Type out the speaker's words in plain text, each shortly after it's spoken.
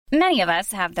Many of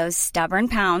us have those stubborn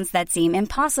pounds that seem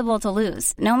impossible to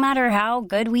lose, no matter how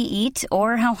good we eat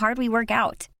or how hard we work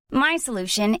out. My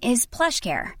solution is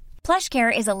PlushCare.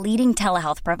 PlushCare is a leading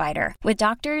telehealth provider with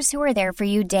doctors who are there for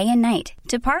you day and night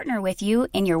to partner with you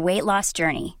in your weight loss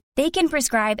journey. They can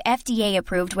prescribe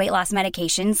FDA-approved weight loss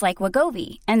medications like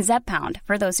Wegovy and Zepbound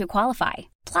for those who qualify.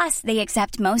 Plus, they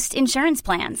accept most insurance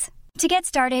plans. To get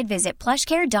started, visit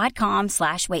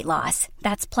plushcare.com/weightloss.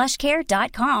 That's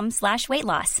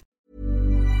plushcare.com/weightloss.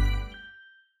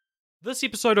 This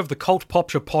episode of the Cult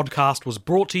Popture podcast was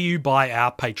brought to you by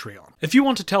our Patreon. If you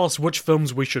want to tell us which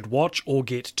films we should watch or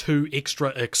get 2 extra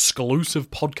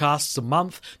exclusive podcasts a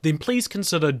month, then please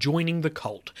consider joining the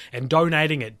cult and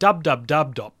donating at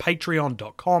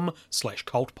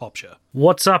www.patreon.com/cultpopture.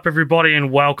 What's up, everybody,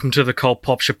 and welcome to the Cult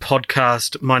Popture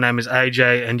podcast. My name is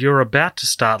AJ, and you're about to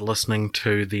start listening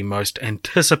to the most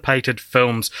anticipated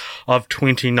films of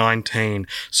 2019,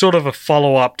 sort of a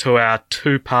follow-up to our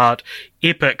 2-part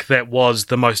epic that was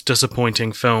the most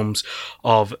disappointing films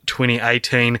of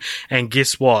 2018. And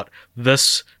guess what?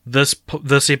 This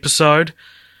episode,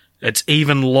 it's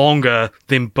even longer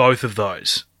than both of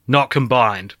those. Not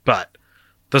combined, but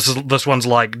this one's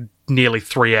like nearly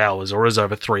 3 hours, or is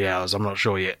over 3 hours. I'm not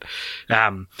sure yet.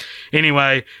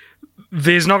 Anyway,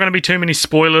 there's not going to be too many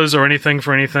spoilers or anything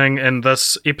for anything in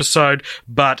this episode,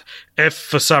 but if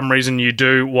for some reason you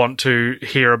do want to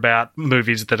hear about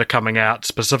movies that are coming out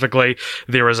specifically,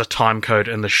 there is a time code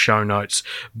in the show notes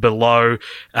below.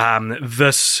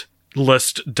 This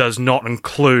list does not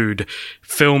include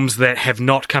films that have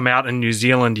not come out in New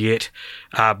Zealand yet,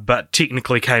 but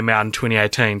technically came out in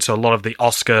 2018. So a lot of the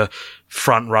Oscar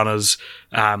frontrunners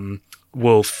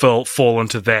will fall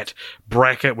into that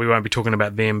bracket. We won't be talking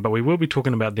about them, but we will be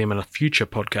talking about them in a future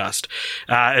podcast.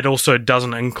 It also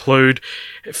doesn't include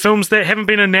films that haven't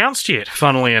been announced yet,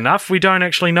 funnily enough. We don't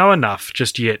actually know enough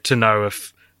just yet to know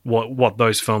if what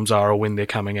those films are or when they're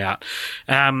coming out.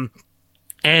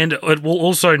 And it will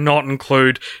also not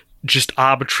include just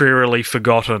arbitrarily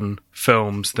forgotten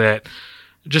films that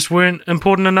just weren't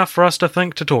important enough for us to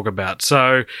think to talk about.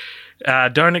 So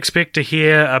don't expect to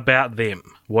hear about them,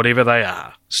 whatever they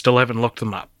are. Still haven't looked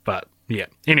them up, but yeah.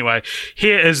 Anyway,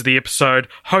 here is the episode.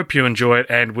 Hope you enjoy it,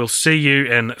 and we'll see you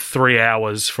in 3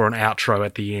 hours for an outro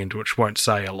at the end, which won't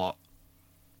say a lot.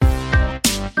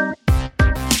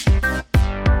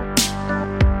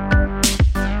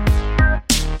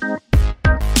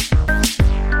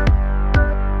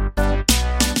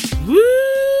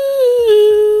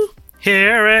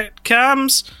 Here it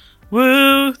comes.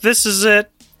 Woo, this is it.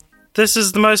 This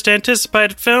is the most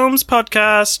anticipated films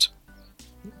podcast.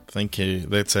 Thank you.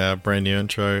 That's our brand new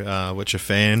intro, which a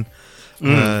fan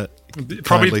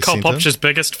probably Cult Popture's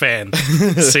biggest fan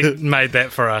made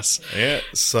that for us. Yeah,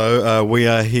 so we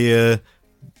are here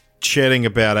chatting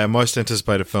about our most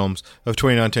anticipated films of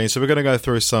 2019. So we're going to go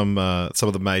through some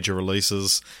of the major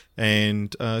releases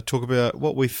and talk about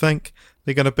what we think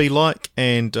they're going to be like,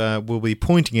 and we'll be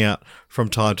pointing out from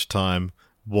time to time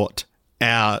what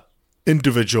our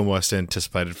individual most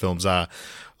anticipated films are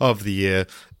of the year.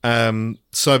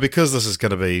 So because this is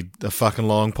going to be a fucking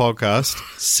long podcast,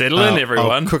 settle in,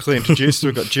 everyone. I'll quickly introduce.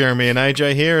 We've got Jeremy and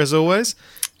AJ here as always.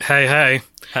 Hey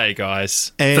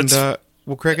guys, and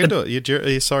we'll crack into it. Are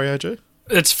you sorry, AJ?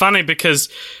 It's funny because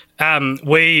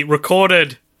we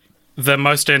recorded the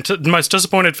most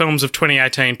disappointed films of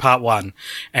 2018 part 1,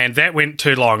 and that went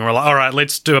too long. We're like, all right,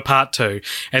 let's do a part 2.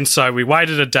 And so we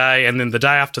waited a day, and then the day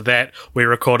after that we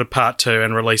recorded part 2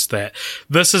 and released that.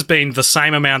 This has been the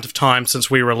same amount of time since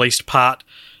we released part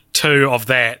 2 of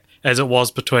that as it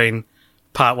was between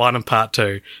part 1 and part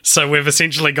 2. So we've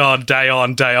essentially gone day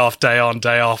on, day off, day on,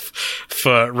 day off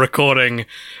for recording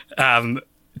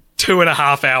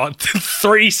 2.5 hour,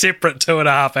 3 separate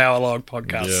 2.5 hour long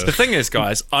podcasts. Yeah. The thing is,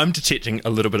 guys, I'm detecting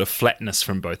a little bit of flatness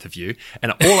from both of you,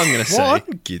 and all I'm going to say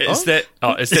is that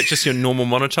just your normal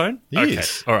monotone?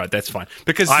 Yes. Okay, all right, that's fine.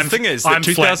 Because the thing is, I'm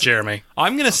flat, Jeremy.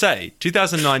 I'm going to say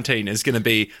 2019 is going to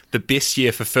be the best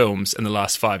year for films in the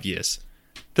last 5 years.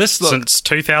 Since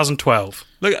 2012.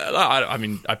 Look, I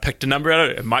mean, I picked a number out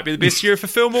of it. It might be the best year for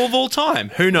film of all time.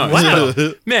 Who knows? Wow.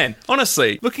 Man,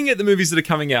 honestly, looking at the movies that are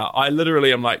coming out, I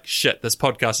literally am like, shit, this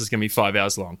podcast is going to be 5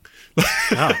 hours long.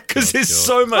 Because there's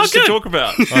so much to talk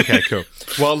about. Okay, cool.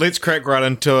 Well, let's crack right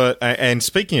into it. And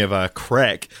speaking of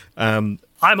crack... I'm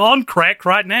on crack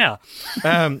right now.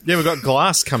 We've got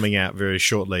Glass coming out very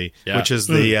shortly, which is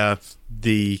the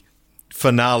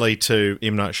finale to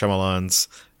M. Night Shyamalan's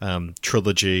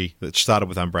trilogy that started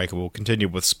with Unbreakable,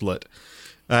 continued with Split.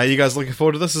 You guys looking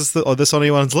forward to this? Is this on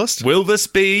anyone's list? Will this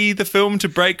be the film to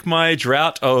break my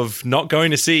drought of not going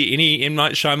to see any M.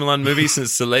 Night Shyamalan movie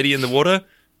since The Lady in the Water?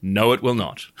 No, it will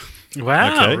not.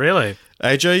 Wow, Okay. really?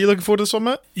 AJ, you looking forward to this one,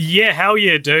 mate? Yeah, hell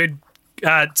yeah, dude.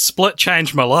 Split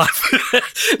changed my life.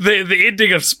 the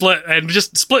ending of Split, and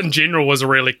just Split in general, was a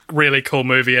really, really cool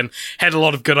movie and had a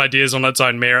lot of good ideas on its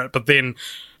own merit, but then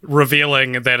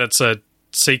revealing that it's a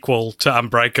sequel to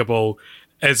Unbreakable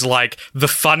is like the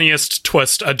funniest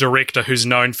twist a director who's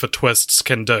known for twists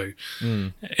can do.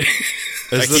 Is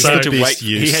Like, this the best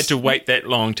use? he had to wait that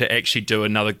long to actually do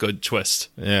another good twist.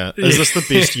 Yeah. Is this the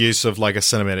best use of like a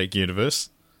cinematic universe?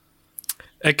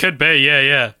 It could be,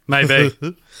 yeah, maybe.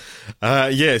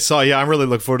 I'm really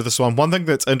looking forward to this one. One thing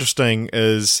that's interesting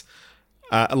is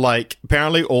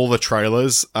apparently all the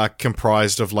trailers are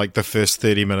comprised of like the first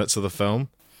 30 minutes of the film.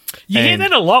 You hear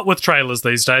that a lot with trailers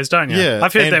these days, don't you? Yeah,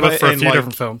 I've heard that for a few like,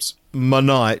 different films.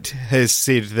 Monite has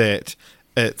said that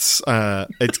it's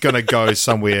going to go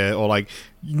somewhere, or like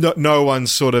no one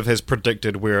sort of has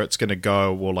predicted where it's going to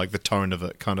go, or like the tone of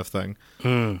it, kind of thing.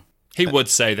 He would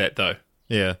say that, though.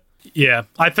 Yeah. Yeah,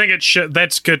 I think it should.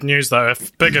 That's good news, though,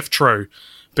 if true,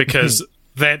 because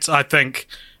that's, I think,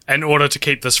 in order to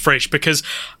keep this fresh. Because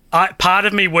part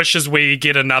of me wishes we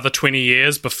get another 20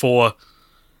 years before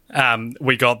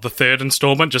we got the third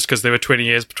installment, just because there were 20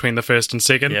 years between the first and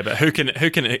second. Yeah, but who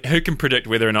can predict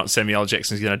whether or not Samuel L.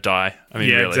 Jackson's going to die? I mean,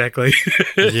 yeah, really. exactly.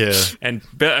 Yeah.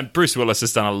 And Bruce Willis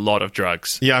has done a lot of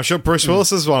drugs. Yeah, I'm sure Bruce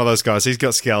Willis is one of those guys. He's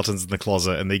got skeletons in the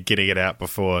closet and they're getting it out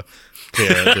before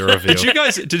their reveal.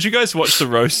 Did you guys watch the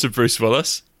roast of Bruce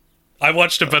Willis? I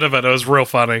watched a bit of it. It was real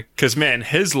funny. Because, man,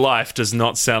 his life does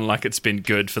not sound like it's been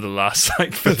good for the last,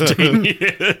 15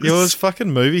 years. Yeah, his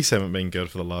fucking movies haven't been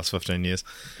good for the last 15 years.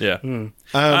 Yeah.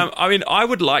 I mean, I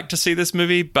would like to see this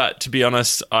movie, but to be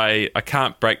honest, I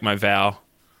can't break my vow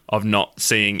of not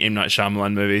seeing M. Night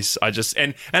Shyamalan movies. I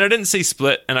didn't see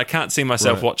Split, and I can't see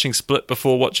myself watching Split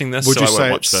before watching this, Would so you I say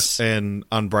won't watch it's this. an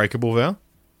unbreakable vow?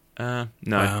 No,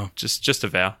 Wow. just a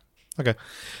vow. Okay.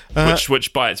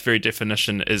 Which by its very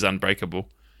definition is unbreakable.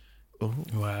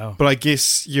 Wow. But I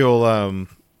guess you'll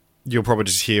probably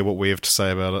just hear what we have to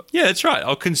say about it. Yeah, that's right.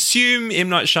 I'll consume M.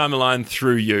 Night Shyamalan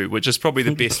through you, which is probably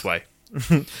the best way.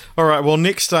 All right, well,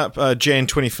 next up, Jan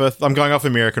 25th. I'm going off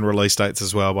American release dates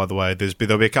as well, by the way.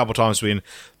 There'll be a couple times when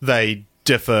they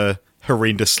differ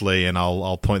horrendously, and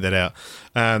I'll point that out.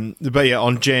 But yeah,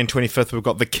 on Jan 25th, we've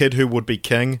got The Kid Who Would Be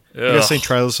King. You guys seen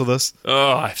trailers for this?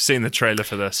 Oh, I've seen the trailer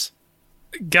for this.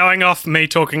 Going off me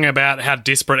talking about how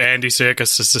desperate Andy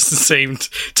Serkis has seemed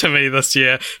to me this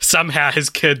year, somehow his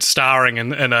kid starring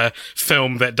in a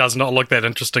film that does not look that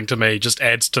interesting to me just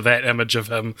adds to that image of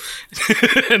him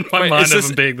in my mind of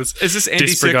him being this. Is this Andy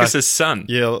desperate Serkis' son?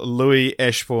 Yeah, Louis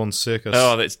Ashbourne Serkis.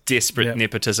 Oh, that's desperate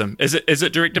nepotism. Is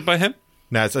it directed by him?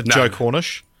 No, it's Joe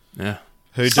Cornish. Yeah.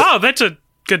 Oh, that's a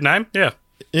good name. Yeah.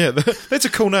 Yeah, that's a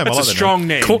cool name. That's I like a strong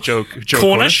name, Joe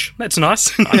Cornish. That's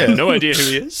nice. I have no idea who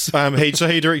he is.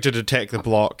 He directed Attack the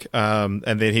Block, and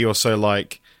then he also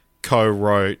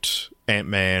co-wrote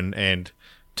Ant-Man and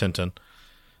Tintin.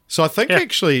 So I think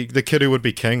actually The Kid Who Would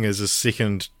Be King is his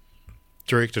second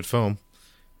directed film.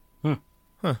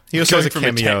 Huh. He also has a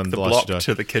cameo in The The Last Block Jedi.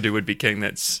 to The Kid Who Would Be King.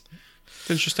 That's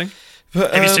interesting.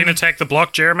 But, Have you seen Attack the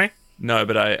Block, Jeremy? No,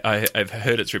 but I've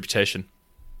heard its reputation.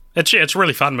 It's a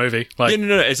really fun movie. Like,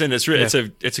 No. It's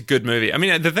a good movie. I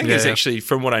mean, the thing is actually,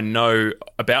 from what I know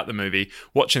about the movie,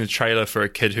 watching the trailer for A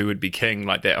Kid Who Would Be King,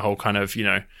 like that whole kind of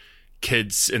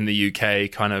kids in the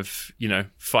UK kind of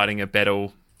fighting a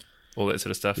battle, all that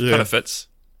sort of stuff, kind of fits.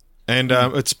 And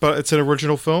it's an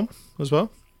original film as well.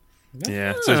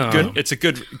 Yeah, so it's a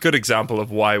good example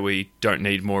of why we don't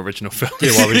need more original films.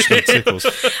 Yeah, why we just need sequels.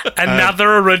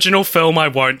 another original film I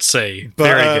won't see. But,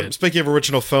 Very good. Speaking of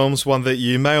original films, one that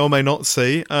you may or may not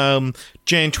see, Jan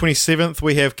 27th,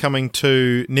 we have coming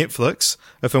to Netflix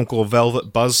a film called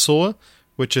Velvet Buzzsaw,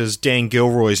 which is Dan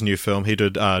Gilroy's new film. He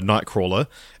did Nightcrawler,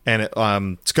 and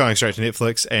it's going straight to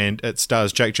Netflix, and it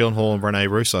stars Jake Gyllenhaal and Rene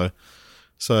Russo.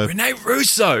 So Rene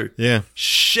Russo, yeah,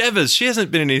 shivers. She hasn't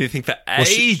been in anything for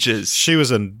ages. She was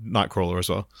in Nightcrawler as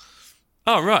well.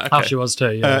 Oh right, okay. Oh, she was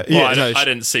too. Yeah. I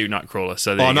didn't see Nightcrawler,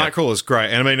 so there you go. Nightcrawler is great,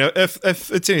 and I mean, if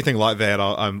it's anything like that,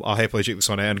 I'll happily check this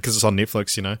one out because it's on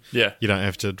Netflix. Yeah, you don't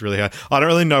have to really. I don't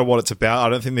really know what it's about. I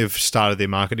don't think they've started their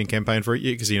marketing campaign for it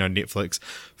yet because Netflix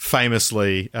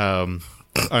famously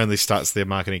only starts their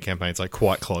marketing campaigns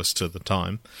quite close to the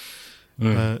time.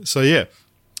 So yeah.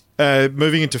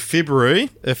 Moving into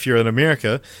February, if you're in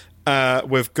America,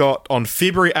 we've got on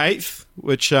February 8th,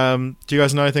 which, do you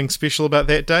guys know anything special about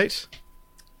that date?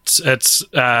 It's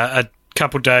a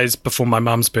couple days before my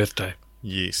mum's birthday.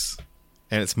 Yes.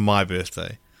 And it's my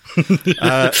birthday.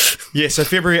 So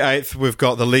February 8th, we've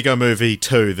got the Lego Movie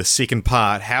 2, the second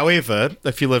part. However,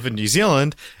 if you live in New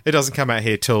Zealand, it doesn't come out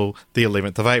here till the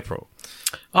 11th of April.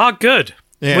 Oh, good.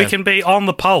 Yeah. We can be on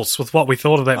the pulse with what we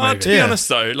thought of that movie. To be honest,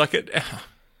 though,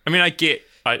 I mean,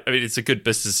 it's a good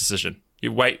business decision.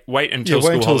 You wait until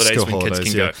school holidays when kids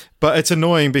can go. But it's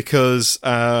annoying because,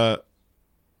 so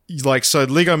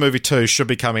Lego Movie 2 should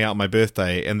be coming out on my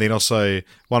birthday, and then also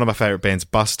one of my favourite bands,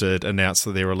 Busted, announced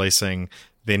that they're releasing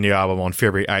their new album on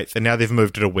February 8th, and now they've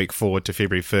moved it a week forward to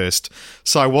February 1st.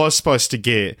 So I was supposed to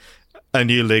get a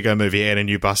new Lego Movie and a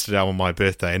new Busted album on my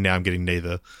birthday, and now I'm getting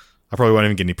neither. I probably won't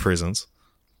even get any presents.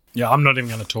 Yeah, I'm not even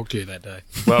going to talk to you that day.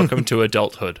 Welcome to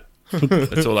adulthood.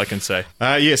 That's all I can say.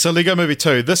 So Lego Movie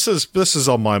 2, this is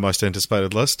on my most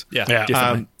anticipated list. Yeah,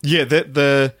 definitely.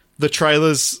 The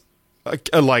trailers,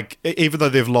 like, even though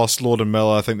they've lost Lord and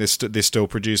Miller, I think they're still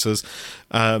producers.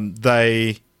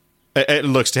 It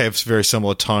looks to have very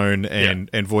similar tone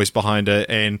and voice behind it,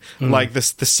 and like the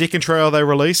second trailer they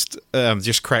released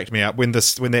just cracked me up when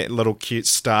that little cute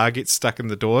star gets stuck in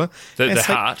the door. The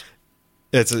heart.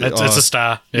 It's a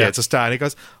star. Yeah, it's a star, and he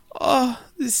goes, "Oh,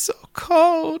 it's so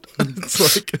cold."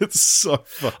 It's so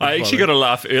fucking I actually funny. got a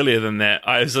laugh earlier than that.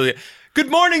 I was like, "Good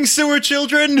morning, sewer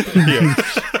children." Yeah.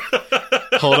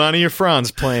 Hold on to your fronds,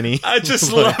 Planny. I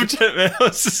just loved it, man.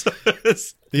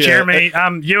 Yeah, Jeremy,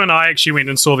 you and I actually went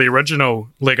and saw the original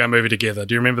Lego Movie together.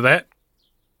 Do you remember that?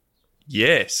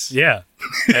 Yes. Yeah.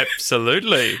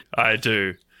 Absolutely, I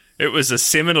do. It was a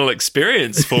seminal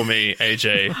experience for me,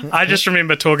 AJ. I just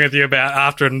remember talking with you about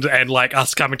after and like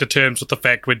us coming to terms with the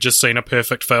fact we'd just seen a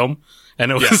perfect film,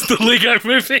 and it was the Lego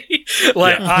Movie.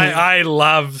 I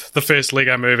love the first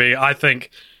Lego Movie. I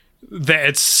think that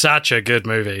it's such a good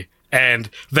movie, and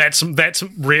that's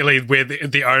really where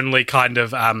the only kind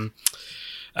of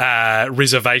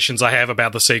reservations I have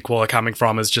about the sequel are coming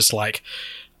from, is just like,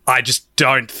 I just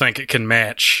don't think it can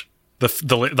match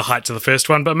the heights of the first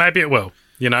one, but maybe it will.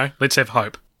 You know, let's have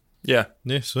hope. Yeah.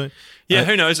 Yeah, sweet. Yeah,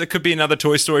 who knows? It could be another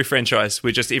Toy Story franchise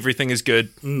where just everything is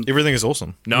good. Everything is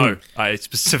awesome. No, I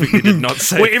specifically did not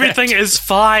say Where everything is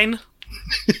fine.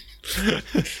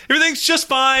 Everything's just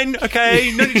fine,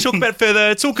 okay? No need to talk about it further.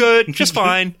 It's all good. Just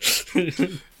fine.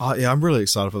 Yeah, I'm really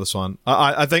excited for this one.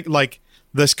 I think, like,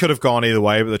 this could have gone either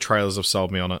way, but the trailers have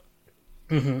sold me on it.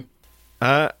 Mm-hmm.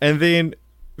 And then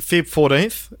Feb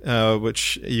 14th,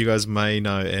 which you guys may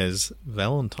know as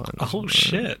Valentine's. Oh,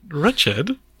 shit.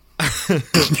 Richard?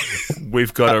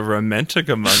 We've got a romantic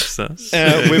amongst us.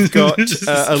 We've got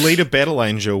Alita Battle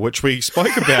Angel, which we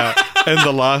spoke about in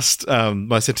the last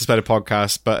most anticipated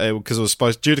podcast, but because it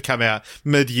was due to come out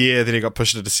mid-year, then it got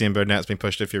pushed to December, and now it's been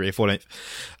pushed to February 14th.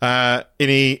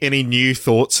 Any new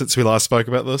thoughts since we last spoke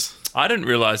about this? I didn't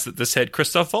realise that this had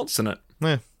Christoph Waltz in it.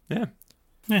 Yeah. Yeah.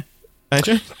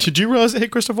 AJ, did you realise it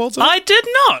had Christoph Waltz in it? I did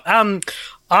not.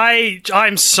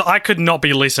 I could not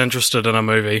be less interested in a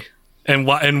movie. And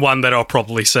one that I'll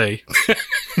probably see.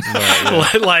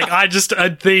 Right, yeah. Like,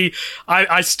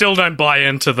 I still don't buy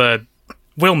into the,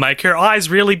 we'll make her eyes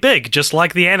really big, just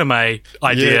like the anime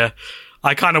idea. Yeah.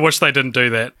 I kind of wish they didn't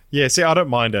do that. Yeah, see, I don't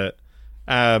mind it.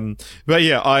 But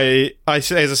yeah, I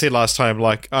as I said last time,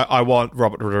 like, I want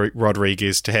Robert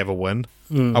Rodriguez to have a win.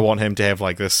 I want him to have,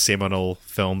 like, this seminal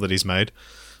film that he's made.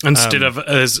 Instead of,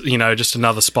 as just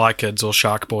another Spy Kids or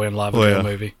Shark Boy in Love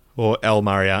movie. Or El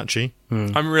Mariachi.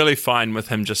 I'm really fine with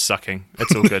him just sucking.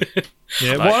 It's all good.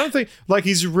 Yeah, well, I don't think, like,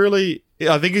 I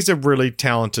think he's a really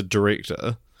talented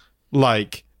director.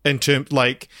 Like, in terms,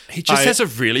 like, he just has a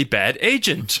really bad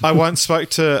agent. I once spoke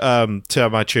to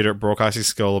my tutor at Broadcasting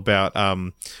School about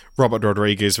Robert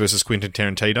Rodriguez versus Quentin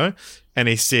Tarantino, and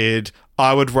he said,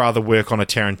 I would rather work on a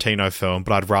Tarantino film,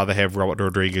 but I'd rather have Robert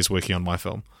Rodriguez working on my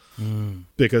film.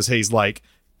 Because he's like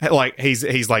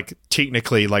he's like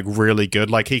technically, like, really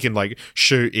good. Like, he can, like,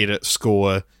 shoot, edit,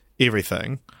 score,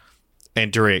 everything,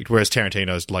 and direct, whereas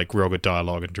Tarantino's, like, real good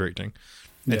dialogue and directing.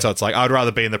 And so it's like, I'd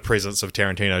rather be in the presence of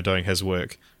Tarantino doing his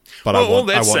work. But all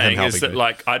that's him saying helping is that, me.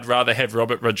 like, I'd rather have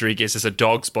Robert Rodriguez as a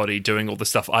dog's body doing all the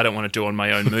stuff I don't want to do on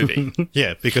my own movie.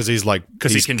 Yeah, because he's like,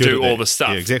 Because he he's can good do at all it. the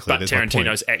stuff. Yeah, exactly. But That's my point.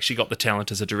 Tarantino's actually got the talent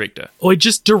as a director. Or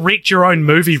just direct your own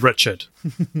movie, Richard.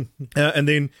 And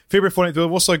then February 14th,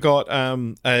 we've also got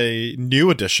a new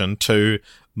addition to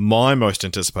my most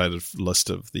anticipated list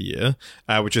of the year,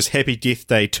 which is Happy Death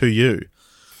Day to You.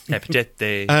 Happy Death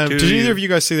Day. Did either of you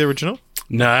guys see the original?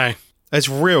 No. It's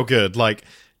real good. Like,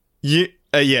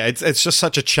 it's just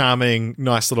such a charming,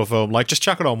 nice little film. Like, just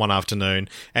chuck it on one afternoon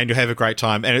and you'll have a great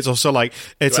time. And it's also like,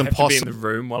 it's Do I have impossible. to be in the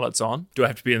room while it's on? Do I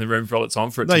have to be in the room while it's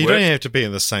on for it No, to you work? don't have to be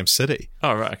in the same city.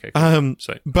 Oh, right, okay. Cool.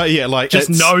 Sweet. But yeah, like, Just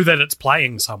know that it's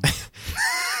playing somewhere.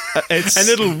 and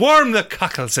it'll warm the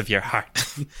cockles of your heart.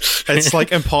 It's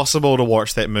like impossible to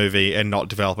watch that movie and not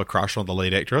develop a crush on the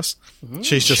lead actress.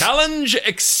 She's just Challenge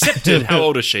accepted. How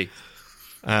old is she?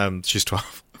 she's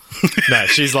 12. No,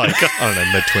 she's like, I don't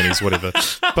know, mid-20s, whatever.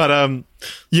 But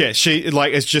yeah, she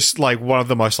like is just like one of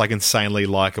the most like insanely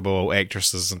likable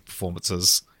actresses and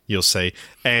performances you'll see.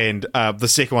 And the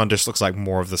second one just looks like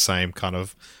more of the same kind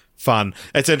of fun.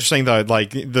 It's interesting though,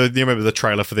 like you remember the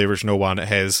trailer for the original one, it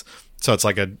has, so it's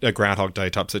like a Groundhog Day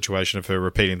type situation of her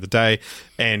repeating the day,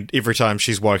 and every time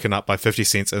she's woken up by 50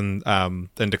 Cent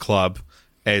into Club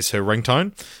as her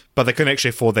ringtone, but they couldn't actually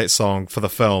afford that song for the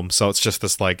film, so it's just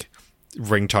this like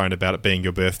ringtone about it being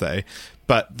your birthday.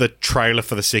 But the trailer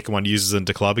for the second one uses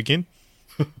Into Club again.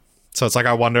 So it's like,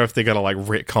 I wonder if they're gonna like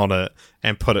retcon it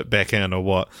and put it back in or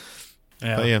what.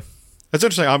 But yeah, it's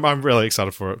interesting. I'm really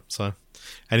excited for it. So,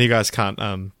 and you guys can't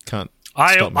stop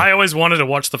me. I always wanted to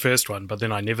watch the first one, but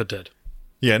then I never did.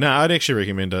 Yeah, no, I'd actually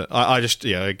recommend it. I just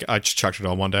chucked it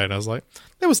on one day and I was like,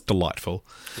 that was delightful.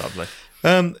 Lovely.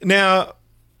 Now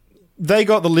they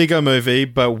got the Lego Movie,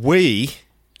 but we've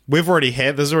already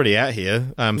had, this is already out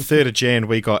here. 3rd of Jan,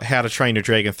 we got How to Train Your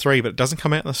Dragon 3, but it doesn't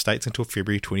come out in the States until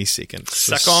February 22nd.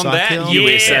 Suck on that,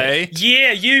 USA.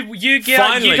 Yeah, you get...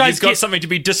 Finally, you guys you've got something to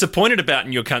be disappointed about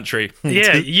in your country.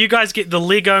 Yeah, you guys get the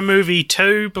Lego Movie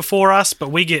 2 before us,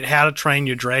 but we get How to Train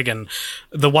Your Dragon,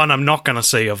 the one I'm not going to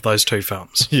see of those two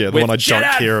films. Yeah, the one I don't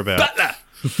care about.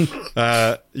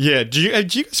 Butler. Yeah, do you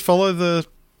guys follow the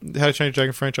How to Train Your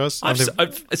Dragon franchise?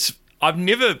 I've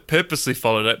never purposely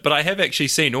followed it, but I have actually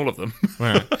seen all of them.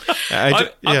 Right.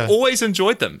 I've always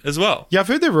enjoyed them as well. Yeah, I've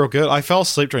heard they're real good. I fell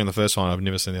asleep during the first one. I've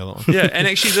never seen the other one. Yeah, and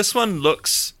actually the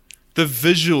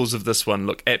visuals of this one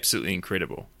look absolutely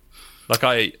incredible.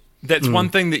 That's one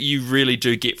thing that you really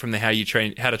do get from the How to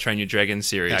Train Your Dragon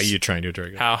series. How you train your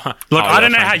dragon. Look, I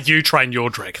don't know how you train your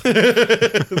dragon.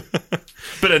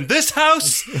 But in this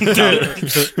house...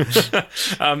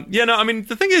 I mean,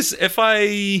 the thing is,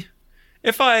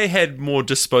 if I had more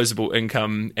disposable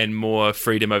income and more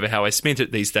freedom over how I spent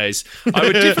it these days, I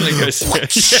would definitely go...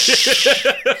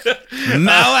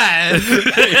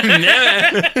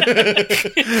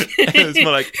 It's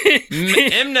more like,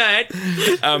 M. Night.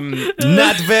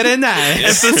 Not very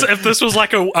nice. If this was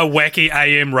like a wacky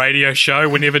AM radio show,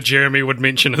 whenever Jeremy would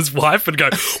mention his wife, would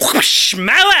go, whoosh,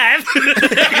 my wife!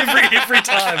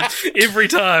 Every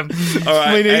time. All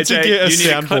right, we need AJ, to get a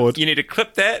soundboard. You need to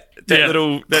clip that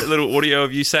little audio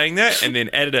of you saying that, and then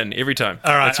add it in every time.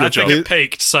 All right, that's your job. think it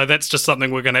peaked, so that's just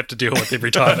something we're going to have to deal with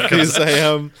every time. There's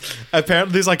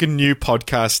apparently there's like a new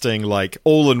podcasting like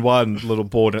all-in-one little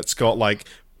board, and it's got like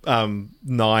 9,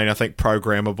 I think,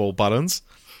 programmable buttons.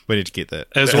 We need to get that.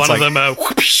 There's one of them,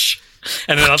 whoosh,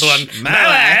 and another one,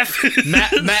 my wife.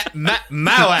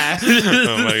 My wife.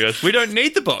 Oh my gosh, we don't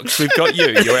need the box. We've got you.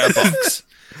 You're our box.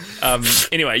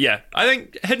 Anyway, yeah, I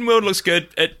think Hidden World looks good.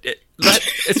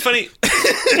 It's funny.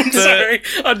 Sorry,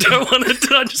 I don't want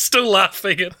to. I'm just still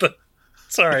laughing at the.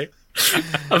 Sorry,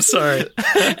 I'm sorry.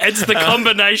 It's the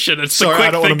combination. It's the quick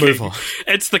I don't thinking. want to move on.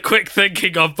 It's the quick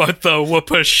thinking of both the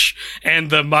whoopish and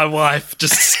the my wife,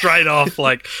 just straight off.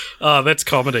 Like, oh, that's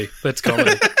comedy. That's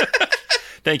comedy.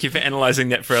 Thank you for analysing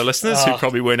that for our listeners who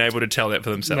probably weren't able to tell that for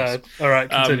themselves. No. All right,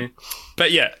 continue.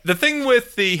 But yeah, the thing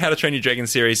with the How to Train Your Dragon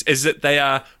series is that they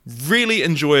are really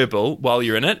enjoyable while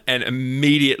you're in it and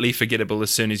immediately forgettable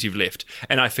as soon as you've left.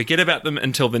 And I forget about them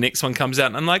until the next one comes out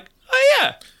and I'm like, oh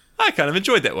yeah, I kind of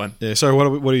enjoyed that one. Yeah, sorry,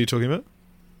 what are you talking about?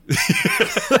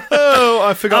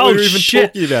 I forgot we were even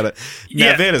talking about it.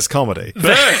 Now that is comedy.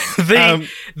 The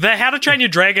How to Train Your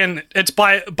Dragon, it's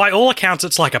by all accounts,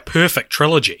 it's like a perfect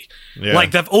trilogy. Yeah.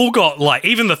 Like they've all got like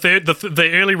even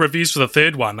the early reviews for the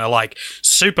third one are like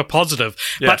super positive.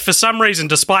 Yeah. But for some reason,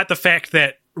 despite the fact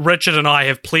that Richard and I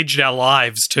have pledged our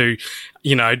lives to,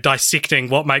 dissecting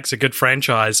what makes a good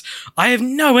franchise, I have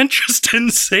no interest in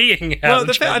seeing how. Well,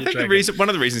 I think one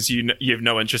of the reasons you have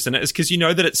no interest in it is because you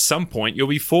know that at some point you'll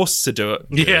be forced to do it.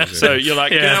 Yeah. So you're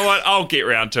like, you know what? I'll get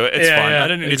around to it. It's fine. I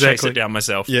don't need to chase it down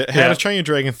myself. Yeah. How to Train Your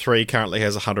Dragon 3 currently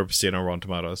has 100% on Rotten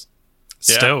Tomatoes.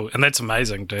 Still, and that's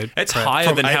amazing, dude. It's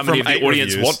higher than how many of the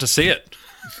audience want to see it.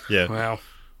 Yeah. Wow.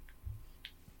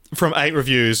 From 8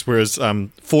 reviews, whereas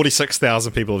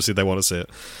 46,000 people have said they want to see it.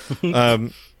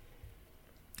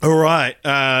 All right.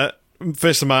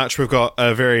 1st of March, we've got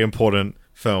a very important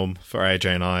film for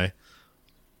AJ and I.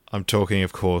 I'm talking,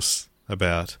 of course,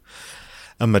 about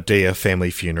a Madea family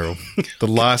funeral. The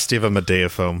last ever Madea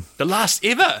film. The last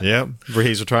ever? Yeah, where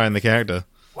he's retiring the character.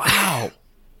 Wow.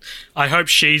 I hope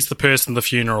she's the person the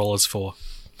funeral is for.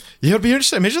 Yeah, it'd be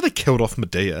interesting. Imagine they killed off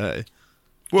Madea, eh?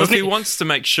 Well, if he wants to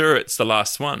make sure it's the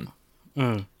last one.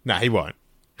 No, he won't.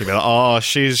 You'll be like, oh,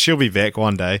 she'll be back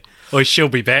one day. Or she'll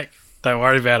be back. Don't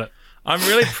worry about it. I'm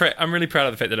really proud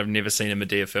of the fact that I've never seen a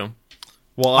Madea film.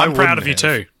 Well, I'm proud of you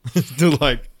too.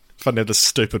 Like, if I did this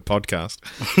stupid podcast.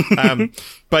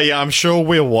 But yeah, I'm sure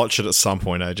we'll watch it at some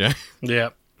point, AJ. Yeah,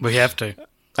 we have to.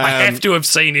 I have to have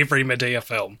seen every Madea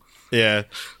film. Yeah,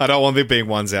 I don't want there being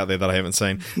ones out there that I haven't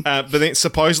seen. But then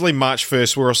supposedly March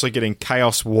 1st, we're also getting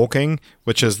Chaos Walking,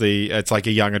 which is it's like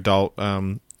a young adult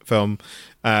film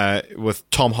with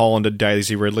Tom Holland and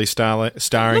Daisy Ridley starring.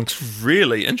 Looks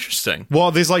really interesting.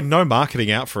 Well, there's like no marketing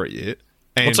out for it yet.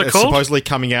 And What's it it's called? supposedly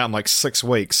coming out in like 6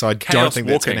 weeks, so I don't think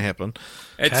that's going to happen.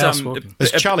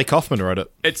 It's Charlie Kaufman wrote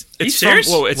it. It's serious?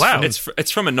 Wow.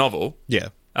 It's from a novel. Yeah.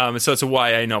 So it's a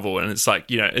YA novel, and it's like,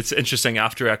 it's interesting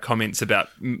after our comments about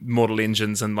Mortal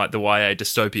Engines and like the YA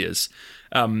dystopias.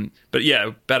 But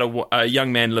yeah, about a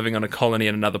young man living on a colony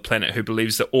on another planet who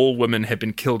believes that all women have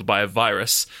been killed by a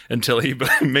virus until he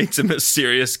meets a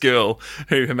mysterious girl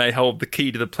who may hold the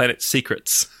key to the planet's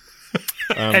secrets.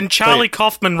 And Charlie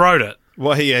Kaufman wrote it.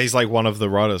 Well, he's like one of the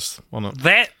writers on it.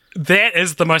 That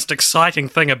is the most exciting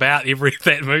thing about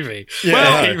that movie. Yeah,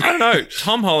 well, I don't know.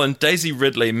 Tom Holland, Daisy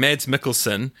Ridley, Mads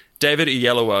Mikkelsen, David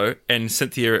Oyelowo, and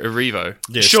Cynthia Erivo.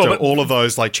 Yeah, sure. But all of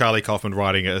those, like Charlie Kaufman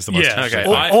writing it, is the most. Yeah, okay.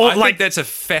 I think that's a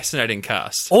fascinating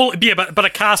cast. But a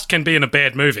cast can be in a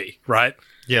bad movie, right?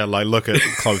 Yeah, like look at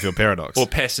Cloverfield Paradox or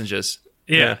Passengers.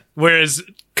 Yeah. Whereas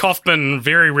Kaufman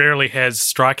very rarely has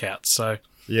strikeouts. So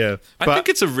yeah, I think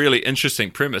it's a really interesting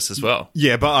premise as well.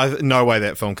 Yeah, but no way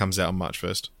that film comes out on March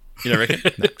 1st. You don't reckon?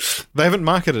 No. They haven't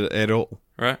marketed it at all.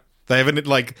 Right. They haven't,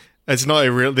 like, it's not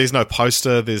a real, there's no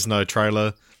poster, there's no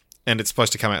trailer, and it's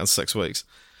supposed to come out in 6 weeks.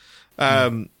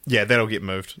 Yeah, that'll get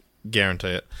moved. Guarantee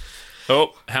it.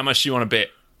 Oh, how much do you want to bet?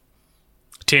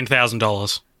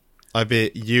 $10,000. I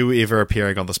bet you ever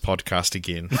appearing on this podcast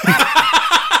again.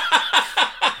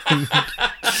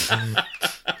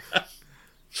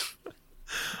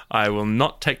 I will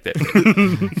not take that.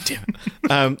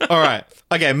 Damn it. All right.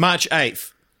 Okay, March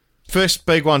 8th. First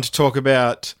big one to talk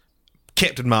about,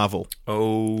 Captain Marvel.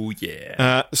 Oh,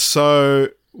 yeah. So,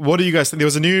 what do you guys think? There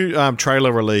was a new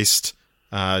trailer released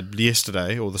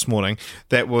yesterday or this morning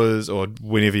that was, or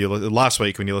whenever last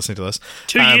week when you're listening to this.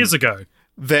 2 years ago.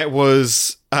 That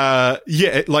was, there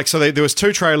was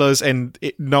 2 trailers and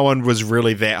no one was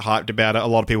really that hyped about it. A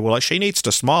lot of people were like, she needs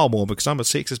to smile more because I'm a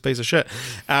sexist piece of shit.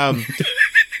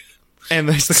 And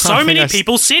that's the kind so of many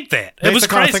people said that. It was the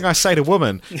kind of thing I say to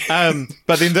women.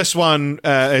 But then this one,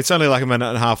 it's only like a minute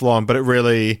and a half long, but it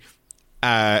really,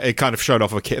 it kind of showed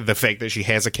off the fact that she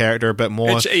has a character a bit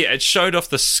more. It showed off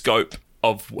the scope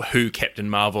of who Captain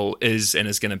Marvel is and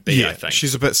is going to be, I think.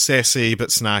 She's a bit sassy, a bit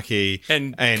snarky.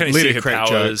 And let see her her crack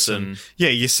powers. jokes. And yeah,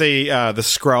 you see the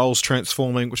Skrulls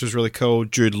transforming, which is really cool.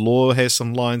 Jude Law has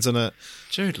some lines in it.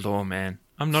 Jude Law, man.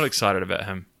 I'm not excited about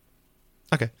him.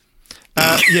 Okay.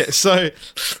 So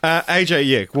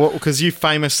AJ, because you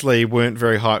famously weren't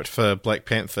very hyped for Black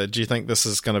Panther. Do you think this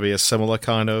is going to be a similar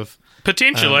kind of...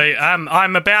 Potentially.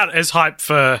 I'm about as hyped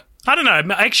for... I don't know.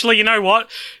 Actually, you know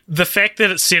what? The fact that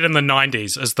it's set in the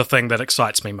 90s is the thing that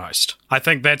excites me most. I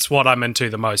think that's what I'm into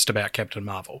the most about Captain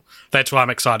Marvel. That's why I'm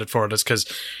excited for it, is because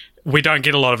we don't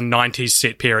get a lot of 90s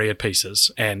set period pieces,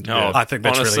 and I think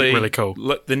that's honestly, really, really cool.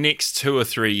 Look, the next 2 or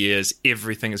 3 years,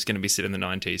 everything is going to be set in the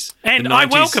 90s. And I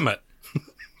welcome it.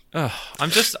 I'm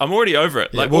already over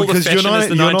it. Like, well, all the fashion you're not is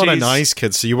the 90s. You're not a 90s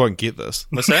kid, so you won't get this.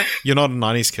 What's that? You're not a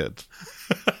 90s kid.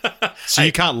 So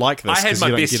you can't like this. I had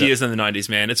my best years in the 90s,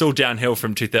 man. It's all downhill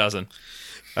from 2000.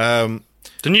 Didn't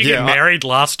you get married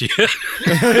last year?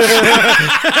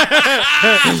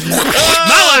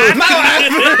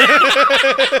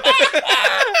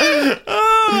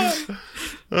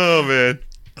 Oh,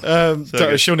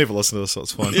 man. She'll never listen to this, so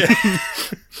it's fine.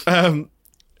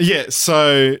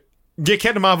 So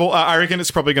Captain Marvel, I reckon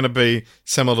it's probably going to be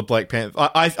similar to Black Panther.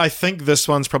 I think this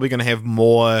one's probably going to have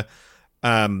more...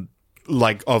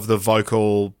 of the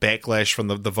vocal backlash from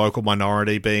the vocal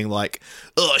minority being like,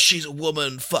 oh, she's a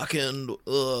woman, fucking,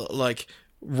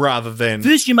 rather than...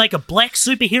 First you make a black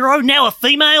superhero, now a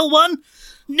female one?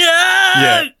 No!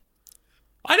 Yeah.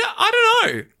 I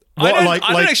don't know. I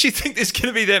don't actually think there's going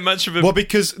to be that much of a... Well,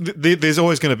 because there's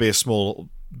always going to be a small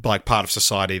part of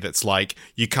society that's like,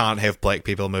 you can't have black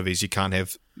people in movies, you can't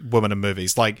have women in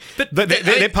movies. Like,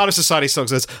 that part of society still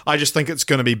exists. I just think it's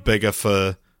going to be bigger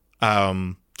for...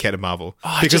 Captain Marvel,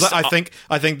 because I think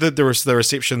that the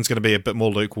reception's going to be a bit more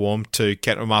lukewarm to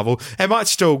Captain Marvel. It might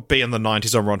still be in the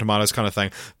 90s on Rotten Tomatoes kind of thing,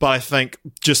 but I think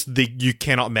just you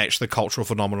cannot match the cultural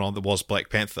phenomenon that was Black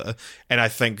Panther, and I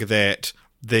think that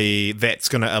that's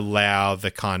going to allow the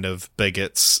kind of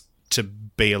bigots to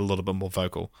be a little bit more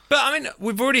vocal. But I mean,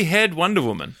 we've already had Wonder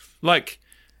Woman. Like,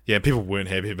 yeah, people weren't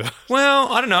happy about it.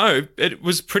 well, I don't know. It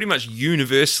was pretty much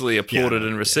universally applauded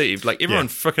and received. Like, everyone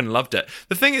freaking loved it.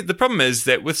 The problem is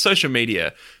that with social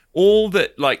media, all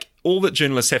that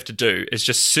journalists have to do is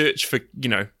just search for,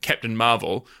 Captain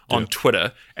Marvel on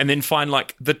Twitter and then find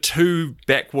like the two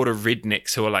backwater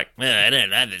rednecks who are like, I don't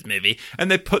know this movie. And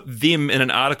they put them in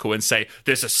an article and say,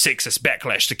 there's a sexist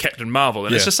backlash to Captain Marvel.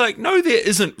 And it's just like, no, there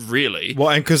isn't really. Well,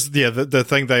 and because, the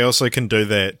thing, they also can do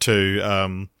that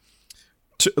to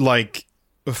like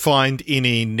find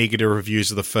any negative reviews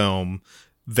of the film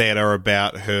that are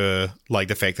about her, like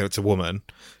the fact that it's a woman,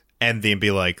 and then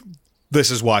be like, this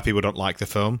is why people don't like the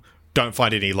film. Don't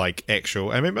find any like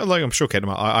actual. I mean, like, I'm sure Captain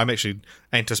Marvel, I'm actually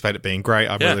anticipate it being great.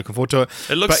 I'm really looking forward to it.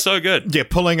 It looks so good. Yeah,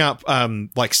 pulling up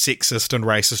like sexist and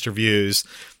racist reviews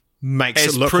makes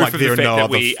as it look proof like of there the are fact no that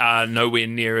other. we are nowhere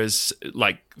near as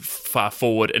like far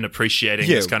forward in appreciating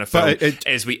this kind of film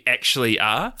as we actually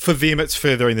are. For them, it's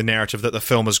furthering the narrative that the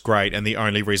film is great, and the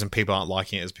only reason people aren't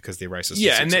liking it is because they're racist.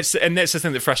 Yeah, and that's the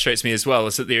thing that frustrates me as well,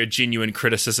 is that there are genuine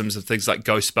criticisms of things like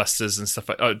Ghostbusters and stuff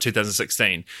like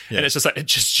 2016, and it's just like, it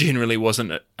just generally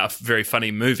wasn't a very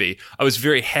funny movie. I was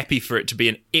very happy for it to be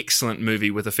an excellent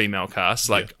movie with a female cast,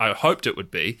 like I hoped it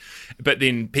would be, but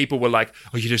then people were like,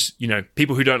 oh, you just,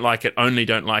 people who don't like it only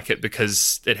don't like it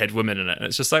because it had women in it, and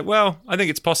it's just like, well, I think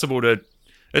it's possible to.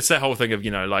 It's that whole thing of,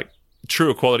 like, true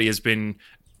equality has been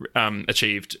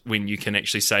achieved when you can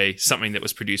actually say something that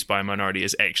was produced by a minority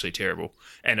is actually terrible,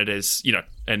 and it is,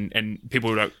 and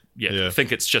people don't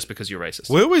think it's just because you're racist.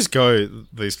 We always go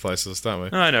these places, don't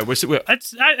we? I know.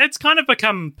 It's kind of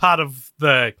become part of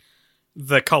the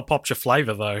cult popture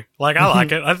flavor, though. Like, I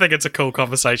like it. I think it's a cool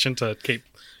conversation to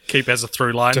keep as a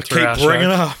through line To through our keep bringing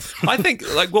show. up. I think,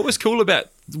 like, what was cool about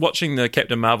watching the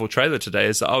Captain Marvel trailer today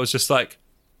is that I was just like,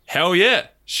 hell yeah,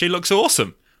 she looks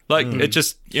awesome. Like, it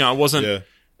just, I wasn't... Yeah.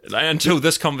 Until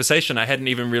this conversation, I hadn't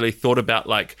even really thought about,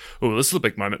 like, oh, this is a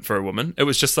big moment for a woman. It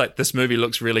was just like, this movie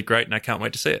looks really great and I can't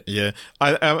wait to see it. Yeah.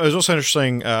 It was also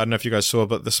interesting, I don't know if you guys saw,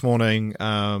 but this morning,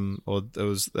 or it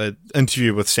was an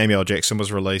interview with Samuel L. Jackson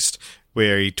was released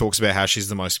where he talks about how she's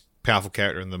the most powerful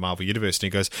character in the Marvel Universe, and he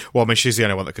goes, well, I mean, she's the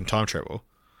only one that can time travel.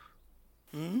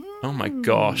 Oh my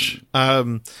gosh.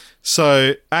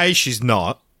 So, A, she's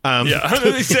not. Yeah,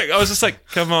 I was just like,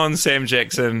 come on, Sam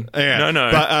Jackson. Yeah. No.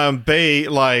 But B,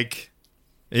 like,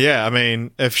 yeah, I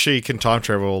mean, if she can time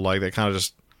travel, like, that kind of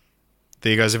just,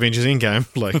 there goes Avengers Endgame.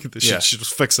 Like, she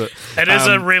just fix it. It is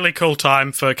a really cool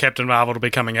time for Captain Marvel to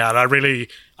be coming out. I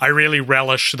really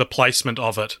relish the placement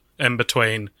of it in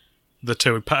between the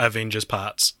two Avengers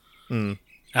parts.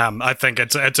 I think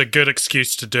it's a good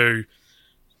excuse to do,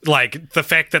 like, the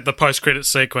fact that the post-credit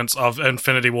sequence of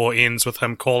Infinity War ends with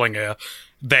him calling her.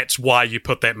 That's why you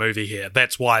put that movie here.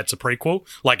 That's why it's a prequel.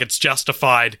 Like, it's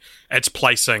justified its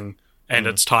placing and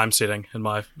its time setting in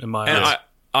my eyes.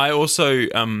 I also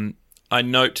I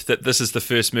note that this is the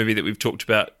first movie that we've talked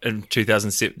about in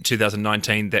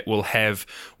 2019 that will have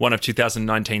one of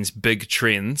 2019's big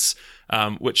trends,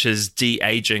 which is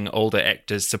de-aging older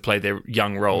actors to play their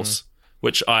young roles,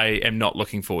 which I am not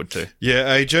looking forward to.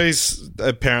 Yeah, AJ's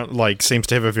apparently, like, seems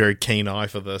to have a very keen eye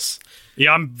for this.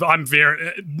 Yeah,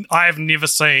 I have never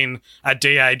seen a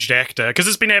de-aged actor, because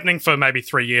it's been happening for maybe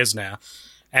 3 years now,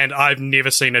 and I've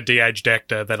never seen a de-aged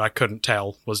actor that I couldn't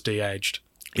tell was de-aged.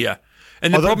 Yeah.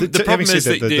 And the problem is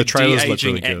that the trailers look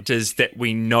de-aging really good. actors that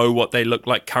we know what they look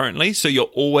like currently, so you're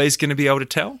always going to be able to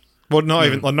tell. Well,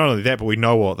 not only that, but we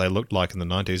know what they looked like in the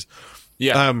 90s.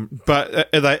 Yeah. But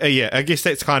I guess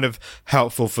that's kind of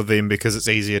helpful for them because it's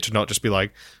easier to not just be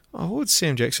like, oh, what would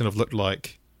Sam Jackson have looked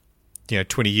like,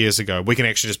 20 years ago? We can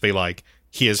actually just be like,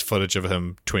 here's footage of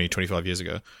him 20, 25 years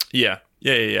ago. Yeah.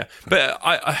 But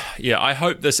I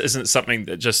hope this isn't something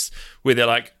that just where they're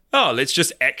like, oh, let's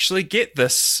just actually get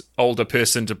this older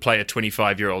person to play a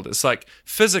 25-year-old. It's like,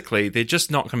 physically, they're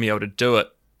just not going to be able to do it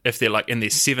if they're like in their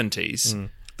 70s.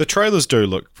 The trailers do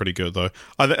look pretty good, though.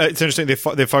 It's interesting.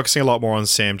 They're focusing a lot more on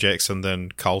Sam Jackson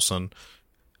than Coulson,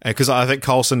 because I think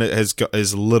Coulson is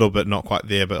a little bit not quite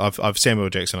there. But I've Samuel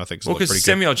Jackson, I think, is pretty good. Because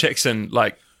Samuel Jackson,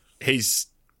 like, he's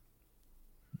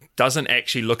doesn't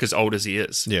actually look as old as he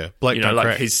is. Yeah, black don't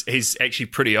like crack. he's actually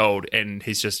pretty old, and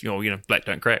he's just black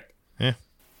don't crack. Yeah,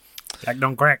 Black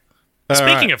don't crack.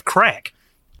 Speaking of crack.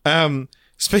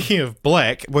 Speaking of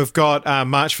black, we've got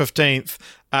March 15th.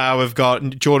 We've got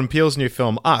Jordan Peele's new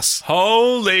film, Us.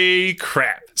 Holy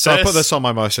crap. So I put this on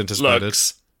my most anticipated.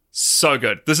 Looks so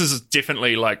good. This is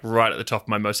definitely like right at the top of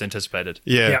my most anticipated.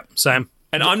 Yeah. Same.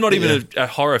 And I'm not even a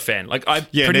horror fan. Like, I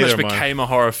pretty much neither am I. became a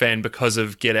horror fan because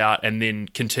of Get Out and then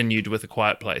continued with A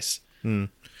Quiet Place.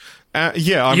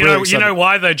 Yeah, I'm You really know, excited.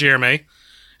 why though, Jeremy?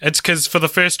 It's because for the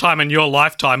first time in your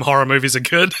lifetime, horror movies are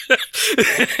good.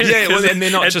 Yeah, well, and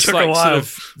they're not It just took a like while.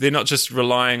 they're not just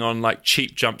relying on like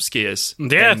cheap jump scares.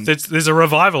 Yeah, And- there's a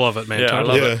revival of it, man. Yeah, I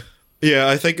Totally. love Yeah. Yeah,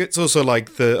 I think it's also like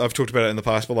I've talked about it in the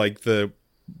past, but like the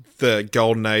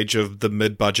golden age of the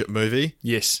mid-budget movie,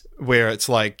 yes, where it's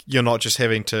like you're not just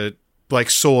having to like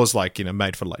Saw's like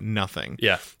made for like nothing,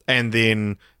 yeah, and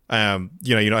then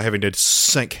you're not having to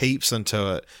sink heaps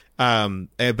into it.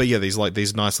 But yeah,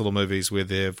 these nice little movies where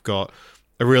they've got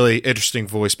a really interesting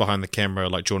voice behind the camera,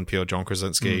 like Jordan Peele, John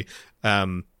Krasinski,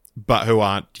 but who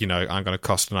aren't going to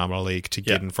cost an arm and a leg to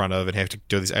get in front of and have to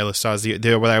do these A-list stars.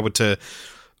 They're able to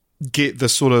get the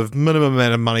sort of minimum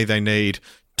amount of money they need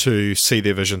to see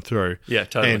their vision through. Yeah,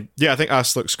 totally. And yeah, I think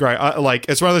Us looks great.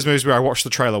 It's one of those movies where I watched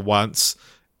the trailer once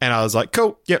and I was like,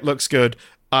 cool, yep, looks good.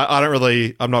 I'm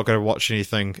not going to watch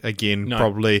anything again,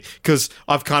 probably, because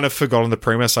I've kind of forgotten the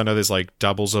premise. I know there's like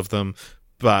doubles of them,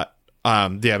 but yeah, I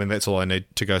mean, that's all I need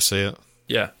to go see it.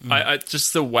 yeah. I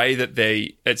just the way that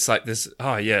it's like this.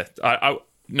 Oh yeah, I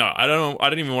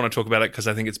don't even want to talk about it because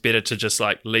I think it's better to just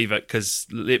like leave it because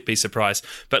let be surprised.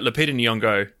 But Lupita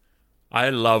Nyong'o, I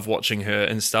love watching her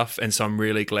and stuff, and so I'm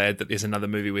really glad that there's another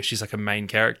movie where she's like a main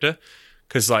character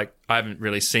because like I haven't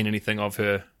really seen anything of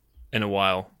her in a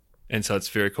while. And so it's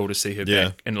very cool to see her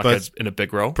back in in a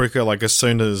big role. Pretty cool. Like as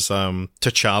soon as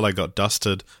T'Challa got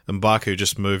dusted, M'Baku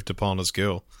just moved upon his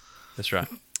girl. That's right.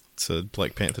 It's a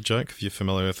Black Panther joke if you're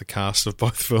familiar with the cast of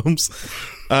both films.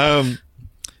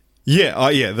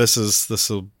 This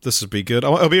will be good.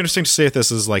 It'll be interesting to see if this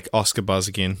is like Oscar buzz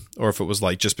again, or if it was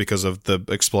like just because of the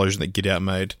explosion that Get Out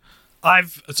made.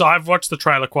 I've watched the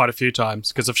trailer quite a few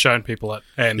times because I've shown people it,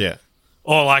 and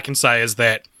all I can say is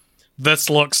that this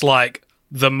looks like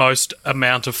the most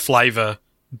amount of flavor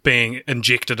being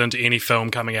injected into any film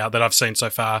coming out that I've seen so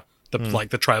far. Like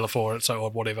the trailer for it, or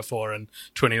whatever for in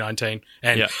 2019,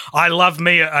 and I love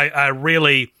me a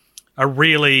really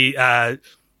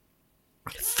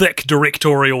thick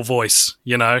directorial voice,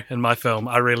 in my film.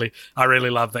 I really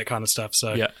love that kind of stuff.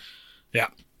 So yeah.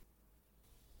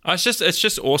 It's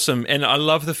just awesome, and I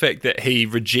love the fact that he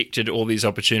rejected all these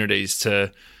opportunities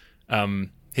to.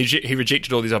 He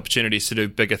rejected all these opportunities to do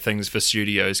bigger things for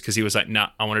studios because he was like,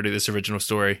 nah, I want to do this original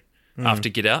story after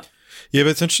Get Out. Yeah, but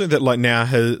it's interesting that like now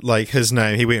his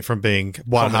name, he went from being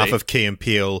one Comedy. half of Key and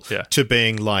Peele Yeah. to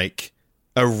being like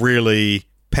a really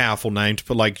powerful name to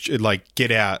put like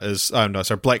Get Out is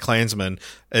Black Klansman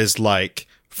is like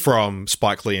from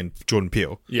Spike Lee and Jordan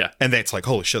Peele. Yeah. And that's like,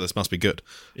 holy shit, this must be good.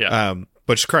 Yeah.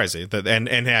 Which is crazy.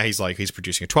 And now he's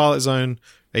producing a Twilight Zone.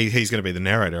 He's going to be the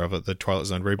narrator of it, the Twilight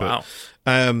Zone reboot.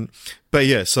 Wow. But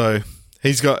yeah, so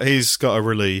he's got a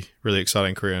really, really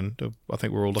exciting career, and I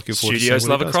think we're all looking forward Studios to seeing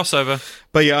love what a he does. crossover.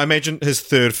 But yeah, I imagine his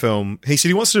third film, he said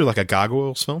he wants to do like a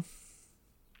Gargoyles film.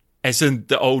 As in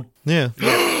the old Yeah.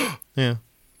 Yeah.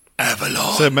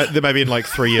 Avalon. So there may be in like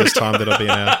 3 years' time that'll be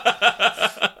in our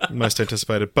most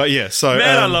anticipated. But yeah, so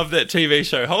Man, I love that TV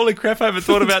show. Holy crap, I haven't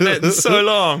thought about that in so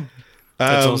long.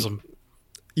 That's awesome.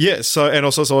 yeah. So and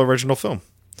also it's an original film.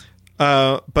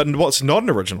 But what's not an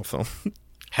original film?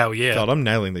 Hell yeah. God, I'm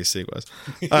nailing these segues.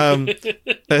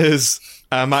 Is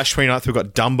March 29th, we've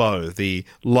got Dumbo, the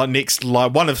next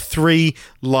one of 3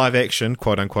 live action,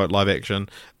 quote unquote live action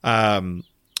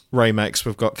remakes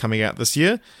we've got coming out this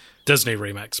year. Disney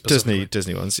remakes. specifically.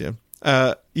 Disney ones, yeah.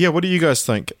 Yeah, what do you guys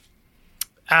think?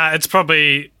 It's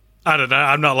probably, I don't know,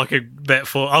 I'm not looking that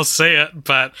for, I'll see it,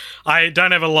 but I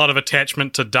don't have a lot of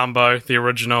attachment to Dumbo, the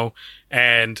original,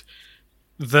 and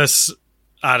this,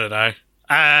 I don't know.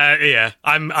 Yeah,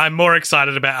 I'm more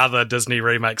excited about other Disney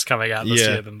remakes coming out this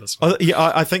year than this one.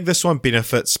 I think this one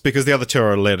benefits because the other 2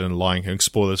 are Aladdin and Lion King.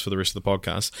 Spoilers for the rest of the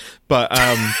podcast. But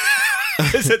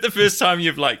Is that the first time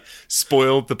you've like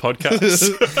spoiled the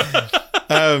podcast?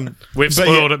 We've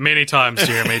spoiled it many times,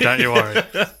 Jeremy, don't you worry.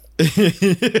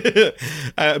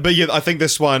 but yeah, I think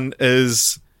this one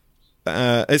is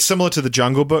it's similar to the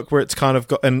Jungle Book, where it's kind of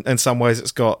got in some ways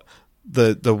it's got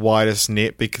the widest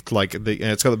net because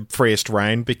it's got the freest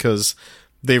reign because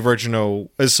the original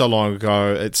is so long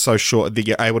ago, it's so short that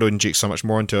you're able to inject so much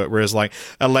more into it. Whereas like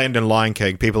Aladdin and Lion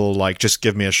King, people are like, just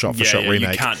give me a shot for shot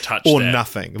remake, you can't touch or that.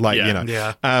 nothing. Like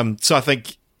Yeah. So I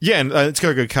think and it's got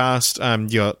a good cast. You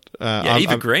got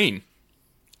Eva Green.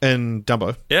 in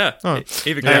Dumbo. Yeah.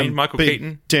 Eva Green, Michael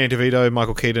Keaton. Danny DeVito,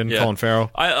 Michael Keaton, Colin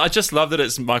Farrell. I just love that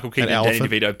it's Michael Keaton and Danny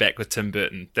Elephant. DeVito back with Tim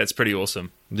Burton. That's pretty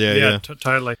awesome. Yeah.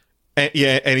 Totally.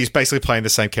 and he's basically playing the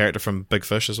same character from Big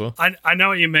Fish as well. I know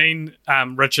what you mean,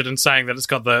 Richard, in saying that it's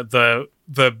got the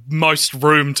most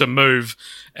room to move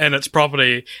in its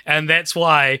property, and that's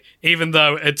why, even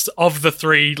though it's of the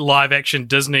 3 live-action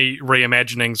Disney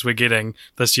reimaginings we're getting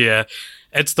this year,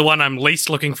 it's the one I'm least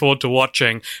looking forward to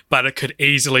watching, but it could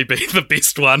easily be the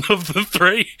best one of the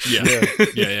 3.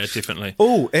 Yeah, definitely.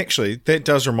 Oh, actually, that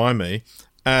does remind me.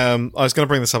 I was going to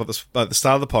bring this up at the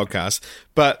start of the podcast,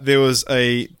 but there was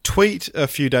a tweet a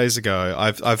few days ago.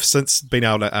 I've since been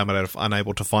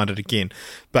unable to find it again,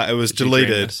 but it was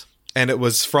deleted, and it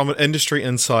was from an industry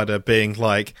insider being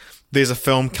like, "There's a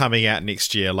film coming out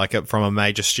next year, from a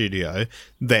major studio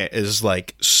that is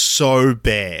like so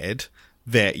bad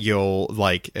that you'll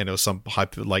and it was some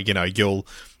hype,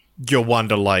 you'll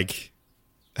wonder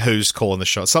who's calling the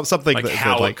shots, something like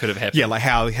how it could have happened. Yeah, like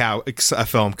how a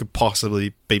film could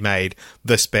possibly be made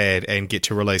this bad and get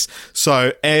to release.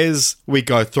 So as we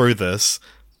go through this,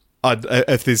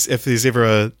 if there's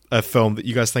ever a film that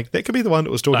you guys think that could be the one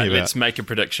that was talking about, let's make a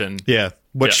prediction. Yeah,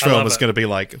 which film is going to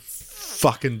be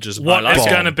fucking just what bomb. is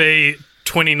going to be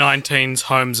 2019's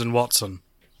Holmes and Watson?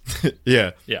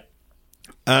 Yeah.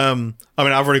 I've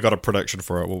already got a prediction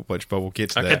for it, but we'll get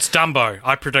to that. It's Dumbo.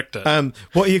 I predict it.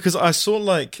 Because I saw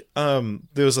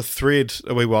there was a thread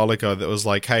a wee while ago that was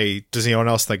like, "Hey, does anyone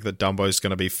else think that Dumbo is going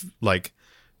to be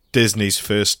Disney's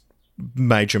first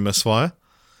major misfire?"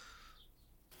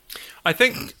 I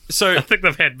think so. I think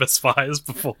they've had misfires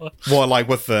before. Well,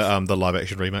 with the live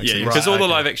action remakes, yeah, because all the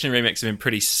live action remakes have been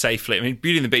pretty safely. I mean,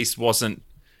 Beauty and the Beast wasn't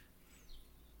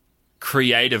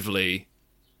creatively.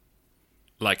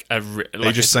 Are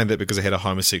you just saying that because it had a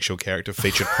homosexual character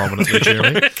featured prominently,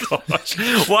 Jeremy?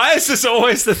 Gosh. Why is this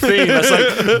always the theme?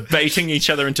 It's baiting each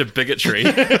other into bigotry.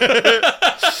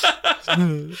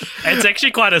 It's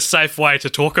actually quite a safe way to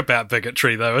talk about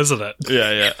bigotry, though, isn't it?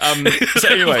 Yeah. So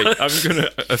anyway, I'm going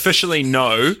to officially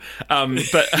no. What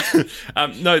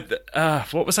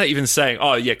was I even saying?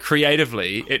 Oh, yeah,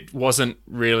 creatively, it wasn't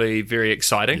really very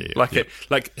exciting.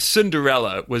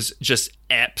 Cinderella was just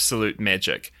absolute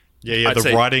magic. Yeah,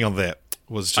 the writing on that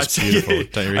was just beautiful.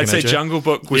 Don't you reckon, I'd say AJ? Jungle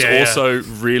Book was also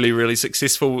really, really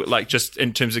successful, just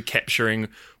in terms of capturing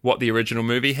what the original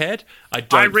movie had.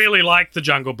 I really like the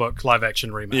Jungle Book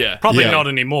live-action remake. Yeah. Probably not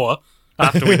anymore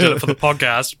after we did it for the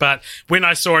podcast, but when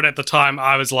I saw it at the time,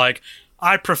 I was like,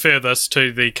 I prefer this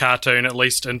to the cartoon, at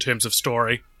least in terms of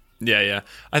story. Yeah.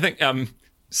 I think...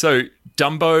 So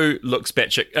Dumbo looks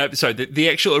batshit... the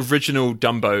actual original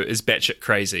Dumbo is batshit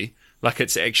crazy.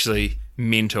 It's actually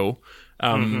mental.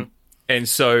 And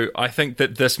so I think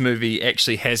that this movie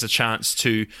actually has a chance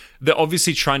to... They're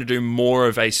obviously trying to do more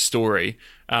of a story.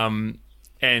 And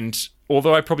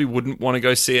although I probably wouldn't want to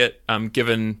go see it,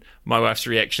 given my wife's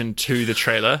reaction to the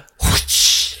trailer...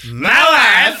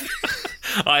 My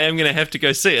wife! I am going to have to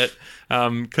go see it.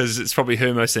 Because it's probably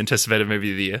her most anticipated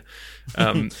movie of the year.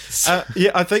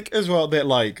 I think as well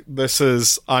that this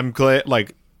is... I'm glad...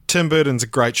 Tim Burton's a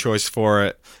great choice for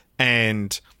it.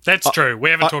 And that's true.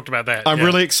 We haven't talked about that. I'm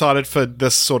really excited for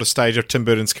this sort of stage of Tim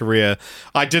Burton's career.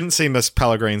 I didn't see Miss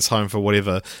Pellegrin's Home for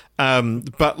Whatever,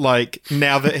 but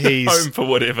now that he's Home for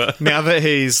Whatever, now that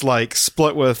he's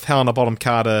split with Helena Bonham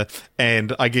Carter,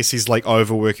 and I guess he's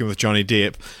overworking with Johnny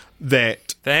Depp.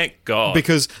 Thank God,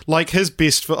 because his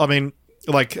best. One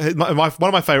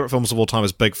of my favorite films of all time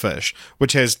is Big Fish,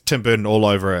 which has Tim Burton all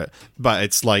over it, but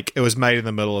it's it was made in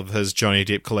the middle of his Johnny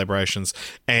Depp collaborations,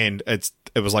 and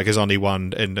it was his only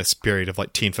one in this period of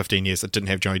 10-15 years that didn't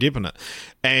have Johnny Depp in it.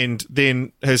 And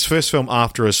then his first film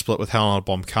after his split with Helena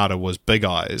Bonham Carter was Big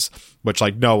Eyes, which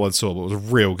no one saw, but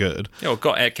was real good. Yeah, well,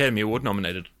 got Academy Award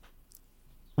nominated.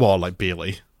 Well,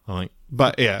 barely, I think.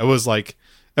 But yeah, it was it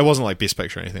wasn't Best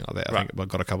Picture or anything like that. I think it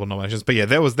got a couple of nominations. But yeah,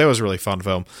 that was a really fun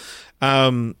film.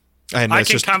 And I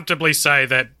can comfortably say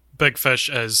that Big Fish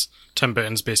is Tim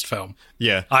Burton's best film.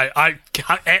 Yeah. I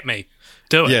at me.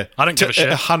 Do it. Yeah. I don't give a shit.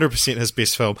 100% his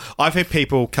best film. I've had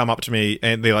people come up to me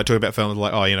and they're talking about films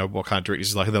what kind of directors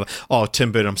is and they're oh,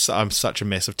 Tim Burton, I'm such a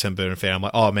massive Tim Burton fan. I'm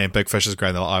like, oh man, Big Fish is great.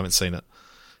 And they're I haven't seen it.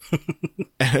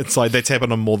 And it's that's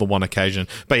happened on more than one occasion.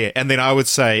 But yeah, and then I would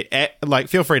say,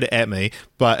 feel free to at me,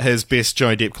 but his best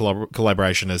Johnny Depp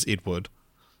collaboration is Ed Wood,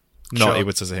 not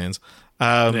Edward Scissorhands.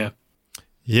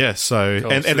 Yeah, so,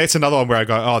 and that's another one where I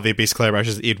go, oh, their best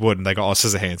collaboration is Ed Wood, and they go, oh,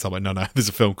 Scissorhands. I'm like, no, there's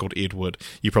a film called Ed Wood.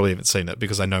 You probably haven't seen it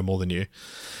because I know more than you.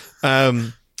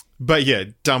 But yeah,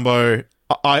 Dumbo,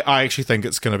 I actually think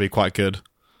it's going to be quite good.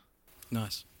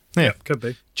 Nice. Yeah. Could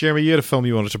be. Jeremy, you had a film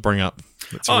you wanted to bring up.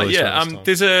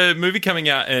 There's a movie coming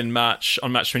out in March,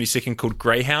 on March 22nd, called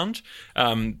Greyhound.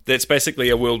 That's basically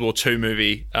a World War II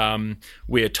movie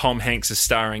where Tom Hanks is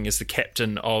starring as the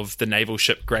captain of the naval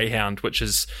ship Greyhound, which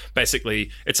is basically,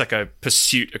 it's like a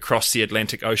pursuit across the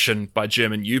Atlantic Ocean by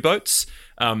German U-boats,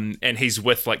 and he's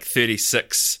with like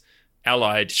 36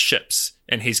 Allied ships,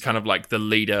 and he's kind of like the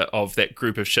leader of that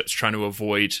group of ships trying to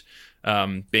avoid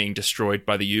being destroyed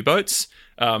by the U-boats.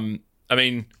 I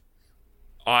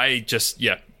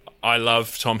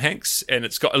love Tom Hanks, and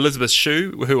it's got Elizabeth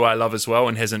Shue, who I love as well,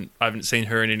 and I haven't seen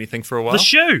her in anything for a while. The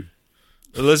Shoe.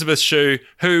 Elizabeth Shue,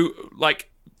 who I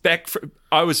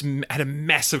had a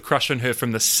massive crush on her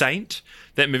from The Saint,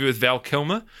 that movie with Val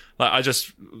Kilmer. Like, I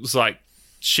just was like,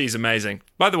 she's amazing.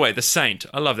 By the way, The Saint,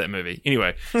 I love that movie.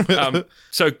 Anyway,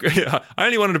 so I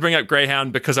only wanted to bring up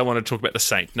Greyhound because I wanted to talk about The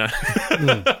Saint. No,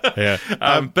 Yeah.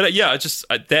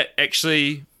 That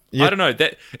actually. Yep. I don't know,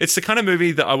 that it's the kind of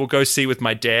movie that I will go see with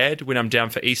my dad when I'm down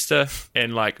for Easter,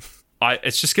 and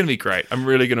it's just going to be great. I'm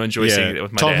really going to enjoy seeing it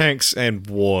with my dad. Tom Hanks and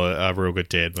War are real good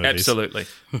dad movies. Absolutely.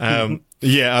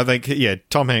 I think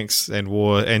Tom Hanks and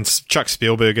War, and Chuck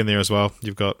Spielberg in there as well.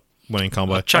 You've got winning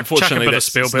combo. Unfortunately,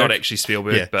 that's not actually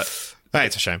Spielberg, but hey,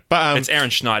 it's a shame. But it's Aaron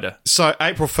Schneider. So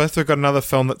April 5th, we've got another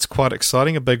film that's quite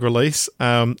exciting, a big release.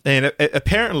 And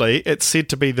apparently it's said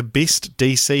to be the best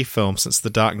DC film since The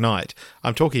Dark Knight.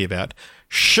 I'm talking about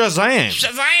Shazam!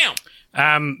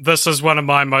 Shazam! This is one of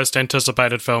my most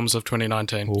anticipated films of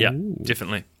 2019. Ooh. Yeah,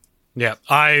 definitely. Yeah.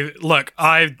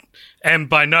 I am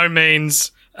by no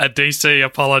means a DC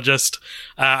apologist.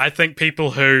 I think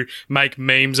people who make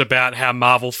memes about how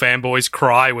Marvel fanboys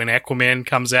cry when Aquaman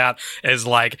comes out is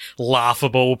like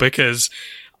laughable, because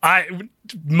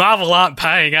Marvel aren't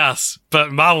paying us,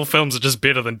 but Marvel films are just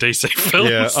better than DC films.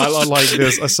 Yeah, I like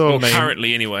this. I saw a meme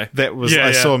currently anyway. That was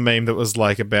I saw a meme that was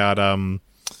like about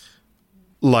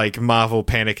like Marvel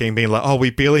panicking, being like, "Oh,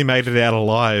 we barely made it out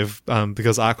alive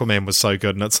because Aquaman was so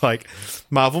good." And it's like,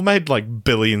 Marvel made like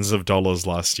billions of dollars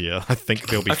last year. I think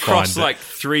they'll be across fine. Like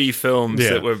 3 films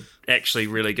that were actually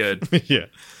really good. Yeah.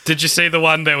 Did you see the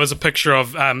one that was a picture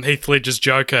of Heath Ledger's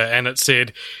Joker, and it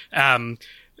said,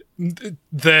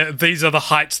 these are the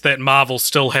heights that Marvel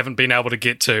still haven't been able to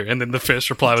get to? And then the first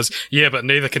reply was, yeah, but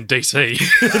neither can DC.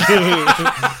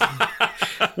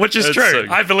 Which is true.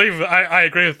 I believe, I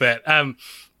agree with that.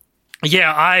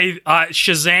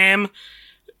 Shazam,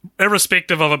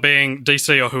 irrespective of it being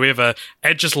DC or whoever,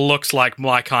 it just looks like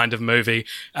my kind of movie.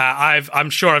 I'm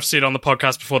sure I've said on the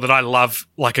podcast before that I love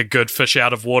like a good fish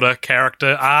out of water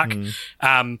character arc.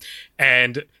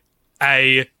 And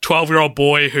a 12-year-old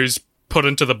boy who's put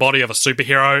into the body of a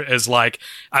superhero is like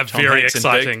a Tom very Hanks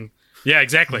exciting. Yeah,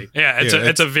 exactly. Yeah,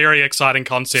 it's a very exciting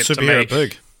concept to me. Superhero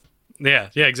big. Yeah,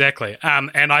 exactly. And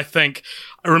I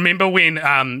remember when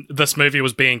this movie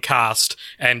was being cast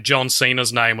and John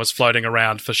Cena's name was floating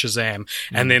around for Shazam,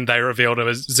 and then they revealed it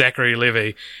was Zachary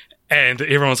Levi, and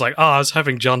everyone was like, "Oh, I was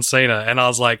hoping John Cena," and I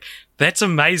was like, "That's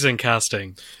amazing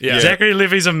casting." Yeah. Zachary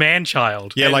Levi's a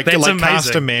man-child. Yeah, that's amazing.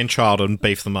 Cast a man-child and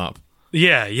beef them up.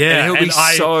 Yeah. And he'll be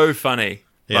so funny.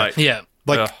 Yeah.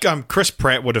 Chris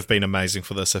Pratt would have been amazing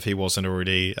for this if he wasn't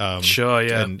already sure,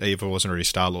 yeah, and if it wasn't already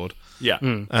Star-Lord. Yeah.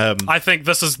 I think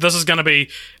this is going to be,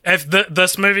 if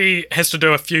this movie has to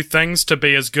do a few things to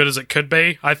be as good as it could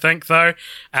be. I think though,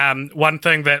 one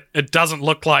thing that it doesn't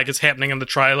look like is happening in the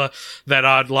trailer that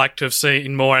I'd like to have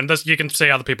seen more, and this you can see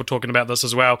other people talking about this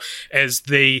as well, is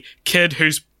the kid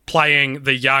who's playing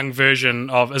the young version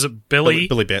of, is it Billy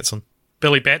Batson?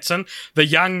 Billy Batson, the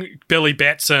young Billy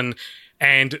Batson.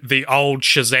 And the old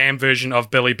Shazam version of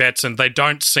Billy Batson, they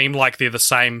don't seem like they're the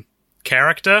same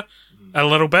character a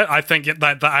little bit. I think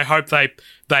that I hope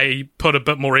they put a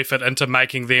bit more effort into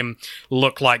making them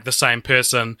look like the same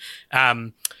person.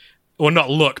 Or not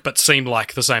look, but seem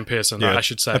like the same person, I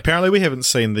should say. Apparently we haven't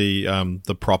seen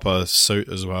the proper suit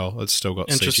as well. It's still got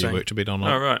CG work to be done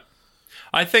on. Oh, right.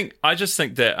 I just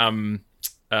think that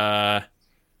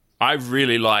I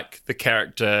really like the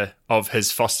character of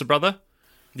his foster brother.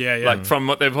 Yeah. Like from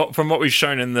what we've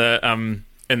shown in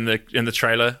the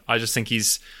trailer, I just think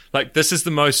he's like this is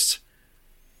the most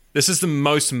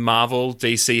Marvel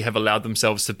DC have allowed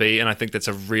themselves to be, and I think that's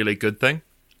a really good thing.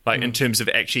 Like in terms of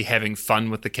actually having fun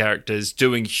with the characters,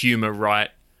 doing humor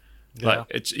right. Like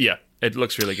it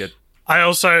looks really good. I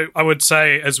would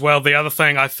say as well, the other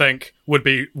thing I think would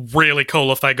be really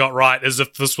cool if they got right is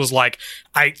if this was like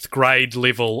 8th grade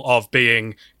level of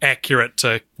being accurate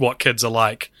to what kids are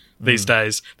like these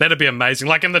days. That'd be amazing.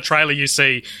 Like in the trailer you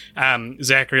see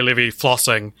Zachary Levi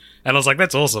flossing, and I was like,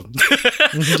 that's awesome.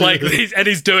 Like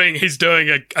he's doing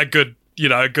a good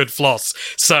a good floss.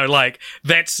 So like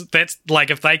that's like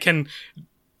if they can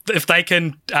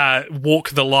walk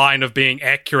the line of being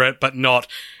accurate but not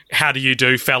how do you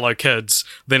do fellow kids,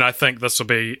 then I think this will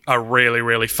be a really,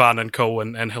 really fun and cool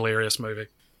and hilarious movie.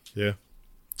 Yeah.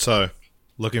 So,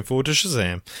 looking forward to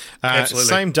Shazam. Absolutely.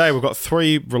 Same day, we've got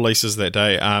 3 releases that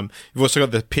day. You've also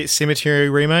got the Pet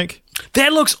Sematary remake.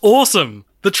 That looks awesome.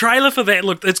 The trailer for that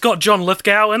it's got John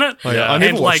Lithgow in it. Oh, yeah. I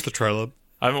never watched the trailer.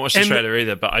 I haven't watched the trailer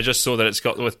either, but I just saw that it's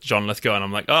got with John Lithgow, and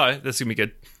I'm like, oh, this is going to be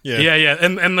good. Yeah.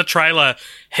 In the trailer,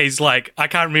 he's like, I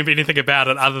can't remember anything about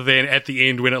it other than at the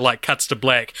end when it like cuts to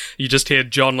black, you just hear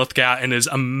John Lithgow in his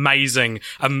amazing,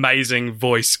 amazing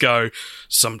voice go,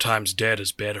 "Sometimes Dad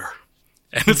is better."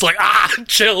 And it's like,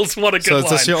 chills, what a good line.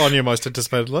 So is this on your most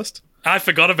anticipated list? I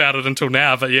forgot about it until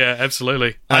now, but yeah,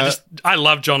 absolutely. I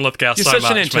love John Lithgow so much, You're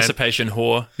such an anticipation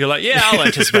whore. You're like, yeah, I'll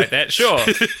anticipate that, sure.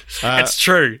 It's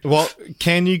true. Well,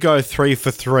 can you go 3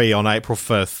 for 3 on April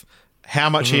 5th? How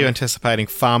much are you anticipating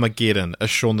Farmageddon, a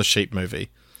Shaun the Sheep movie?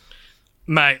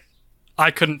 Mate, I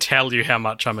couldn't tell you how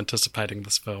much I'm anticipating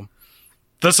this film.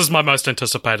 This is my most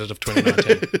anticipated of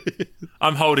 2019.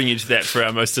 I'm holding you to that for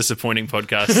our most disappointing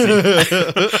podcast.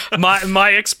 my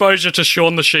exposure to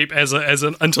Shaun the Sheep as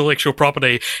an intellectual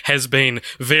property has been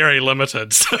very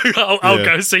limited, so I'll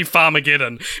go see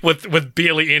Farmageddon with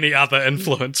barely any other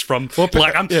influence from.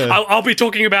 I'll be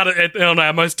talking about it on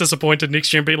our most disappointed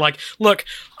next year and be like, look,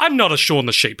 I'm not a Shaun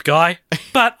the Sheep guy,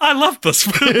 but I love this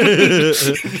film.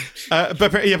 But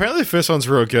apparently the first one's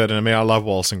real good, and I mean I love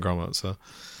Wallace and Gromit, so.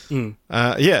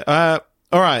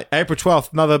 All right, April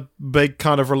 12th, another big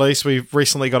kind of release. We've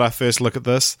recently got our first look at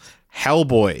this.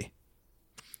 Hellboy.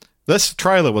 This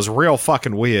trailer was real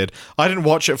fucking weird. I didn't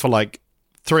watch it for like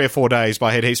 3 or 4 days, but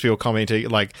I had heaps of people commenting,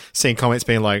 like seeing comments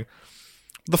being like,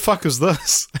 "What the fuck is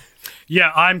this?"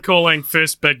 Yeah, I'm calling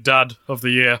first big dud of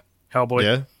the year, Hellboy.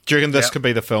 Yeah. Do you reckon this could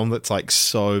be the film that's like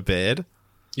so bad?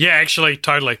 Yeah, actually,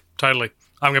 totally. I'm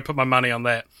going to put my money on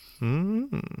that.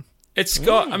 It's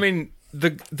got, I mean,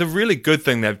 the really good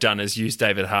thing they've done is use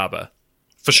David Harbour.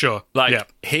 For sure.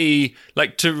 He,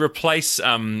 like, to replace,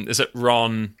 is it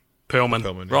Ron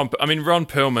Perlman? Ron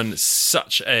Perlman is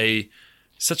such a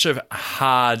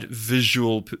hard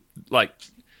visual,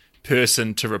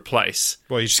 person to replace.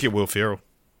 Well, you just get Will Ferrell.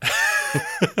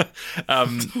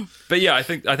 But yeah, I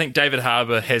think David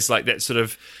Harbour has like that sort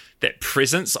of that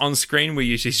presence on screen where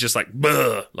he's just like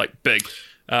big,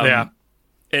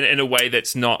 in a way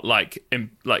that's not like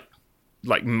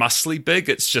muscly big.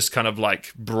 It's just kind of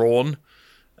like brawn.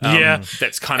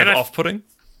 That's kind of off-putting.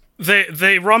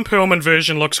 The Ron Perlman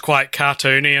version looks quite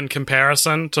cartoony in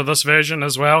comparison to this version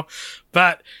as well.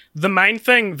 But the main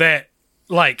thing that,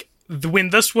 like, when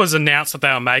this was announced that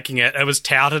they were making it, it was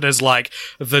touted as like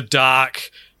the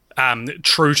dark,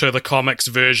 true to the comics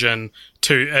version,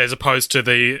 as opposed to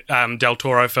the Del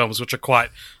Toro films, which are quite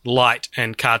light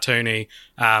and cartoony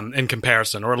in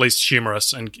comparison, or at least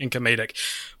humorous and comedic.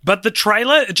 But the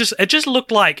trailer, it just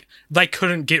looked like they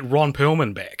couldn't get Ron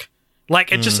Perlman back.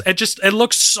 Like it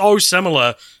looks so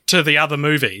similar to the other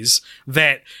movies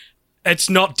that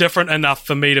it's not different enough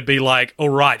for me to be like, all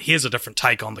right, here's a different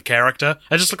take on the character.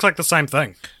 It just looks like the same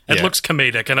thing. It looks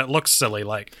comedic and it looks silly.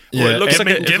 Like, it looks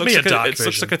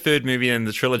like a third movie in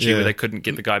the trilogy where they couldn't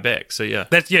get the guy back. So yeah,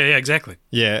 exactly.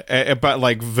 Yeah, but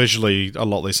like visually a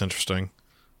lot less interesting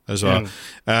as well.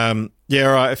 All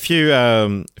right. A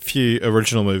few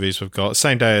original movies we've got.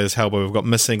 Same day as Hellboy, we've got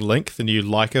Missing Link, the new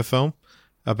Leica film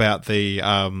about the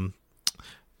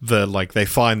they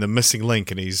find the missing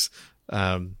link and he's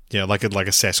like a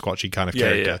Sasquatchy kind of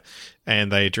character,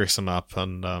 and they dress him up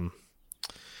and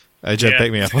AJ,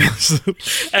 back me up on this.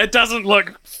 It doesn't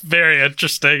look very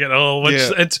interesting at all.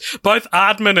 It's both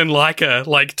Aardman and Leica,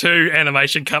 like two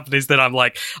animation companies that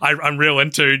I'm real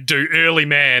into, do Early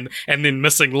Man and then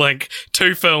Missing Link,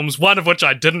 two films, one of which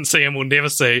I didn't see and will never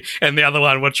see, and the other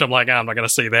one which I'm like, I'm not going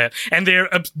to see that. And they're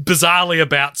bizarrely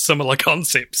about similar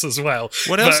concepts as well.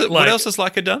 What else has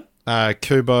Leica done?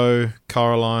 Kubo,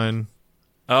 Coraline.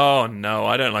 Oh, no,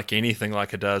 I don't like anything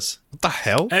Leica does. What the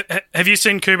hell? Have you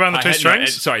seen Kubo and the Two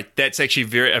Strings? Sorry, that's actually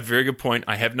a very good point.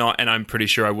 I have not, and I'm pretty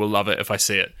sure I will love it if I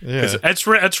see it. Yeah. It's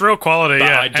real quality,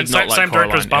 yeah. I did not like same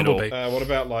director as Coraline Bumblebee. What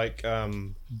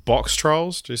about Box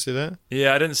Trolls? Do you see that?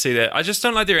 Yeah, I didn't see that. I just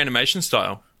don't like their animation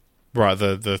style. Right,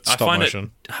 the stop motion. I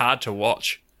find it hard to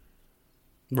watch.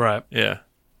 Right. Yeah.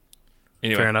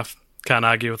 Anyway. Fair enough. Can't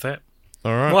argue with that.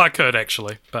 All right. Well, I could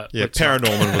actually, but yeah,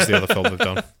 Paranorman was the other film they've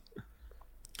done.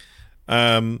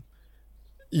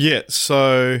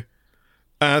 So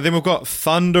then we've got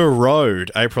Thunder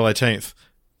Road, April 18th.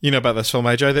 You know about this film,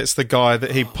 AJ? That's the guy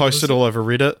that he posted all over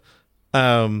Reddit.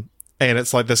 And and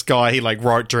it's like this guy, he like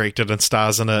wrote, directed, and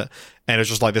stars in it, and it's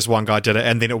just like this one guy did it,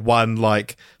 and then it won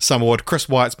like some award. Chris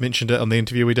White's mentioned it on the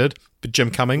interview we did with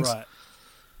Jim Cummings. Right.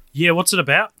 Yeah, what's it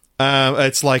about?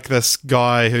 It's like this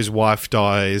guy whose wife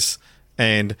dies,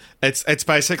 and it's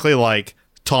basically like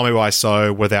Tommy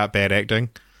Wiseau without bad acting.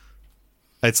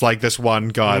 It's like this one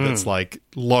guy that's like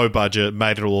low budget,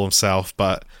 made it all himself,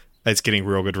 but it's getting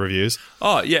real good reviews.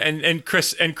 Oh yeah, and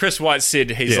Chris White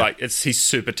said he's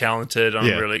super talented. I'm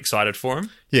really excited for him.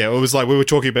 Yeah, it was like we were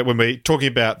talking about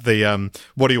the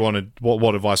what do you want to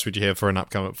what advice would you have for an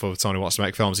upcoming for someone who wants to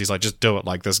make films? He's like, just do it.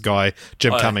 Like this guy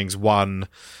Jim Cummings won.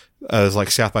 It was like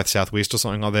South by Southwest or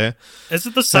something like that. Is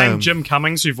it the same Jim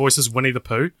Cummings who voices Winnie the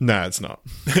Pooh? No, it's not.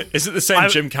 Is it the same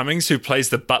Jim Cummings who plays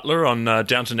the butler on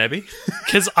Downton Abbey?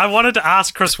 Because I wanted to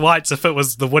ask Chris Weitz if it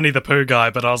was the Winnie the Pooh guy,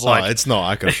 but I was like... it's not.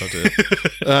 I could have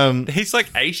thought it. He's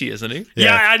like 80, isn't he?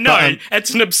 Yeah, I know.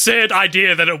 It's an absurd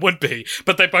idea that it would be,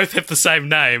 but they both have the same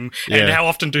name. And how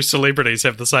often do celebrities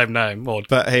have the same name? Or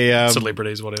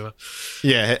celebrities, whatever.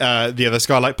 Yeah, this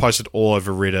guy like posted all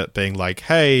over Reddit being like,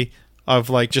 hey...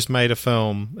 I've like just made a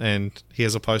film and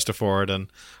here's a poster for it and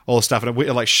all the stuff, and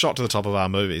it like shot to the top of our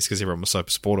movies because everyone was so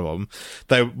supportive of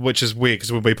them. Which is weird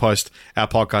because when we post our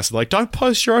podcast, they're like, don't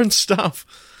post your own stuff.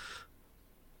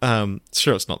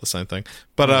 Sure, it's not the same thing,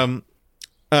 but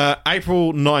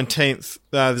April 19th,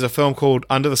 there's a film called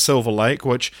Under the Silver Lake,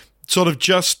 which sort of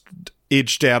just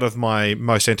edged out of my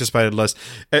most anticipated list.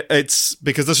 It's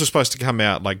because this was supposed to come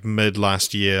out like mid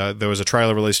last year. There was a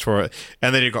trailer released for it,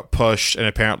 and then it got pushed, and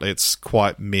apparently it's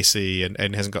quite messy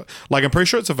and hasn't got like, I'm pretty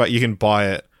sure you can buy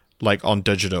it like on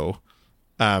digital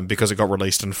because it got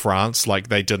released in France. Like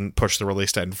they didn't push the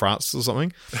release date in France or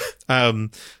something.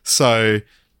 So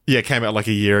yeah, it came out like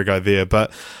a year ago there.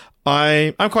 But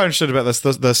I'm quite interested about this.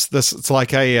 This it's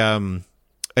like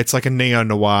a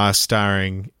neo-noir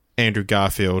starring Andrew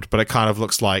Garfield, but it kind of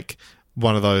looks like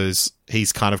one of those,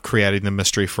 he's kind of creating the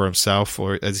mystery for himself,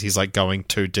 or as he's like going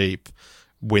too deep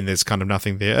when there's kind of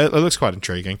nothing there. It looks quite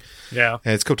intriguing. Yeah,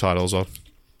 it's a cool title as well.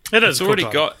 It is.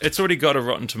 It's already got a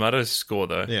Rotten Tomatoes score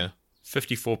though. Yeah,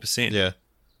 54%. Yeah,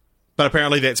 but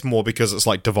apparently that's more because it's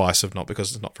like divisive, not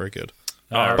because it's not very good.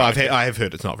 But I have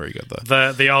heard it's not very good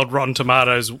though. The old Rotten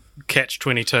Tomatoes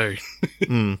catch-22.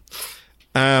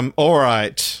 All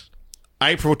right,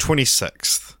 April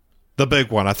 26th. The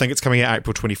big one. I think it's coming out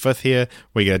April 25th here.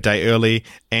 We get a day early,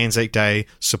 Anzac Day.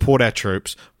 Support our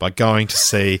troops by going to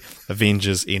see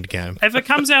Avengers Endgame. If it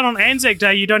comes out on Anzac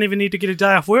Day, you don't even need to get a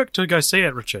day off work to go see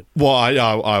it, Richard. Well,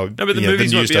 no, but the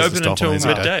movies won't be open until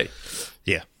midday.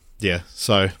 Yeah.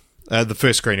 So the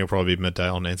first screening will probably be midday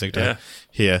on Anzac Day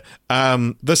here.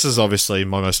 This is obviously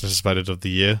my most anticipated of the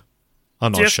year.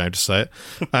 I'm not ashamed to say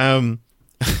it.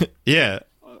 Yeah.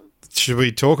 Should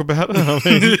we talk about it? I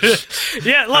mean,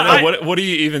 yeah. Like, what do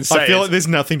you even say? I feel like there's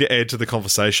nothing to add to the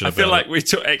conversation. I feel like we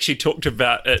actually talked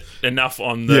about it enough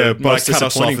on the most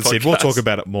disappointing podcast. Said, we'll talk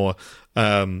about it more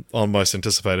on most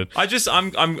anticipated. I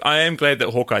am glad that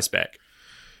Hawkeye's back.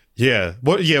 Yeah.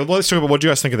 Let's talk about what do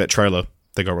you guys think of that trailer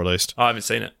that got released? I haven't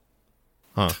seen it.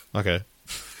 Oh, okay.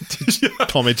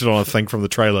 Commented on a thing from the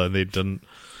trailer and they didn't.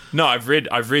 No, I've read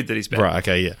that he's back. Right.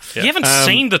 Okay. Yeah. You haven't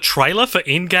seen the trailer for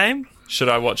Endgame? Should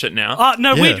I watch it now?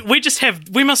 No,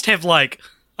 we must have like,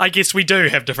 I guess we do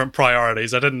have different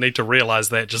priorities. I didn't need to realize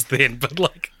that just then, but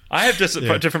like, I have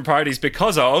different priorities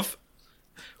because of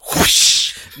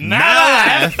whoosh. No.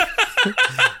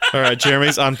 All right,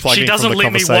 Jeremy's unplugging. She doesn't from the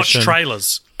let me watch conversation.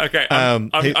 trailers. Okay,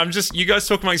 I'm just, you guys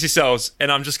talk amongst yourselves,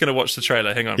 and I'm just going to watch the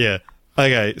trailer. Hang on. Yeah.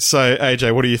 Okay, so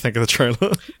AJ, what do you think of the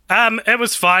trailer? It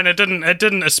was fine. It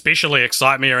didn't especially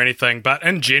excite me or anything, but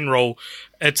in general,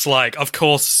 it's like, of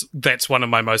course, that's one of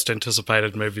my most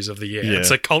anticipated movies of the year. Yeah.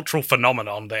 It's a cultural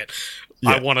phenomenon that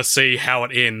I want to see how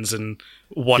it ends and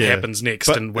what happens next,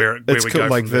 but and where we cool. go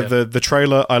like from there. The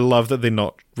trailer, I love that they're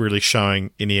not really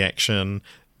showing any action.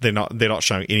 They're not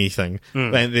showing anything,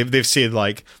 and they've said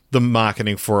like the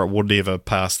marketing for it will never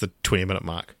pass the 20-minute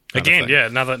mark. Again, yeah,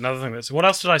 another thing. What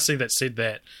else did I see that said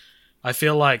that? I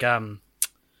feel like I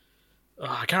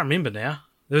can't remember now.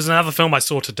 There was another film I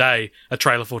saw today, a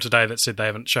trailer for today, that said they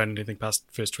haven't shown anything past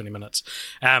the first 20 minutes.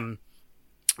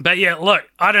 But yeah, look,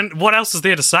 what else is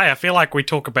there to say? I feel like we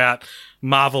talk about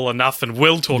Marvel enough and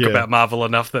will talk about Marvel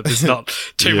enough that there's not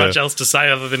too much else to say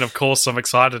other than, of course, I'm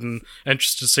excited and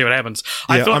interested to see what happens.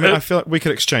 Yeah, I feel like we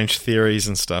could exchange theories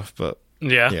and stuff, but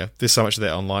yeah, there's so much of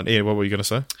that online. Yeah, what were you going to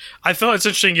say? I thought it's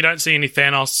interesting you don't see any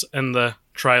Thanos in the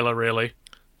trailer, really.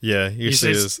 Yeah, you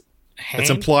see it's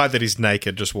implied that he's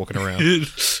naked just walking around.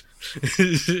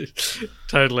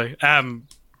 Totally. All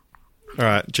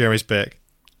right, Jeremy's back.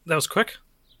 That was quick.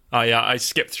 Oh yeah, I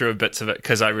skipped through bits of it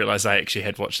because I realized I actually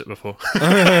had watched it before.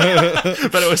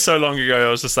 But it was so long ago,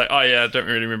 I was just like, oh yeah, I don't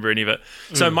really remember any of it.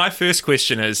 So my first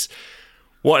question is,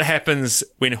 what happens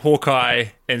when Hawkeye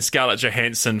and Scarlett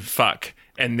Johansson fuck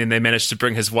and then they manage to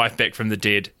bring his wife back from the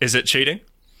dead? Is it cheating?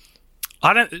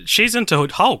 She's into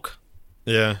Hulk.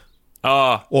 Yeah.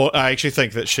 Oh, Or I actually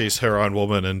think that she's her own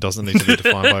woman and doesn't need to be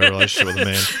defined by a relationship with a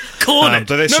man. Cornered.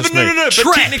 But that's just me. no. But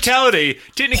Trapped. technicality,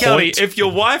 Point. if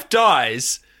your wife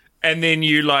dies and then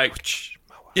you like,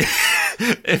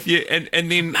 if you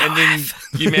and then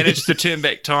you manage to turn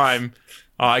back time,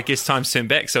 I guess time's turned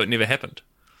back, so it never happened.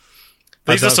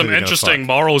 These I are don't some think you're gonna interesting fuck.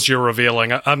 morals you're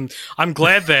revealing. I'm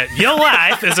glad that your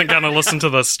wife isn't going to listen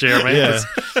to this, Jeremy. Yeah.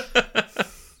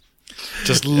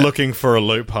 Just looking for a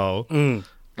loophole.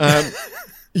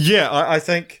 Yeah, I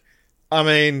think. I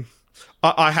mean,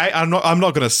 I hate. I'm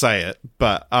not going to say it,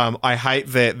 but I hate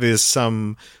that there's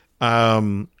some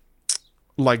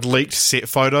like leaked set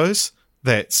photos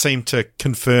that seem to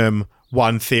confirm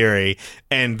one theory,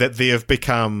 and that they have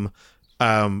become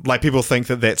like people think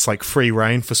that that's like free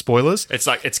reign for spoilers. It's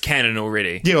like it's canon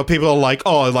already. Yeah, well, people are like,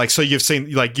 oh, like, so you've seen,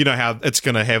 like, you know how it's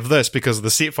going to have this because of the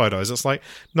set photos. It's like,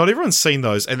 not everyone's seen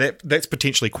those, and that's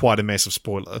potentially quite a massive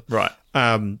spoiler. Right. But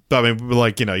I mean,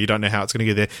 like, you know, you don't know how it's going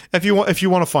to get there. If you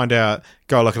want to find out,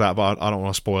 go look it up, but I don't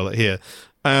want to spoil it here.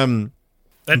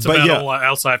 That's But about yeah. all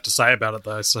else I have to say about it,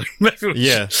 though. So maybe we'll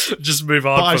Yeah. just move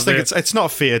on. But I from just think there. it's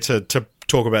not fair to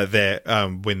talk about that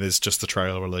when there's just the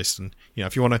trailer released, and you know,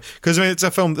 if you want to, because I mean, it's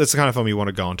a film, it's the kind of film you want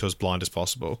to go into as blind as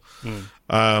possible.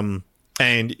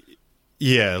 And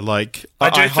yeah, like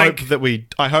I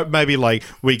hope maybe like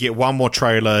we get one more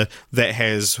trailer that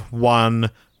has one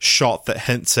shot that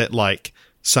hints at like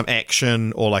some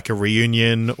action or like a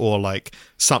reunion or like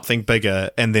something bigger,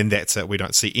 and then that's it. We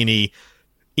don't see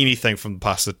anything from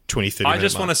past the 20-30 I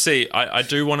just want to see. I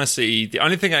do want to see. The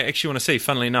only thing I actually want to see,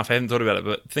 funnily enough, I haven't thought about it,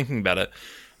 but thinking about it,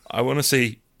 I want to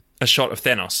see a shot of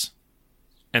Thanos,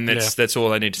 and that's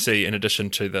all I need to see in addition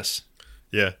to this.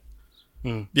 Yeah.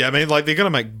 Yeah, I mean, like, they're going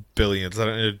to make billions. They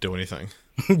don't need to do anything.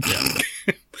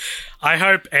 I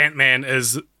hope Ant-Man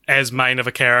is as main of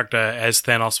a character as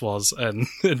Thanos was in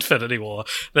Infinity War.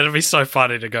 That'd be so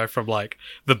funny to go from like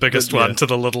the biggest one to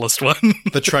the littlest one.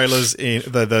 The trailers,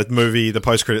 the movie, the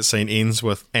post-credit scene ends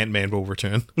with Ant-Man will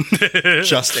return.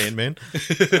 Just Ant-Man.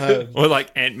 Or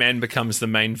like Ant-Man becomes the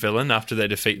main villain after they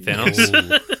defeat Thanos.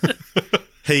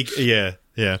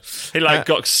 Yeah. He like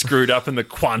got screwed up in the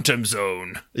quantum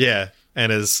zone. Yeah,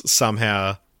 and is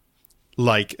somehow,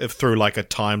 like, through like a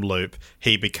time loop,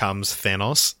 he becomes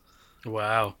Thanos.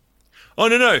 Wow. Oh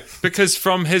no! Because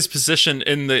from his position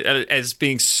in the as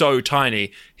being so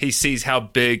tiny, he sees how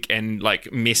big and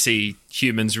like messy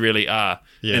humans really are,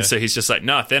 and so he's just like,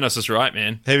 "Nah, Thanos is right,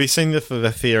 man." Have you seen the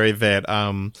theory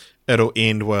that it'll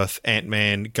end with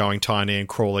Ant-Man going tiny and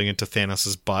crawling into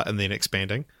Thanos' butt and then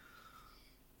expanding?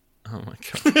 Oh my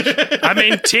god! I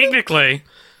mean, technically,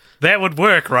 that would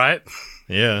work, right?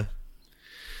 Yeah.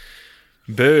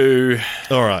 Boo!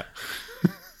 All right.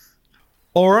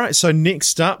 All right, so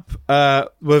next up,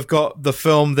 we've got the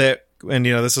film that, and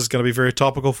you know, this is going to be very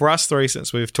topical for us three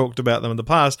since we've talked about them in the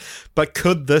past, but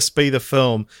could this be the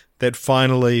film that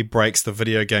finally breaks the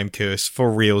video game curse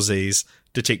for realsies,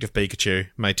 Detective Pikachu,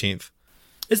 May 10th?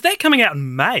 Is that coming out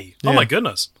in May? Yeah. Oh my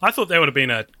goodness. I thought that would have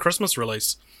been a Christmas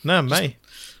release. No, May.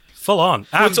 Full on.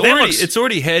 Well, That it's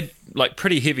already had like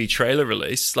pretty heavy trailer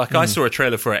release. Like I saw a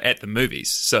trailer for it at the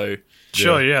movies. So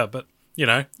Sure, yeah, but you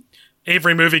know,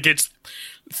 every movie gets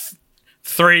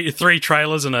three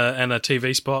trailers and a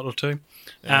TV spot or two.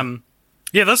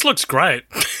 Yeah, this looks great.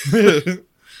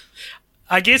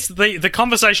 I guess the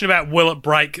conversation about will it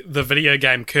break the video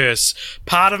game curse,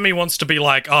 part of me wants to be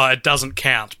like, oh, it doesn't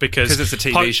count because it's a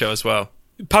TV show as well.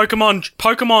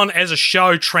 Pokemon as a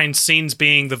show transcends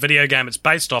being the video game it's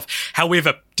based off.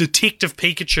 However, Detective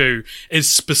Pikachu is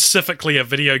specifically a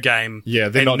video game. Yeah,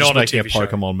 they're and not just making a TV show.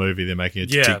 Pokemon movie, they're making a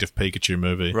Detective Pikachu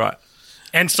movie. Right.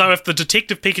 And so if the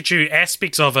Detective Pikachu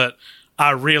aspects of it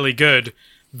are really good,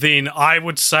 then I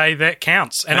would say that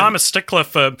counts. And I'm a stickler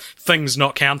for things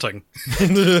not counting.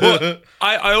 Well,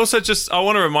 I also I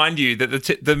want to remind you that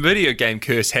the video game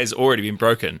curse has already been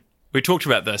broken. We talked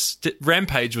about this.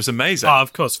 Rampage was amazing. Oh,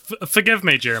 of course. Forgive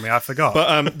me, Jeremy. I forgot.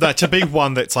 But to be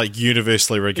one that's like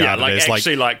universally regarded like as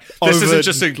actually, like this over, isn't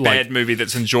just a like, bad movie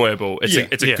that's enjoyable.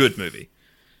 It's a good movie.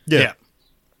 Yeah.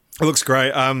 It looks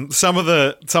great. Some of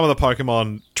the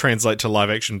Pokemon translate to live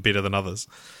action better than others.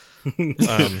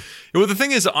 Well, the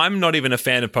thing is, I'm not even a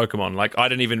fan of Pokemon. Like,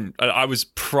 I was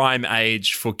prime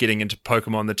age for getting into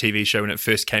Pokemon, the TV show, when it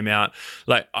first came out.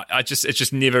 Like, it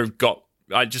just never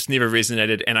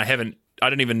resonated, and I haven't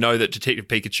didn't even know that Detective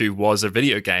Pikachu was a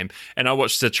video game. And I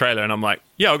watched the trailer and I'm like,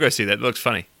 yeah, I'll go see that. It looks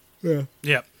funny.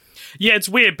 Yeah, it's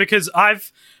weird because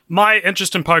my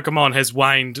interest in Pokemon has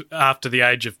waned after the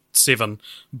age of 7,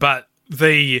 but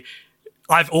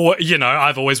I've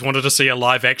always wanted to see a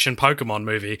live action Pokemon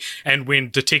movie, and when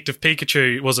Detective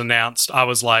Pikachu was announced, I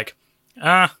was like,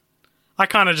 I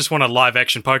kind of just want a live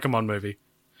action Pokemon movie.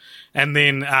 And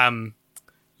then,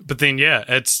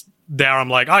 it's now I'm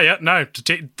like, oh yeah, no,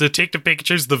 Detective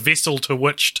Pikachu's the vessel to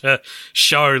which to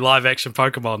show live action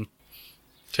Pokemon.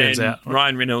 Turns out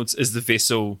Ryan Reynolds is the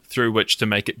vessel through which to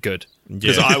make it good.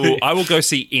 Because I will go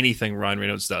see anything Ryan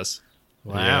Reynolds does.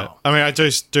 Wow. Yeah. I mean, I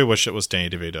do wish it was Danny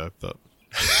DeVito, but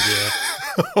Yeah.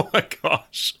 Oh my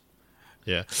gosh.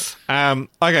 yeah.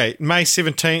 Okay, May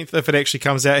 17th, if it actually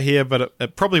comes out here, but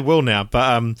it probably will now.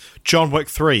 But John Wick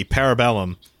 3,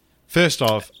 Parabellum. First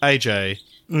off, AJ,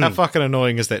 how fucking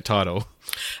annoying is that title?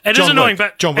 It is annoying,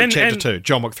 but John Wick Chapter 2,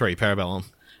 John Wick 3, Parabellum.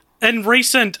 In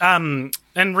recent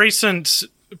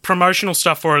promotional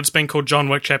stuff for it, it's been called John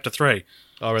Wick Chapter 3.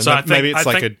 Oh, So I maybe think- it's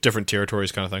I like think- a different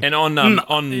territories kind of thing. And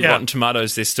on yeah. Rotten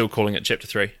Tomatoes, they're still calling it Chapter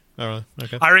 3. All right,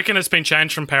 okay. I reckon it's been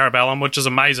changed from Parabellum, which is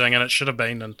amazing, and it should have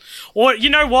been. Or you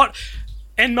know what?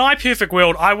 In my perfect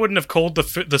world, I wouldn't have called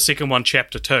the second one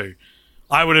Chapter 2.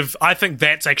 I think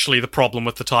that's actually the problem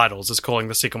with the titles, is calling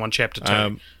the second one Chapter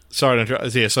 2. Sorry to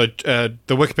interrupt. Yeah, so the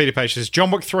Wikipedia page says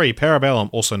John Wick 3, Parabellum,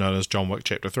 also known as John Wick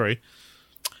Chapter 3. I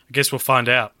guess we'll find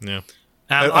out. Yeah.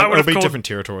 I would It'll have be called, different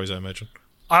territories, I imagine.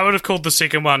 I would have called the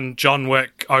second one John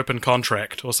Wick Open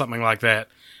Contract or something like that,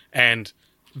 and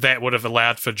that would have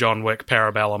allowed for John Wick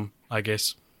Parabellum, I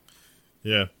guess.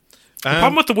 Yeah. The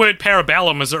problem with the word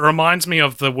parabellum is it reminds me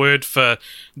of the word for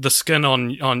the skin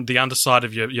on the underside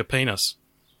of your penis.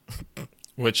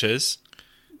 Which is?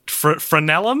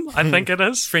 Frenulum, I think it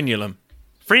is. Frenulum.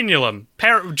 Frenulum.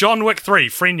 John Wick 3,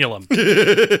 Frenulum.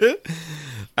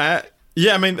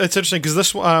 Yeah, I mean, it's interesting because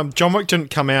this John Wick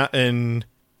didn't come out in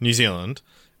New Zealand,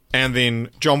 and then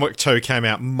John Wick 2 came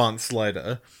out months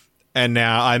later, and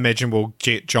now I imagine we'll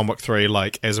get John Wick 3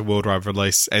 like as a worldwide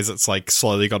release as it's like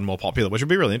slowly gotten more popular, which would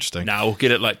be really interesting. Nah, we'll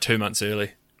get it like 2 months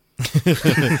early.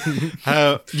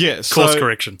 Yeah, Course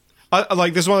correction. I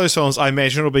like this is one of those films. I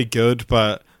imagine it'll be good,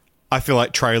 but I feel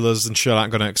like trailers and shit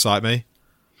aren't going to excite me.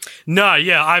 No,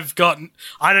 yeah,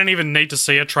 I don't even need to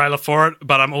see a trailer for it,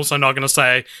 but I'm also not going to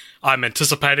say I'm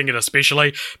anticipating it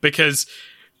especially, because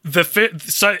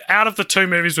so out of the 2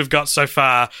 movies we've got so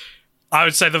far, I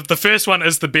would say the first one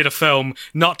is the better film,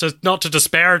 not to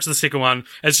disparage the second one.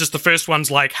 It's just the first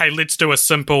one's like, hey, let's do a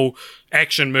simple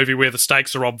action movie where the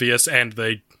stakes are obvious and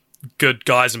the good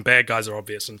guys and bad guys are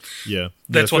obvious, and Yeah,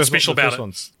 That's what's special about the first it.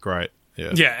 one's great.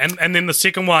 Yeah, yeah, and then the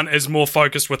second one is more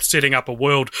focused with setting up a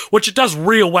world, which it does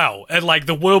real well. And like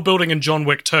the world building in John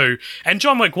Wick 2, and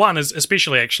John Wick 1 is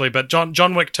especially actually, but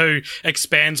John Wick 2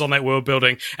 expands on that world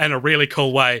building in a really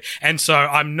cool way. And so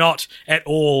I'm not at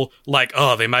all like,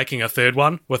 oh, they're making a third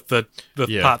one with the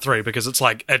Yeah. part 3, because it's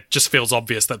like, it just feels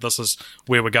obvious that this is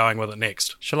where we're going with it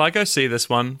next. Shall I go see this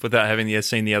one without having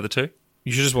seen the other 2?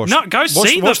 you should just watch. No, go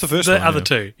see watch the first one, other yeah.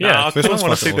 2. Yeah, Yeah. I first kind one's of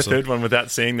want to see fucking the awesome. third one without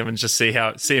seeing them and just see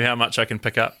how much I can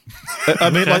pick up.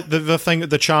 I mean, like the thing,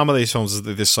 the charm of these films is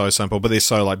that they're so simple, but they're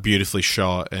so like beautifully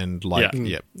shot and like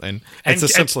Yeah. and it's the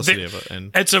simplicity of it. And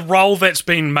It's a role that's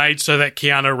been made so that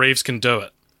Keanu Reeves can do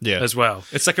it yeah, as well.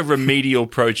 It's like a remedial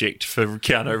project for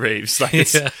Keanu Reeves. Like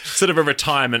it's Yeah. sort of a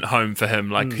retirement home for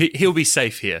him. Like he'll be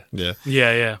safe here. yeah.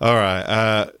 Yeah, yeah. All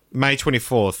right, May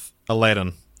 24th,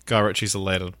 Aladdin. Guy Ritchie's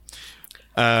Aladdin.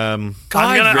 I'm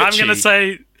gonna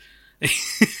say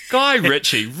Guy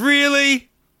Ritchie, really?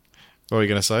 What are you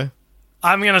gonna say?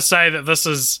 I'm gonna say that this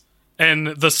is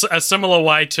in a similar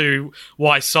way to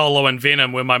why Solo and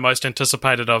Venom were my most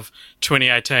anticipated of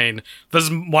 2018. This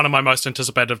is one of my most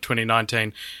anticipated of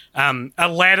 2019.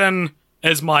 Aladdin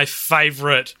is my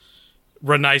favorite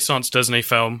Renaissance Disney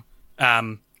film,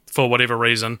 for whatever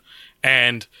reason,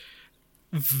 and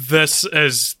this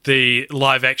is the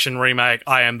live-action remake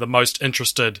I am the most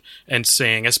interested in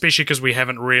seeing, especially because we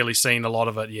haven't really seen a lot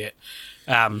of it yet.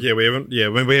 Yeah, we haven't. Yeah,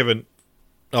 we haven't.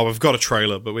 Oh, we've got a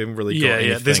trailer, but we haven't really got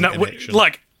anything There's no in action.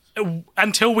 like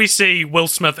until we see Will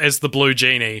Smith as the Blue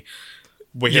Genie.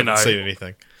 we you haven't know. seen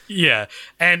anything. Yeah,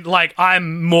 and like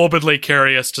I'm morbidly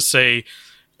curious to see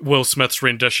Will Smith's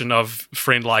rendition of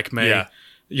 "Friend Like Me." Yeah.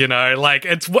 You know, like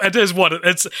it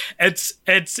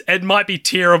might be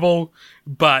terrible,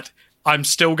 but I'm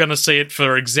still going to see it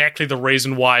for exactly the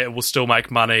reason why it will still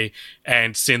make money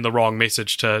and send the wrong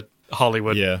message to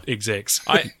Hollywood Yeah. execs.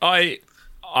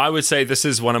 I would say this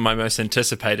is one of my most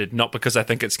anticipated, not because I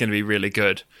think it's going to be really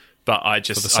good, but I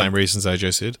just... For the same reasons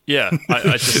AJ said. Yeah,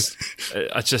 I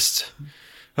just...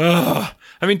 I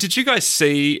mean, did you guys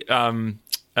see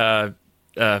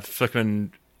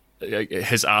flipping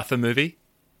his Arthur movie?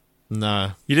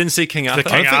 No. You didn't see King Arthur?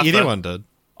 I don't think anyone did.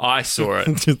 I saw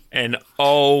it, and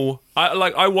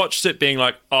I watched it being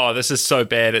like, oh, this is so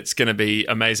bad, it's going to be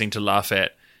amazing to laugh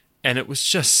at. And it was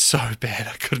just so bad,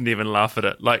 I couldn't even laugh at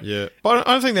it. Yeah, but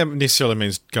I don't think that necessarily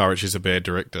means Guy Ritchie's a bad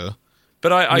director.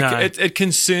 But it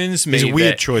concerns me. It's a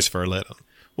weird choice for Aladdin.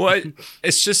 Well,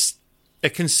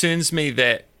 it concerns me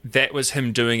that was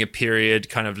him doing a period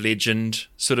kind of legend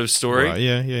sort of story. Right,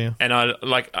 yeah. And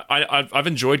I've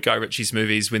enjoyed Guy Ritchie's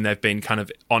movies when they've been kind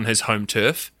of on his home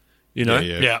turf, you know?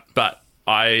 Yeah. But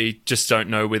I just don't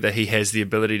know whether he has the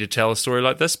ability to tell a story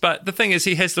like this. But the thing is,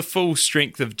 he has the full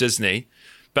strength of Disney.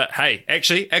 But hey,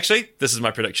 actually, this is my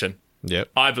prediction. Yep.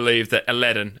 I believe that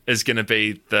Aladdin is going to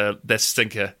be the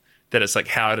stinker that it's like,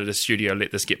 how did a studio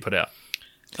let this get put out?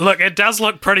 Look, it does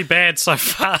look pretty bad so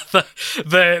far.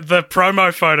 The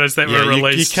promo photos that were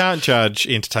released. You can't judge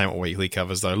Entertainment Weekly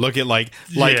covers though. Look at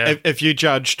if you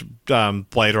judged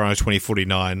Blade Runner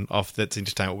 2049 off that's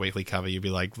Entertainment Weekly cover, you'd be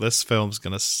like, this film's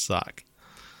gonna suck.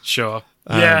 Sure.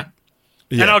 Yeah.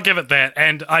 And I'll give it that.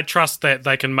 And I trust that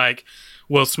they can make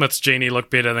Will Smith's genie look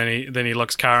better than he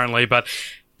looks currently. But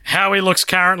how he looks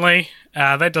currently,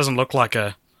 that doesn't look like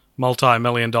a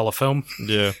multi-million-dollar film.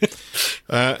 Yeah.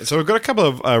 So we've got a couple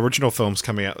of original films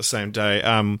coming out the same day.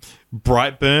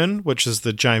 Brightburn, which is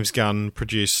the James Gunn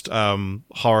produced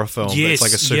horror film. Yes, It's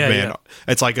like a Superman. yeah.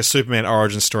 It's like a Superman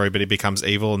origin story, but he becomes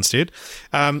evil instead.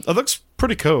 It looks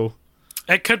pretty cool.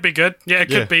 It could be good. Yeah, it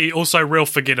could be also real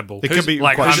forgettable. It could be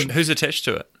like quite- Who's attached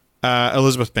to it?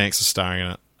 Elizabeth Banks is starring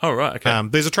in it. Oh, right, okay.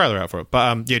 There's a trailer out for it.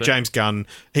 But James Gunn,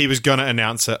 he was going to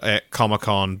announce it at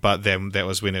Comic-Con, but then that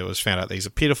was when it was found out that he's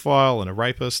a pedophile and a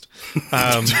rapist.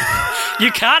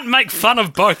 You can't make fun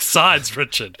of both sides,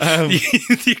 Richard.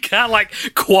 You can't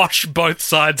quash both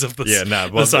sides of this. Yeah, no.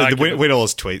 this Well, argument. when all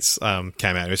his tweets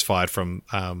came out, he was fired from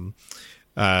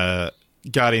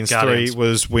Guardians 3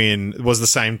 was the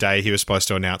same day he was supposed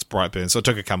to announce Brightburn. So it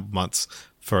took a couple months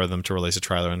for them to release a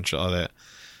trailer and shit like that.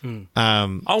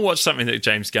 I'll watch something that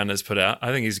James Gunn has put out.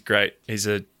 I think he's great. He's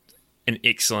an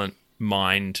excellent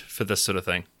mind for this sort of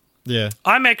thing. Yeah.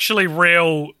 I'm actually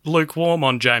real lukewarm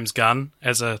on James Gunn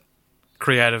as a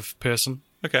creative person.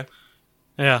 Okay.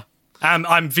 Yeah.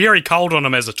 I'm very cold on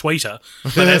him as a tweeter,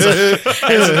 but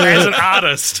as an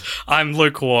artist, I'm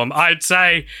lukewarm. I'd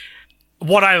say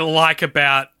what I like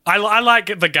about... I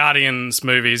like the Guardians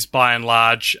movies by and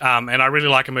large, and I really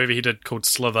like a movie he did called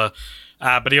Slither,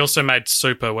 but he also made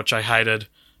Super, which I hated,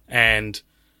 and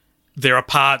there are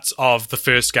parts of the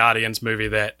first Guardians movie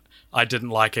that I didn't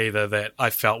like either that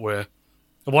I felt were...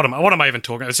 What am I even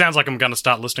talking about? It sounds like I'm going to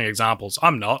start listing examples.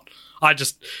 I'm not.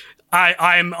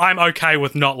 I'm okay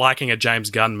with not liking a James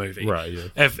Gunn movie. Right, yeah.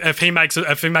 If he makes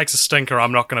a stinker,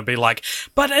 I'm not going to be like,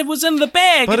 but it was in the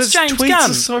bag. But it's his James tweets Gunn.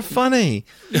 are so funny.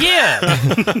 Yeah.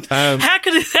 How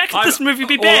could this movie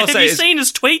be all I'll bad? Have say you is- seen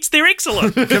his tweets? They're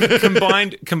excellent.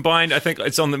 Combined, I think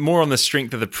it's more on the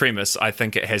strength of the premise. I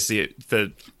think it has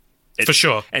For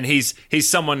sure. And he's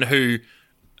someone who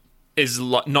is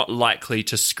not likely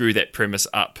to screw that premise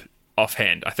up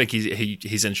offhand. I think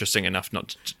he's interesting enough not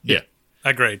to, yeah.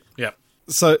 Agreed. Yeah.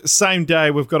 So same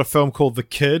day, we've got a film called The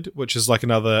Kid, which is like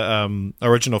another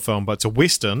original film, but it's a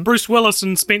Western. Bruce Willis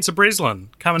and Spencer Breslin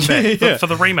coming back Yeah. for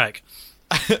the remake.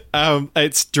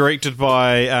 It's directed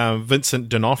by Vincent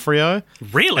D'Onofrio.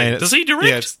 Really? And Does he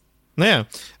direct? Yeah,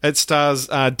 it stars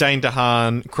Dane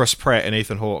DeHaan, Chris Pratt, and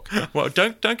Ethan Hawke. Well,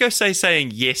 don't go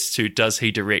saying yes to does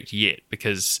he direct yet,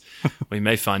 because we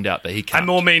may find out that he can't. I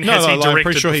more mean, No, has he no, I'm directed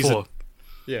pretty sure he's before?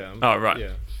 Yeah. Oh, right.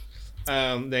 Yeah.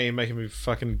 Now you're making me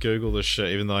fucking Google this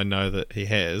shit, even though I know that he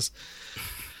has.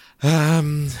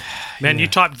 Man, you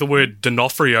typed the word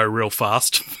D'Onofrio real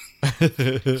fast.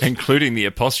 including the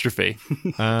apostrophe.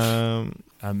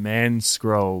 A man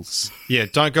scrolls. Yeah,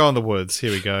 Don't Go in the Woods.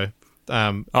 Here we go.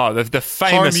 The Horror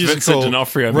famous musical Vincent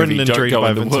D'Onofrio written movie, and Don't directed Go by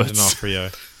in the Vincent Woods. D'Onofrio.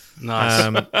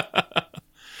 Nice.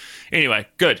 Anyway,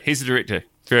 good. He's the director.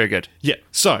 Very good. Yeah.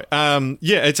 So,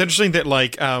 it's interesting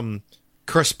that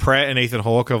Chris Pratt and Ethan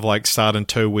Hawke have starred in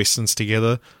two westerns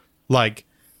together,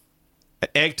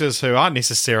 actors who aren't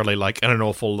necessarily in an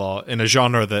awful lot in a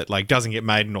genre that doesn't get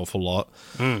made an awful lot.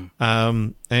 And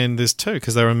there's two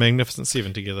because they were in Magnificent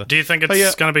Seven together. Do you think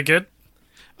it's going to be good?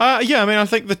 Yeah. I mean, I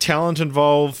think the talent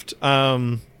involved.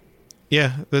 I'm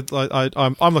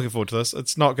looking forward to this.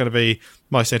 It's not going to be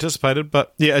most anticipated,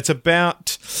 but yeah, it's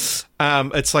about.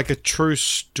 It's like a true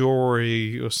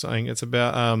story or something. It's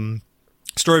about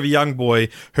Story of a young boy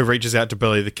who reaches out to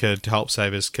Billy the Kid to help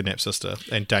save his kidnapped sister,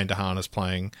 and Dane DeHaan is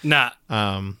playing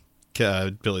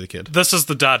Billy the Kid. This is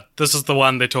the dud. This is the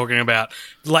one they're talking about.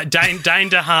 Like Dane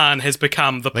DeHaan has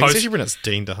become the I think it's actually pronounced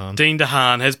Dean DeHaan. Dean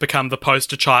DeHaan has become the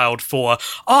poster child for,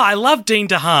 I love Dean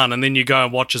DeHaan, and then you go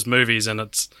and watch his movies and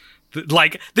it's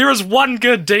like, there is one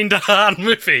good Dean DeHaan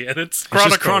movie, and it's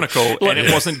Chronicle. It's Chronicle, and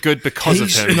it wasn't good because of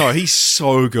him. No, he's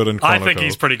so good in Chronicle. I think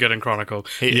he's pretty good in Chronicle.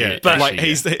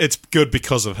 It's good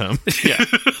because of him. Yeah.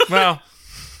 Well,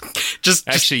 just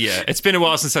it's been a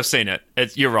while since I've seen it.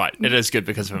 You're right. It is good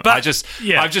because of him. But,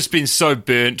 I've just been so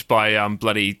burnt by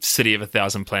bloody City of a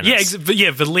Thousand Planets.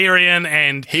 Yeah, Valerian,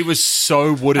 and he was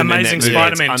so wooden Amazing in that movie.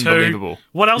 Spider-Man it's 2. unbelievable.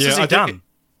 What else has he done?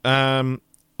 I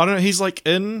don't know.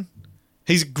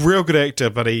 He's a real good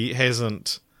actor, but he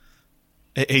hasn't.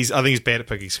 I think he's bad at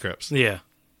picking scripts. Yeah,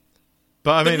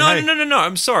 but I mean, no.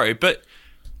 I'm sorry, but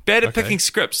bad at picking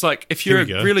scripts. Like, if you're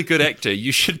a really good actor,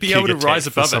 you should be able to rise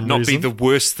above it, not be the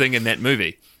worst thing in that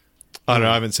movie. I don't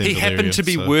know. I haven't seen. He happened to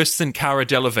be worse than Cara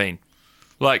Delevingne.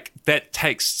 Like, that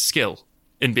takes skill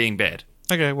in being bad.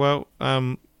 Okay, well,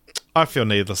 I feel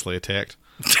needlessly attacked.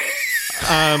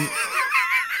 I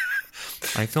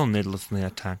feel needlessly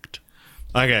attacked.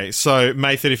 Okay, so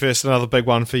May 31st, another big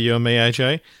one for you and me,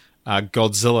 AJ.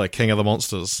 Godzilla, King of the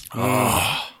Monsters.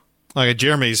 Oh. Okay,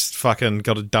 Jeremy's fucking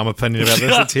got a dumb opinion about this.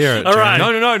 Let's hear it. All right.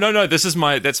 No.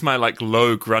 That's my like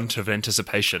low grunt of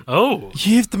anticipation. Oh.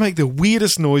 You have to make the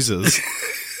weirdest noises.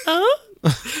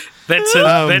 That's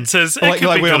his.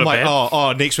 Like when I'm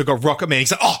like, next we've got Rocket Man.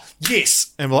 He's like,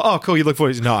 yes. And we're like, oh, cool, you look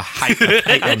forward to it. No, I hate them.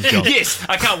 Yes,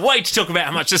 I can't wait to talk about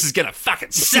how much this is going to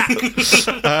fucking suck.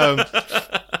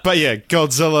 But yeah,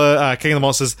 Godzilla, King of the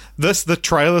Monsters. The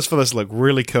trailers for this look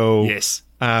really cool. Yes.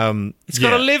 It's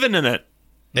got 11 in it.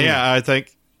 Yeah, I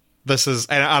think this is...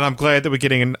 And I'm glad that we're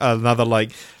getting another,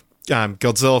 like,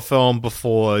 Godzilla film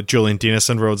before Julian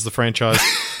Dennison ruins the franchise.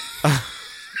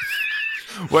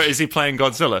 Wait, is he playing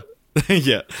Godzilla?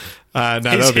 Yeah.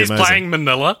 No, he's playing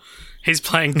Manila. He's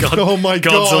playing oh my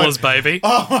Godzilla's God. baby.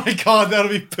 Oh my God,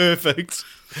 that'll be perfect.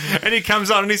 And he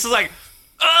comes on and he's just like,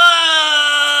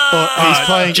 he's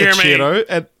playing Jeremy, Ichiro,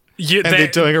 and they're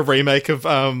doing a remake of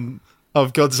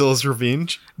Godzilla's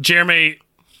Revenge. Jeremy,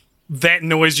 that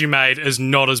noise you made is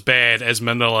not as bad as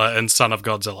Manila in Son of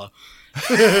Godzilla.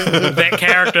 That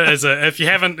character is if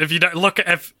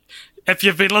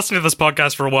you've been listening to this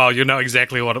podcast for a while, you know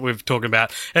exactly what we're talking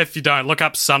about. If you don't, look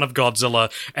up Son of Godzilla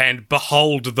and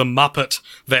behold the Muppet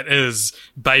that is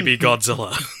Baby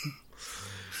Godzilla.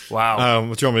 Wow.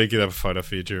 Do you want me to get up a photo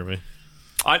for you, Jeremy?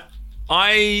 I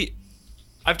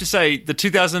have to say, the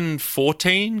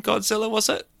 2014 Godzilla, was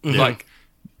it? Yeah. Like,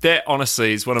 that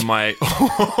honestly is one of my...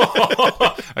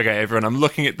 Okay, everyone, I'm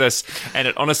looking at this, and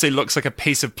it honestly looks like a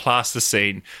piece of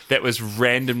plasticine that was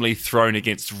randomly thrown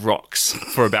against rocks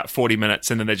for about 40 minutes,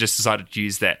 and then they just decided to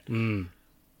use that. Anyway,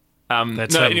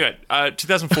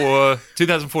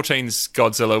 2014's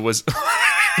Godzilla was...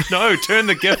 No, turn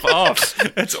the GIF off.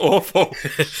 It's awful.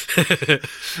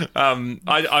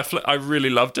 I really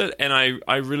loved it, and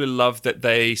I really love that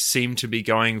they seem to be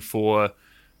going for,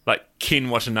 like, Ken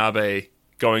Watanabe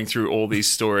going through all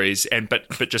these stories, but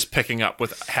just picking up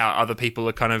with how other people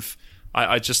are kind of...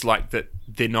 I just like that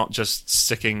they're not just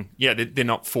sticking... Yeah, they're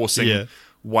not forcing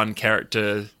one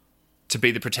character to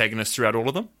be the protagonist throughout all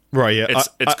of them. Right, yeah.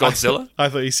 It's Godzilla. I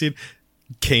thought you said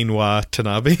Quinoa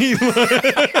Tanabe.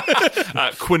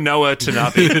 Quinoa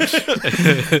Tanabe.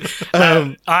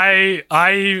 I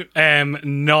am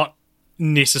not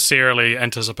necessarily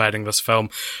anticipating this film.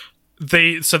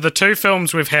 The two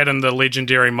films we've had in the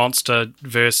legendary monster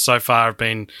verse so far have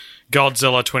been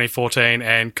Godzilla 2014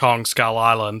 and Kong Skull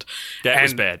Island. That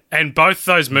was bad. And both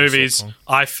those movies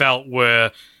I felt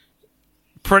were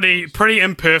pretty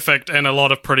imperfect in a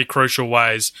lot of pretty crucial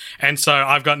ways. And so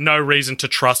I've got no reason to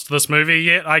trust this movie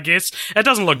yet, I guess. It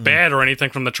doesn't look bad or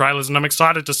anything from the trailers, and I'm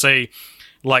excited to see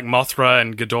like Mothra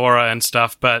and Ghidorah and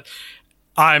stuff, but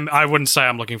I wouldn't say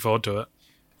I'm looking forward to it.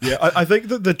 Yeah, I think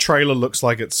that the trailer looks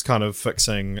like it's kind of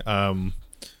fixing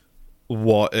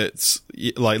what it's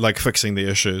like fixing the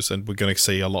issues, and we're going to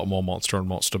see a lot more monster and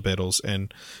monster battles.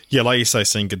 And yeah, like you say,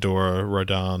 seeing Ghidorah,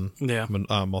 Rodan,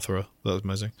 Mothra, that was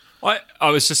amazing. I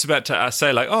was just about to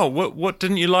say, like, what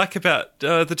didn't you like about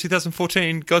the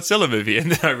 2014 Godzilla movie?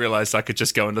 And then I realized I could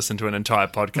just go and listen to an entire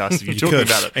podcast of you talking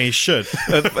about it. And you should.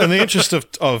 In the interest of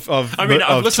I mean,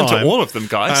 I've listened to all of them,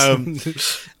 guys.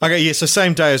 Okay, yeah, so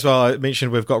same day as well, I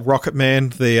mentioned we've got Rocket Man,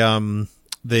 the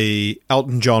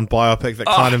Elton John biopic that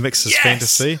kind of mixes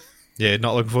fantasy. Yeah,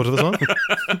 not looking forward to this one.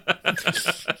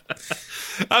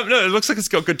 No, it looks like it's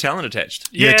got good talent attached.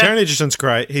 Yeah, Taron Egerton's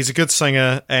great. He's a good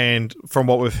singer, and from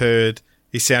what we've heard,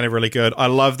 He sounded really good. I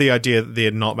love the idea that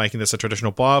they're not making this a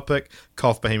traditional biopic.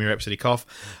 Cough, Bohemian Rhapsody, cough.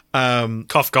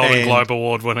 Cough, Golden Globe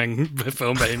Award-winning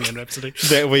film Bohemian Rhapsody.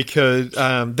 That we could,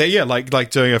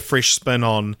 like doing a fresh spin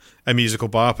on a musical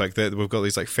biopic. That we've got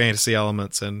these like fantasy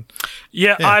elements and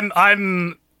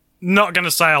I'm not going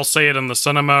to say I'll see it in the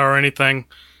cinema or anything.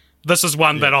 This is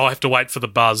one that I'll have to wait for the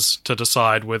buzz to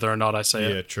decide whether or not I see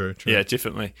it. Yeah, true. Yeah,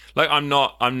 definitely. Like, I'm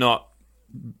not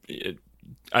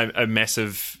a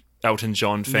massive Elton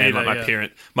John fan. Neither,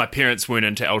 like my parents weren't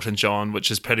into Elton John, which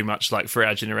is pretty much like for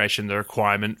our generation the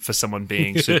requirement for someone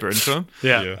being super into him.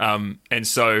 Yeah. And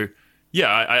so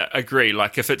I agree.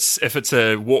 Like if it's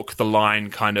a walk the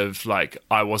line kind of like,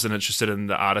 I wasn't interested in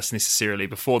the artist necessarily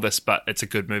before this, but it's a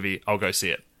good movie, I'll go see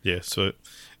it. Yeah, so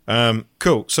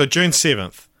cool. So June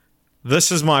 7th.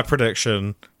 This is my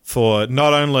prediction for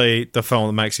not only the film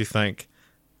that makes you think,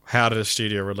 how did a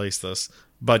studio release this,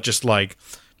 but just like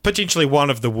potentially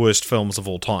one of the worst films of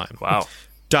all time. Wow.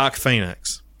 Dark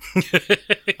Phoenix. No,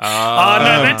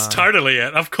 that's totally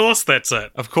it. Of course that's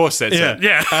it. Of course that's it.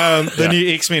 Yeah. The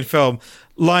new X-Men film.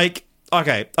 Like,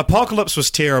 okay, Apocalypse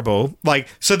was terrible. Like,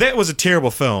 so that was a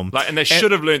terrible film. Like, and they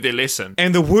should have learned their lesson.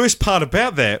 And the worst part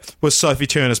about that was Sophie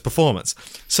Turner's performance.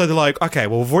 So they're like, okay,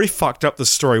 well, we've already fucked up the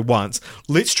story once.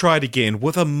 Let's try it again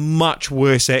with a much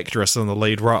worse actress in the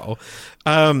lead role.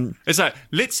 It's like,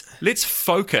 let's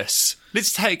focus.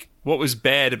 Let's take what was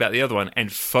bad about the other one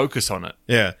and focus on it.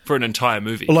 Yeah. For an entire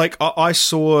movie. Like, I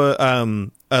saw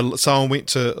someone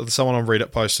on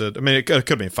Reddit posted, I mean, it could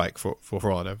have been fake for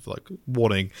all I know, like,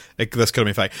 warning, this could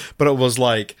have been fake. But it was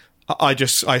like, I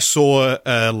saw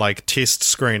a like test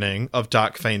screening of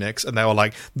Dark Phoenix, and they were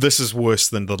like, this is worse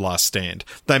than The Last Stand.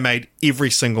 They made every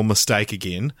single mistake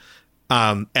again,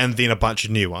 and then a bunch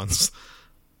of new ones.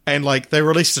 And like, they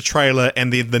released a trailer,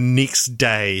 and then the next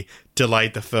day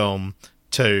delayed the film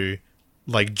to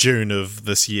like June of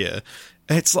this year.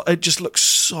 It just looks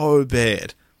so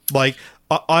bad. Like,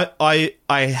 I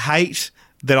hate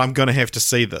that I'm going to have to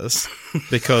see this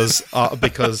because of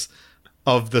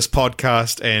this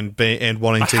podcast and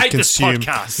wanting to consume this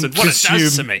podcast and what it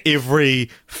does to me. Every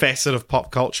facet of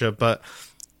pop culture. But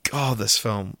God, this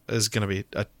film is going to be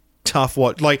a tough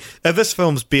watch. Like, if this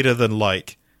film's better than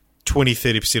like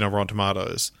 20-30% on Rotten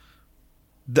Tomatoes,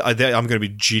 I'm going to be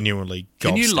genuinely gobsmacked.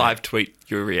 Can you live tweet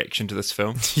your reaction to this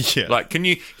film? Yeah. Like, can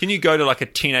you go to like a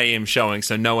 10 a.m. showing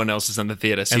so no one else is in the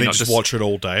theatre? So and you're then not just watch it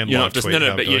all day and live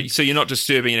tweet. So you're not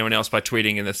disturbing anyone else by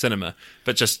tweeting in the cinema,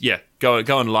 but just go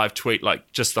and live tweet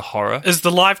like just the horror. Is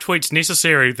the live tweets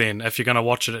necessary then if you're going to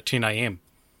watch it at 10 a.m.?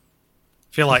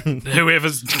 I feel like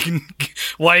whoever's...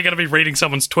 Why are you going to be reading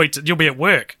someone's tweets? You'll be at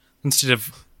work instead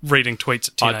of reading tweets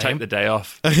at 10 a.m. I'd take the day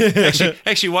off.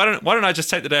 Actually, why don't I just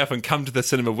take the day off and come to the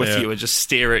cinema with you and just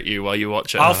stare at you while you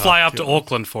watch it? I'll fly up to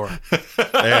Auckland for it.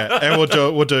 Yeah, and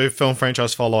we'll do film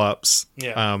franchise follow-ups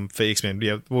for X-Men.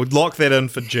 Yeah, we'll lock that in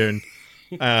for June.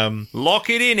 Lock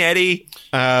it in, Eddie.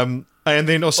 And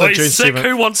then also June sick 7th.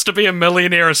 Who Wants to Be a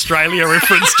Millionaire Australia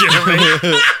reference,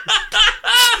 Jeremy.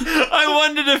 I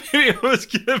wondered if it was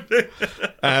going to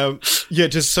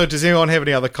be... does anyone have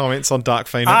any other comments on Dark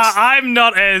Phoenix? I'm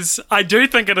not as... I do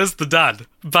think it is the dud,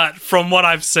 but from what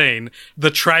I've seen,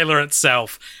 the trailer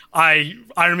itself, I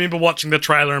remember watching the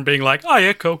trailer and being like, oh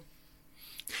yeah, cool.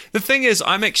 The thing is,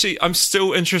 I'm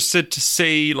still interested to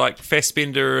see like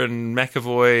Fassbender and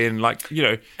McAvoy and like, you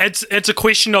know... It's a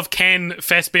question of can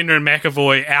Fassbender and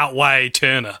McAvoy outweigh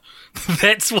Turner.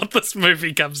 That's what this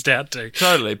movie comes down to.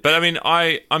 Totally. But I mean,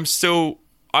 I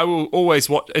will always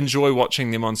enjoy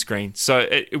watching them on screen. So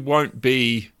it won't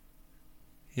be...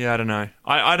 Yeah, I don't know.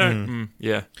 I don't...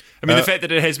 yeah. I mean, the fact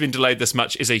that it has been delayed this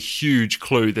much is a huge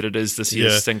clue that it is this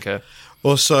year's stinker.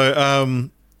 Also,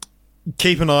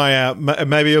 keep an eye out.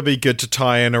 Maybe it'll be good to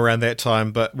tie in around that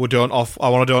time, but we'll do I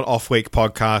want to do an off-week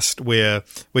podcast where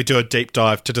we do a deep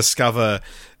dive to discover,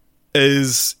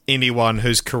 is anyone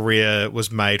whose career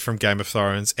was made from Game of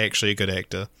Thrones actually a good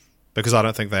actor? Because I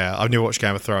don't think they are. I've never watched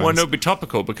Game of Thrones. Well, it'll be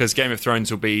topical because Game of Thrones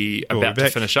will be about to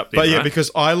finish up there. But yeah, right? because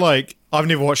I've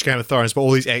never watched Game of Thrones, but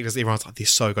all these actors, everyone's like, they're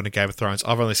so good at Game of Thrones.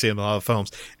 I've only seen them in other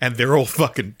films, and they're all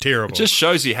fucking terrible. It just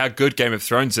shows you how good Game of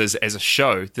Thrones is as a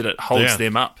show, that it holds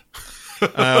them up.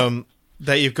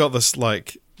 That you've got this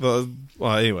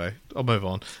anyway, I'll move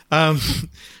on.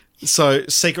 So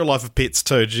Secret Life of Pets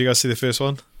 2, did you guys see the first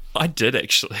one? I did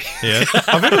actually. Yeah,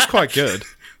 I've heard it was quite good.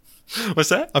 What's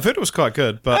that? I've heard it was quite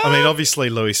good, but I mean, obviously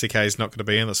Louis C.K. is not going to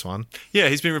be in this one. Yeah,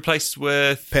 he's been replaced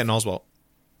with Patton Oswalt.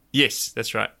 Yes,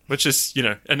 that's right. Which is,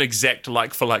 an exact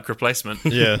like-for-like replacement.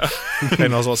 Yeah,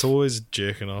 Patton Oswalt's always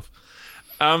jerking off.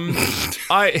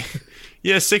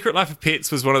 Secret Life of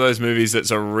Pets was one of those movies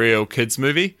that's a real kids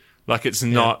movie. Like, it's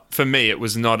not, for me, it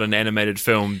was not an animated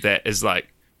film that is like,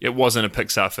 it wasn't a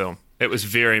Pixar film. It was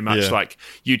very much like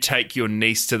you take your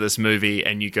niece to this movie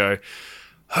and you go,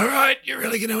 all right, you're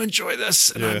really going to enjoy this,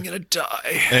 and I'm going to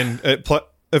die. And it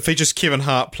features Kevin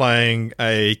Hart playing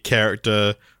a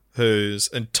character whose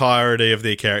entirety of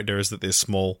their character is that they're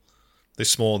small. They're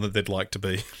smaller than they'd like to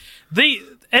be.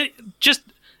 It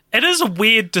is a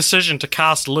weird decision to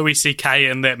cast Louis C.K.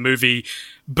 in that movie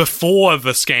before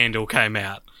the scandal came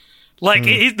out. Like,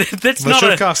 that's They not should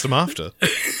have cast him after.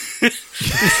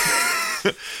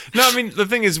 No, I mean, the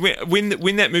thing is, when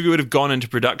that movie would have gone into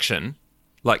production,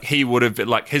 like, he would have,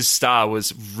 like, his star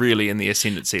was really in the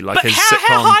ascendancy. Like, But his how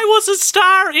sitcom, high was his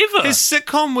star ever? his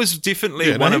sitcom was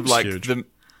definitely one of, like, huge.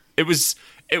 it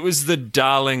was the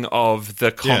darling of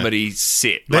the comedy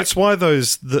set. That's why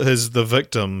the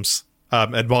victims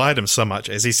admired him so much,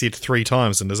 as he said 3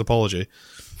 times in his apology.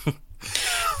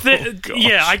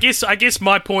 Yeah, I guess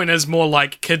my point is more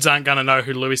like kids aren't going to know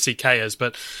who Louis C.K. is,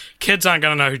 but kids aren't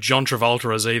going to know who John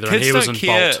Travolta is either. Kids and he was don't in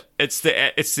care. Bolt. It's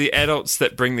the adults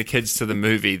that bring the kids to the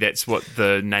movie. That's what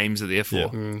the names are there for.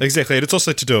 Yeah, exactly. And it's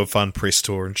also to do a fun press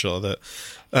tour and shit like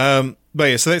that. But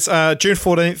yeah, so that's June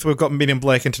 14th. We've got Men in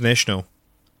Black International.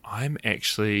 I'm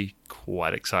actually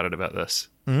quite excited about this.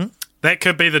 That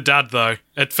could be the dud, though.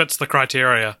 It fits the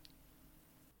criteria.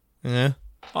 Yeah.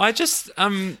 I just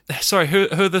sorry, who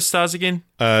are the stars again?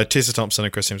 Tessa Thompson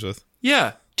and Chris Hemsworth.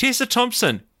 Yeah, Tessa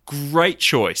Thompson, great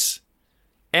choice,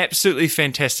 absolutely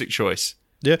fantastic choice.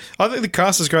 Yeah, I think the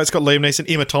cast is great. It's got Liam Neeson,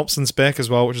 Emma Thompson's back as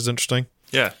well, which is interesting.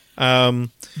 Yeah, I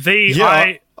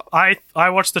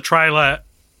watched the trailer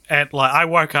at I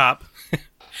woke up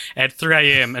at 3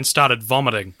 a.m. and started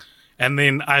vomiting, and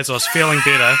then as I was feeling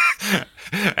better.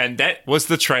 And that was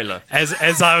the trailer.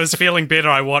 As I was feeling better,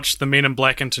 I watched the Men in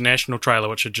Black International trailer,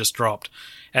 which had just dropped.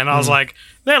 And I was like,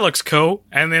 that looks cool.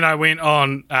 And then I went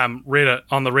on Reddit,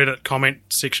 on the Reddit comment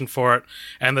section for it,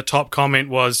 and the top comment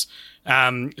was,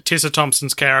 Tessa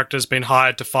Thompson's character's been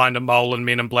hired to find a mole in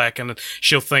Men in Black, and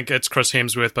she'll think it's Chris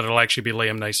Hemsworth, but it'll actually be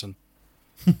Liam Neeson.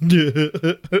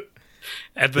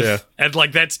 And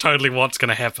like, that's totally what's going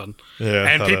to happen. Yeah,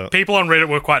 and people on Reddit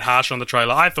were quite harsh on the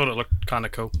trailer. I thought it looked kind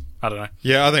of cool. I don't know.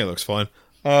 Yeah, I think it looks fine.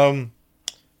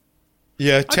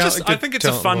 Yeah, I think it's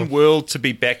a fun world to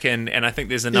be back in, and I think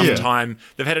there's enough time.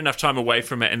 They've had enough time away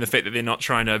from it, and the fact that they're not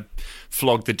trying to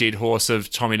flog the dead horse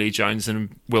of Tommy Lee Jones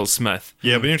and Will Smith.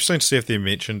 Yeah, it'd be interesting to see if they're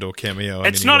mentioned or cameo.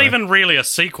 It's not even really a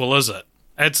sequel, is it?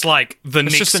 It's like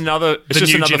It's just another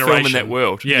film in that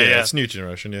world. Yeah, it's new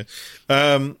generation. Yeah.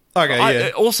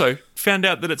 I also found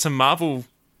out that it's a Marvel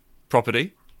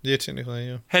property. Yeah, technically,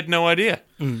 yeah. Had no idea.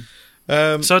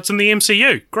 So it's in the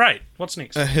MCU. Great. What's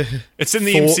next? It's in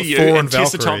the Thor MCU, and and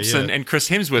Tessa Valkyrie, Thompson and Chris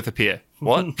Hemsworth appear.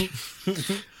 What?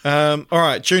 All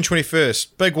right, June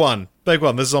 21st. Big one.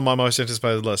 This is on my most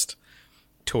anticipated list.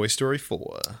 Toy Story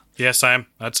 4. Yeah, Sam.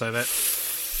 I'd say that.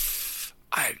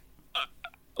 I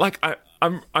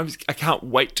can't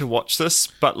wait to watch this,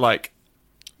 but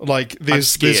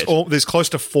there's close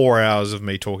to 4 hours of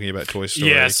me talking about Toy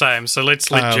Story. Yeah, same. So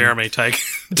let's let Jeremy take.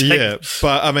 Yeah,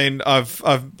 but I mean, I've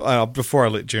before I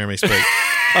let Jeremy speak,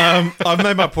 I've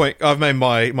made my point. I've made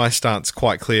my stance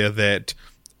quite clear that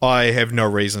I have no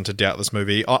reason to doubt this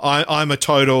movie. I'm a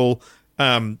total.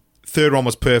 Third one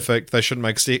was perfect. They shouldn't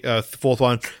make fourth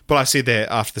one. But I said that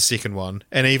after the second one,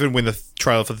 and even when the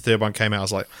trailer for the third one came out, I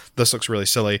was like, "This looks really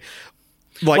silly."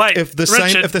 Like, wait, if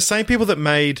the same people that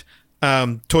made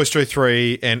Toy Story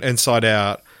 3 and Inside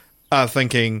Out are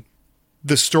thinking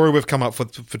the story we've come up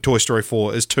with for Toy Story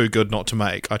 4 is too good not to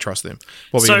make, I trust them.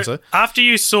 What were you going to say? After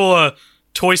you saw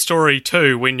Toy Story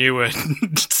 2 when you were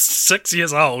 6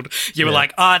 years old, you were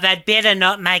like, oh, they'd better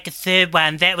not make a third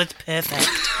one. That was perfect.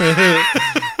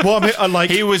 Well, I mean,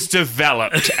 he was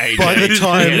developed, AJ. By the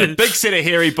time, he had a big set of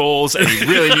hairy balls, and he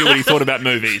really knew what he thought about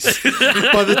movies.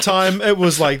 By the time it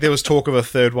was like there was talk of a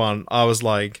third one, I was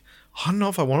like, I don't know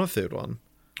if I want a third one.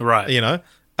 Right. You know?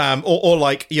 Or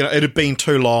like, you know, it had been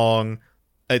too long.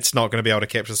 It's not going to be able to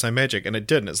capture the same magic. And it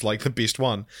didn't. It's like the best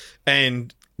one.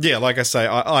 And yeah, like I say,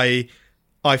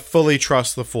 I fully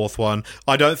trust the fourth one.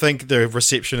 I don't think the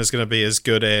reception is going to be as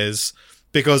good as,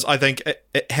 because I think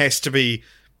it has to be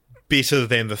better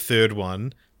than the third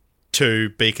one to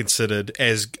be considered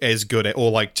as good at,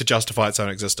 or like to justify its own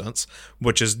existence,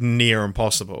 which is near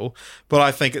impossible. But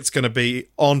I think it's going to be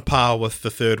on par with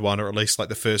the third one, or at least like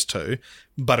the first two,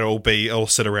 but it'll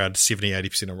sit around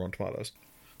 70-80% of Rotten Tomatoes.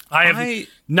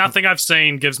 Nothing I've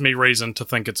seen gives me reason to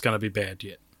think it's going to be bad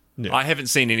yet. Yeah. I haven't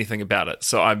seen anything about it,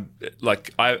 so I'm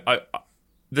like,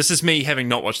 this is me having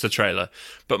not watched the trailer,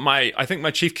 but I think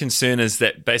my chief concern is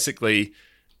that basically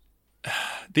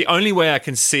the only way I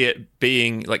can see it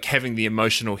being like having the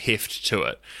emotional heft to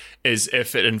it is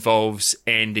if it involves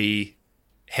Andy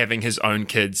having his own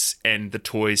kids and the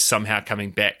toys somehow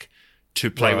coming back to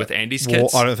play with Andy's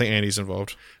kids. Well, I don't think Andy's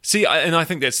involved. See, and I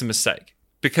think that's a mistake,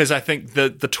 because I think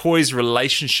the toys'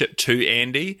 relationship to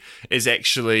Andy is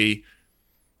actually,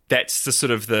 that's the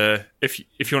sort of the, if you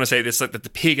want to say this, like the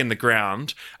peg in the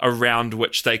ground around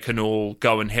which they can all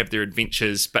go and have their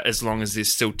adventures, but as long as they're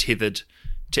still tethered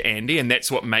to Andy, and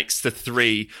that's what makes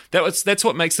the that's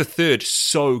what makes the third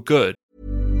so good.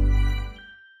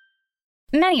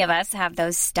 Many of us have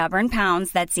those stubborn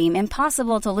pounds that seem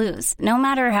impossible to lose, no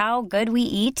matter how good we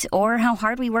eat or how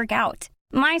hard we work out.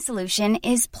 My solution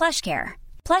is PlushCare.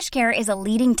 PlushCare is a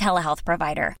leading telehealth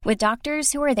provider with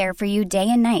doctors who are there for you day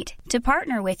and night to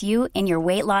partner with you in your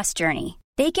weight loss journey.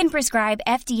 They can prescribe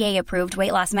FDA-approved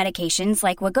weight loss medications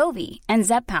like Wegovy and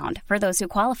Zepbound for those who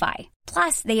qualify.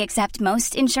 Plus, they accept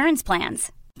most insurance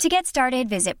plans. To get started,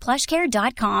 visit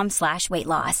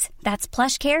plushcare.com/weightloss. That's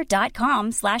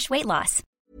plushcare.com/weightloss.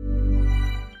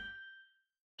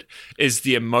 Is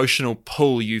the emotional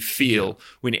pull you feel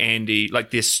when Andy,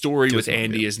 like their story with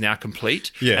Andy is now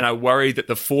complete. Yeah. And I worry that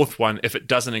the fourth one, if it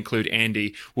doesn't include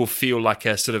Andy, will feel like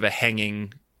a sort of a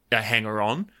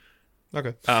hanger-on.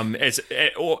 Okay.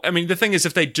 The thing is,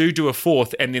 if they do a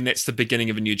fourth and then that's the beginning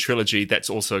of a new trilogy, that's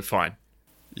also fine.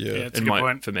 Yeah. That's a good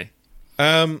point. For me.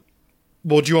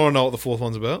 Well, do you want to know what the fourth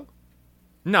one's about?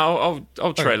 No,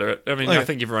 I'll trailer it. I mean, I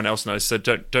think everyone else knows, so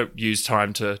don't use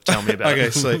time to tell me about it.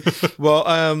 Okay, sweet. Well,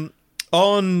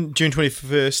 on June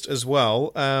 21st as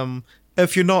well,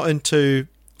 if you're not into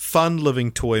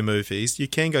fun-living toy movies, you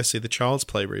can go see the Child's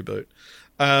Play reboot.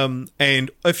 And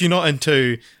if you're not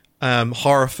into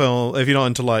horror film, if you're not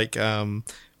into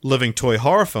living toy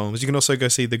horror films, you can also go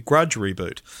see the Grudge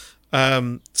reboot.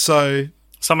 So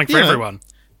Something for everyone.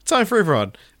 Time for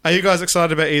everyone. Are you guys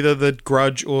excited about either the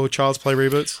Grudge or Child's Play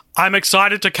reboots? I'm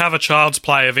excited to cover Child's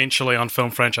Play eventually on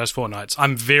Film Franchise Fortnights.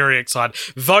 I'm very excited.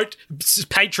 Vote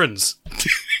patrons.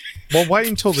 Well, wait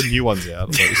until the new one's out,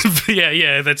 at least.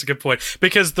 Yeah, that's a good point.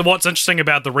 Because what's interesting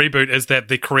about the reboot is that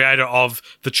the creator of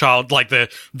the Child, like the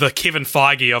Kevin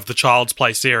Feige of the Child's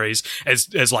Play series,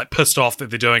 is like pissed off that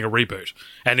they're doing a reboot,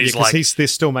 and he's they're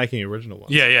still making original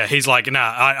ones. Yeah, he's like, nah,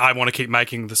 I want to keep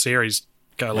making the series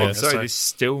go along. Yeah, so they're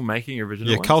still making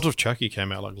original ones? Cult of Chucky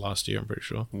came out last year, I'm pretty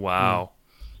sure. Wow.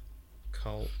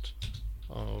 Cult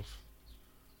of...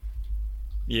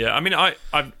 Yeah, I mean,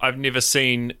 I've never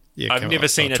seen... Yeah, I've never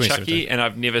seen a Chucky, and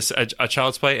I've never a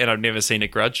Child's Play, and I've never seen a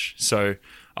Grudge. So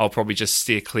I'll probably just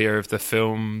steer clear of the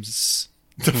films.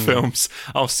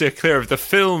 I'll steer clear of the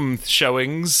film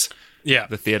showings. Yeah,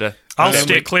 the theater. I'll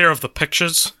steer clear of the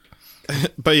pictures.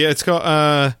 But yeah, it's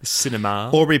got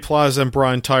cinema. Aubrey Plaza and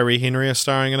Brian Tyree Henry are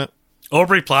starring in it.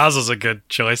 Aubrey Plaza's a good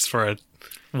choice for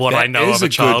what I know of a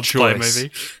Child's Play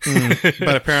movie.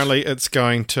 But apparently it's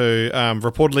going to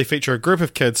reportedly feature a group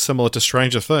of kids similar to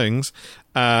Stranger Things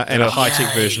and a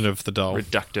high-tech version of the doll.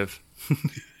 Reductive.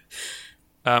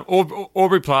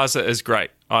 Aubrey Plaza is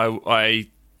great.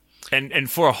 And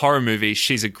for a horror movie,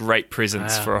 she's a great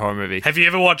presence for a horror movie. Have you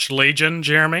ever watched Legion,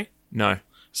 Jeremy? No.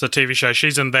 It's a TV show.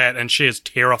 She's in that, and she is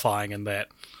terrifying in that.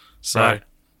 So, right.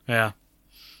 Yeah.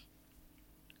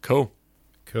 Cool.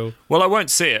 Well, I won't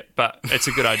see it, but it's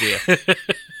a good idea.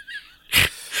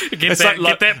 Get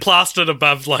that plastered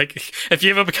above, if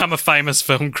you ever become a famous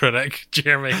film critic,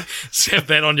 Jeremy, have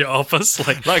that on your office.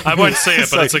 I won't see it,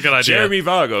 but it's a good idea. Jeremy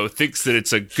Vargo thinks that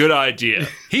it's a good idea.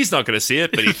 He's not going to see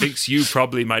it, but he thinks you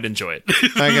probably might enjoy it.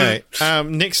 Okay.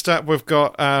 Next up, we've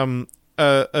got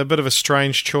a bit of a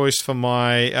strange choice for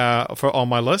on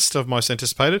my list of most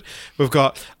anticipated. We've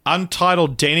got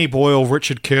untitled Danny Boyle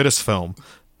Richard Curtis film.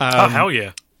 Oh, hell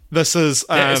yeah! This is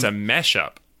that is a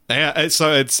mashup. Yeah,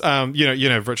 so it's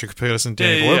Richard Curtis and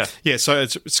Danny Boyle. Yeah, so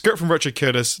it's a script from Richard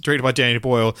Curtis, directed by Danny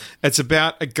Boyle. It's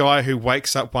about a guy who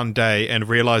wakes up one day and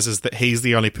realizes that he's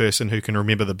the only person who can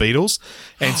remember the Beatles,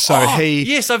 and so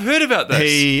yes, I've heard about this.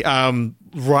 He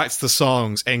writes the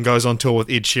songs and goes on tour with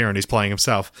Ed Sheeran, who's playing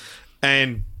himself,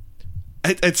 and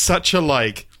it's such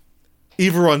a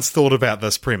everyone's thought about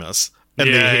this premise. In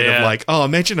their head of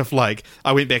imagine if I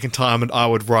went back in time and I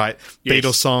would write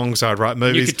Beatles songs, I'd write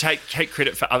movies. You could take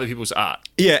credit for other people's art.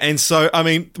 Yeah, and so I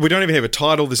mean, we don't even have a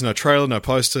title. There's no trailer, no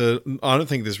poster. I don't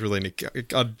think there's really any.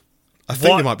 I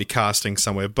think there might be casting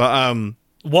somewhere, but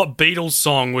what Beatles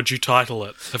song would you title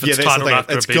it? If it's titled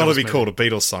after it's got to be called a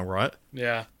Beatles song, right?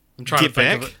 Yeah, I'm trying to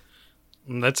think of it.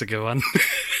 That's a good one.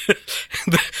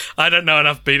 I don't know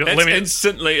enough Beatles. That's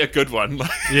instantly a good one.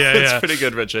 It's pretty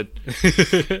good, Richard.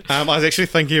 I was actually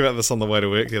thinking about this on the way to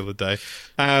work the other day.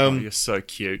 You're so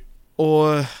cute.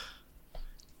 Or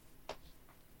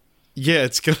Yeah,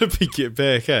 it's gonna be Get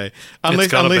Back, eh?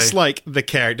 Unless like the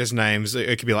characters' names,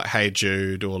 it could be like Hey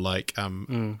Jude or like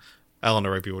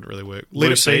Eleanor Rigby wouldn't really work.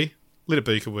 Let It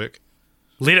Be could work.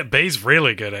 Let It Be's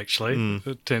really good, actually.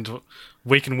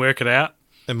 We Can Work It Out.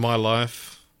 In My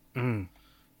Life. All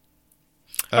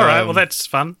right, well, that's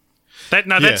fun.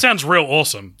 That sounds real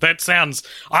awesome. That sounds...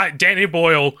 Danny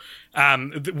Boyle...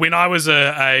 when I was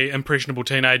a impressionable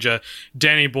teenager,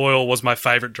 Danny Boyle was my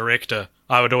favourite director.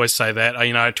 I would always say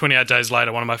that. 28 Days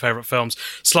Later, one of my favourite films.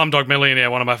 Slumdog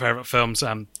Millionaire, one of my favourite films.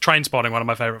 Trainspotting, one of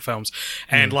my favourite films.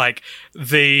 And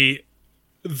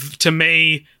to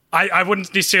me, I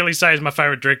wouldn't necessarily say he's my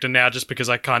favourite director now, just because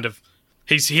I kind of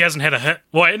he hasn't had a hit.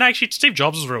 Well, and actually, Steve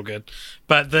Jobs was real good,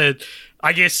 but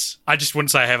I guess I just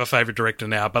wouldn't say I have a favourite director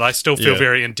now. But I still feel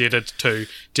very indebted to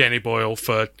Danny Boyle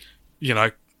for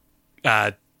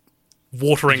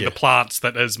watering the plants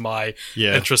that is my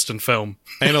interest in film.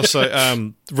 And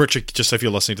also, Richard, just if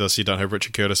you're listening to this, you don't know who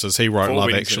Richard Curtis is. He wrote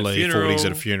Love Actually, 4 Weddings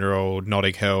and a Funeral,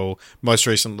 Notting Hill. Most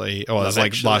recently,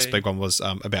 last big one was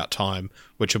About Time,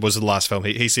 which was the last film.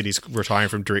 He said he's retiring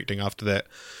from directing after that.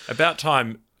 About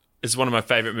Time is one of my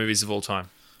favourite movies of all time.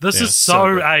 This is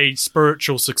so a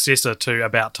spiritual successor to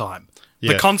About Time.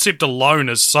 The concept alone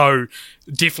is so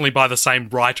definitely by the same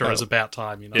writer as About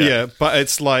Time, Yeah, but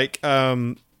it's like...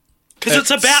 because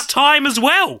it's about time as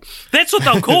well. That's what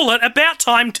they'll call it, About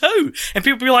Time too. And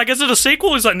people be like, is it a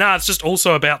sequel? He's like, nah, it's just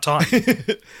also about time.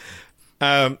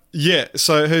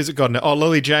 So who's it got now? Oh,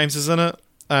 Lily James is in it.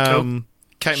 Cool.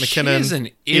 Kate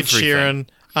McKinnon, Ed Sheeran,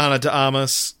 Ana de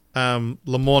Armas,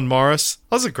 Lamorne Morris.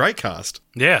 That was a great cast.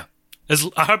 Yeah.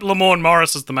 I hope Lamorne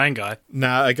Morris is the main guy.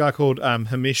 Nah, a guy called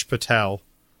Himesh Patel.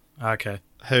 Okay.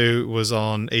 Who was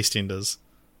on EastEnders.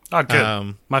 Oh,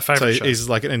 good. My favourite show. He's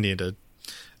like an Indian dude.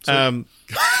 I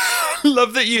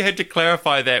love that you had to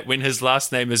clarify that when his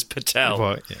last name is Patel.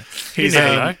 Well,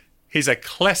 yeah. He's a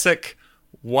classic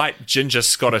white ginger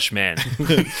Scottish man.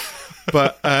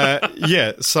 But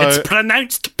so it's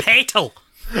pronounced Patel.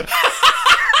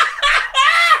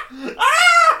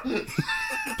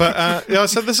 But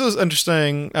so this was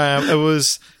interesting. It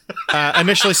was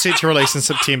initially set to release in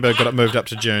September, got it moved up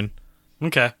to June.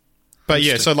 Okay. But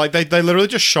yeah, so like they literally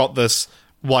just shot this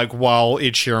like while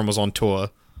Ed Sheeran was on tour.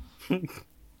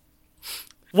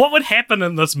 What would happen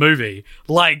in this movie?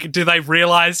 Like, do they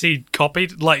realize he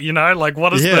copied? Like,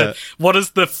 what is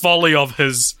the folly of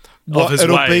his ways?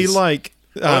 It'll be like.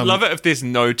 I'd love it if there's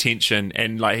no tension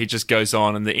and like he just goes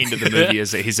on, and the end of the movie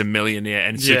is that he's a millionaire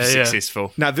and super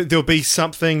successful. Now there'll be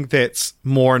something that's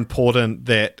more important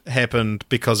that happened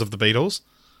because of the Beatles.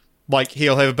 Like,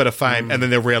 he'll have a bit of fame, and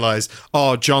then they'll realise,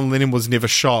 John Lennon was never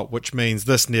shot, which means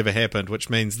this never happened, which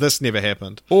means this never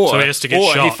happened. So he has to get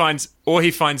shot.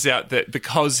 He finds out that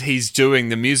because he's doing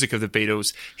the music of the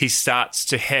Beatles, he starts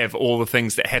to have all the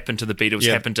things that happened to the Beatles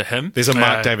happen to him. There's a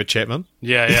Mark David Chapman.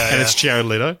 And it's Jared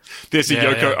Leto. There's a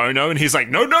Yoko Ono, and he's like,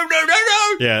 no.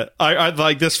 Yeah, I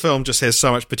like this film just has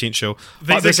so much potential.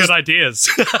 These are good ideas.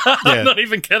 I'm not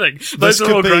even kidding. Those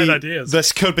are all great ideas.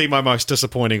 This could be my most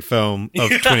disappointing film of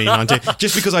 2019,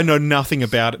 just because I know nothing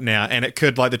about it now, and it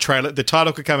could, like, the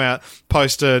title could come out,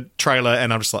 poster, trailer,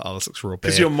 and I'm just like, this looks real bad.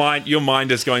 Because your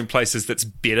mind is going places that's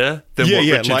better than what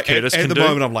Richard Curtis can do. At the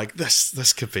moment, I'm like,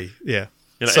 this could be,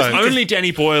 if only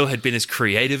Danny Boyle had been as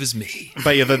creative as me.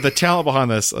 But yeah, the talent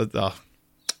behind this, and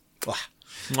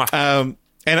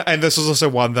this is also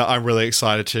one that I'm really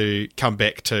excited to come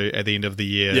back to at the end of the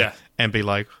year, and be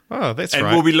like, that's right. And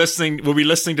we'll be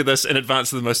listening to this in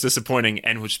advance of the most disappointing,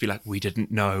 and we'll just be like, we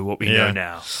didn't know what we know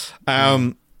now.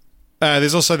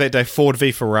 There's also that day Ford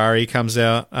v Ferrari comes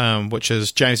out, which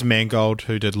is James Mangold,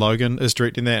 who did Logan, is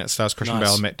directing that. It stars Christian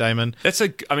Bale and Matt Damon.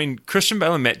 Christian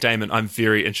Bale and Matt Damon, I'm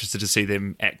very interested to see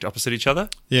them act opposite each other.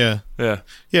 Yeah.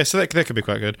 So that could be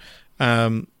quite good.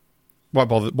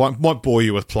 Won't bore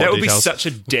you with plot details. That would details. be such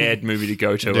a dad movie to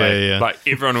go to. Yeah. Like,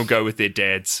 everyone will go with their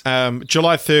dads.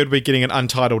 July 3rd, we're getting an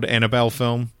untitled Annabelle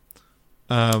film.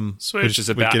 Sweet. Which is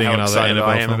about how excited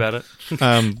I am about it.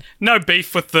 No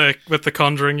beef with the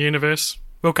Conjuring universe.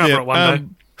 We'll cover it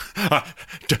one day.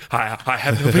 I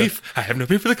have no beef. I have no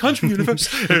beef with the Conjuring universe.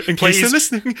 In case you're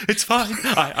listening, it's fine.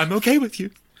 I'm okay with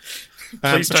you.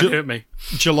 Please don't hurt me.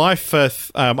 July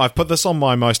 5th, I've put this on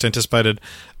my most anticipated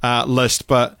list,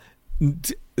 but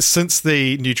since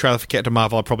the new trailer for Captain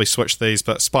Marvel, I'll probably switch these,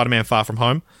 but Spider-Man Far From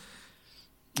Home.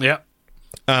 Yeah.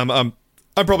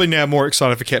 I'm probably now more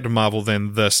excited for Captain Marvel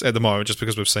than this at the moment, just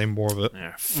because we've seen more of it.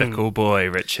 Fickle boy,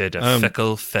 Richard.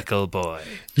 Fickle boy.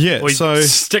 Yeah, so...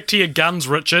 Stick to your guns,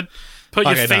 Richard. Put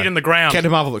your feet in the ground.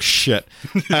 Captain Marvel looks shit.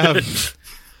 Why?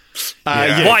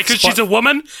 Because she's a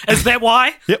woman? Is that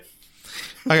why? Yep.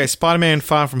 Okay, Spider-Man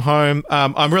Far From Home.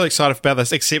 I'm really excited about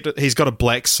this, except that he's got a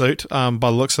black suit by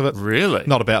the looks of it. Really?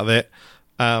 Not about that.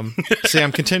 See,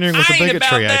 I'm continuing with the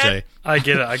bigotry, AJ. I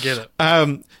get it.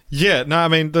 Yeah, no, I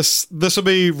mean, this will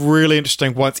be really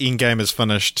interesting once Endgame is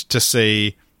finished to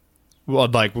see,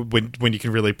 like, when you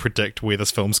can really predict where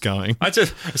this film's going.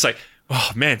 It's like,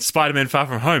 oh man, Spider-Man Far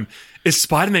From Home. Is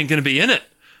Spider-Man going to be in it?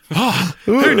 Oh,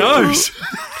 who knows?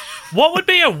 What would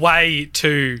be a way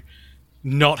to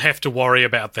not have to worry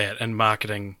about that in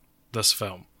marketing this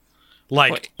film?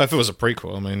 Like, if it was a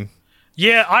prequel, I mean,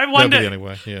 yeah, I wonder. That'd be the only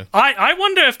way, yeah. I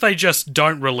wonder if they just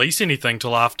don't release anything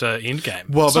till after Endgame.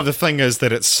 Well, but the thing is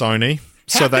that it's Sony.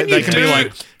 So they can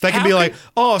be like,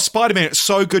 oh, Spider-Man, it's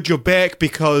so good you're back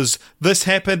because this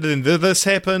happened and this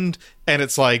happened, and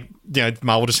it's like,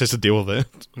 Marvel just has to deal with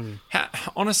it.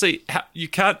 Honestly, you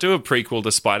can't do a prequel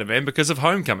to Spider-Man because of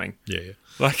Homecoming. Yeah.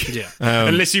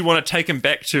 Unless you want to take him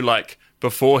back to, like,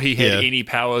 before he had any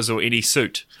powers or any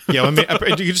suit. Yeah, I mean,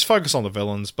 you just focus on the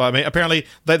villains. But, I mean, apparently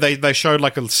they showed,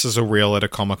 like, a sizzle reel at a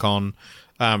Comic-Con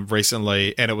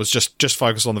recently, and it was just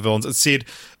focused on the villains. It said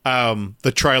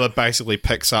the trailer basically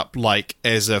picks up like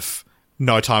as if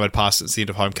no time had passed since the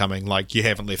end of Homecoming. Like, you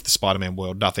haven't left the Spider-Man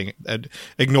world, nothing. It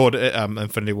ignored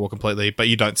Infinity War completely, but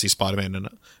you don't see Spider-Man in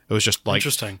it. It was just like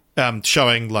interesting,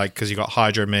 showing, like, because you got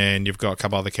Hydro Man, you've got a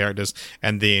couple other characters,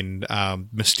 and then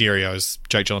Mysterio's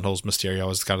Jake Gyllenhaal's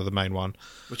Mysterio is kind of the main one,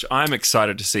 which I'm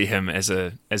excited to see him as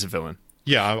a villain.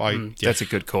 Yeah, that's a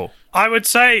good call. I would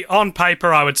say, on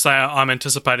paper, I'm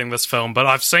anticipating this film, but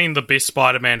I've seen the best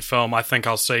Spider-Man film I think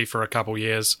I'll see for a couple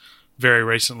years very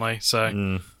recently,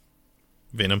 so...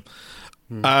 Venom.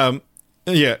 Then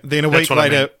a week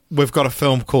later, we've got a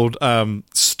film called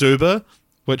Stuber,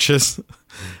 which is...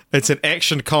 It's an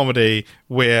action comedy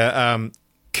where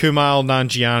Kumail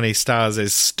Nanjiani stars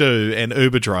as Stu, an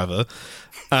Uber driver.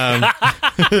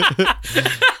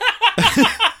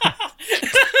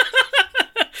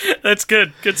 That's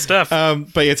good stuff.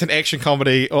 But yeah, it's an action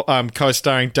comedy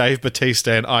co-starring Dave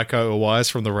Bautista and Iko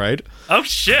Uwais from The Raid. Oh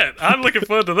shit, I'm looking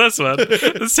forward to this one.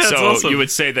 This sounds awesome. You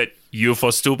would say that you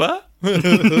for Stuba?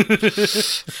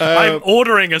 I'm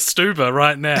ordering a Stuba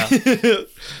right now.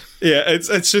 Yeah,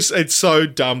 it's so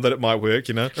dumb that it might work,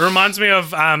 It reminds me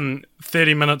of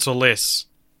 30 Minutes or Less.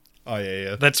 Oh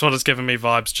yeah. That's what it's giving me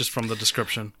vibes just from the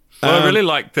description. Well, I really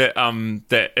like that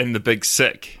that in The Big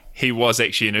Sick he was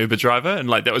actually an Uber driver, and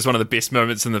like that was one of the best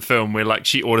moments in the film where like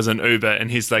she orders an Uber and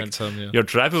he's like, your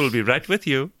driver will be right with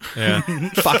you. Yeah.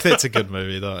 Fuck, that's a good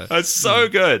movie though. It's so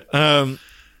good. Okay,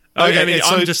 I mean,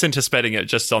 I'm just anticipating it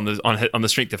just on the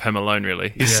strength of him alone, really.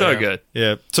 He's so good.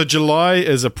 Yeah. So July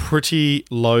is a pretty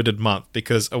loaded month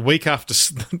because a week after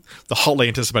the hotly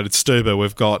anticipated Stuber,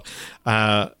 we've got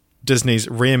Disney's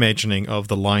reimagining of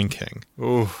The Lion King.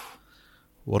 Ooh.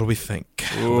 What do we think?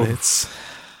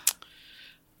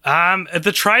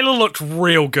 The trailer looked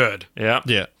real good.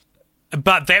 Yeah.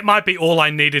 But that might be all I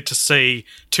needed to see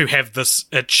to have this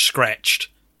itch scratched.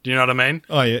 Do you know what I mean?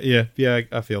 Oh yeah,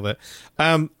 I feel that.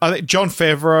 I think Jon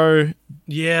Favreau,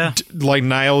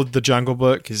 nailed The Jungle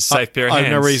Book. He's a safe pair of hands. I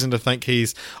have no reason to think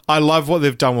I love what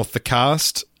they've done with the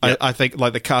cast. Yep. I think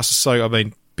like the cast is so. I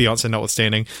mean, Beyonce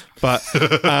notwithstanding, but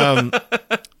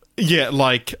he's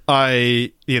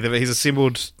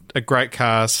assembled a great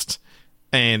cast,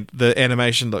 and the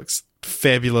animation looks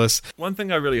fabulous. One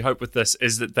thing I really hope with this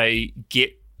is that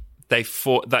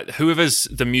that whoever's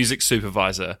the music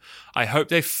supervisor, I hope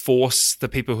they force the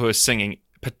people who are singing,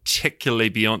 particularly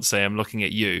Beyonce, I'm looking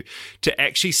at you, to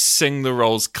actually sing the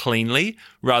roles cleanly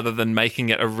rather than making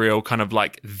it a real kind of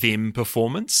like them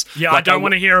performance. Yeah, I don't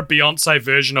want to hear a Beyonce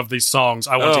version of these songs.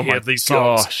 I want to hear these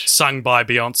songs sung by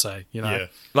Beyonce, Yeah.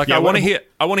 I want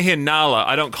to hear Nala.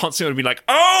 I don't constantly be like,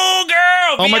 "Oh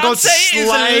girl, oh Beyonce my god, is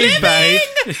living!" babe.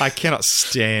 I cannot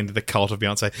stand the cult of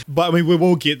Beyonce. But I mean, we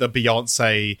will get the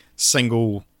Beyonce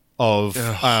single of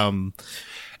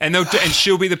and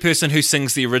she'll be the person who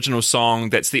sings the original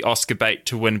song. That's the Oscar bait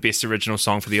to win Best Original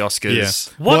Song for the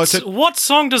Oscars. Yeah. What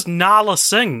song does Nala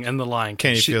sing in The Lion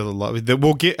King? Can You Feel the Love?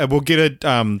 We'll get a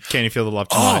Can You Feel the Love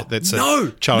Tonight? That's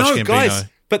Childish Gambino. Guys,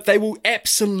 but they will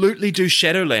absolutely do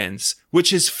Shadowlands,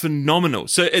 which is phenomenal.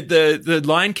 So the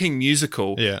Lion King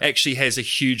musical actually has a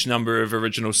huge number of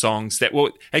original songs that,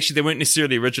 well, actually they weren't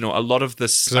necessarily original. A lot of the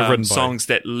songs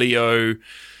that Leo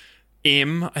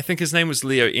M, I think his name was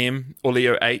Leo M or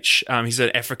Leo H. He's an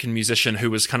African musician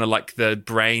who was kind of like the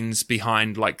brains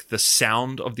behind like the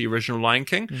sound of the original Lion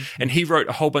King. Mm-hmm. And he wrote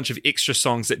a whole bunch of extra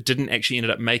songs that didn't actually ended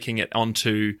up making it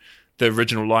onto the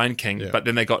original Lion King, but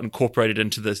then they got incorporated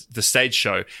into the stage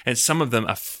show, and some of them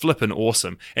are flippin'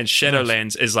 awesome. And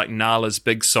Shadowlands is like Nala's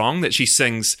big song that she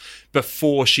sings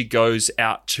before she goes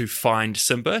out to find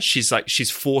Simba.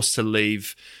 She's forced to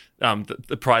leave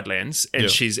the Pride Lands, and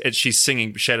she's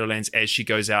singing Shadowlands as she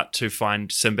goes out to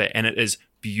find Simba, and it is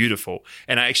beautiful.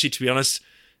 And I actually, to be honest,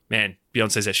 man,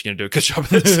 Beyonce's actually going to do a good job of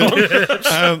that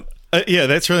song. Yeah,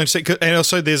 that's really interesting. And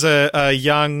also, there's a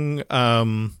young,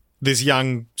 there's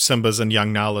young Simbas and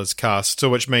young Nalas cast, so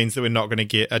which means that we're not going to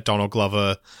get a Donald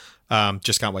Glover.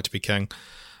 Just can't wait to be king.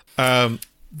 The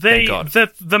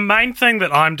main thing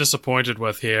that I'm disappointed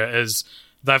with here is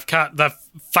they've cut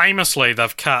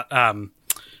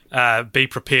Be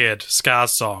Prepared,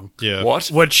 Scar's song. Yeah. What?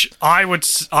 Which I'm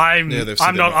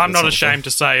not ashamed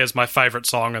to say is my favourite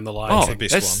song in the Lion King.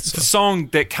 Best That's one, so. the song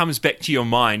that comes back to your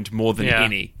mind more than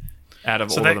any out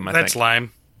of all of them, I think. That's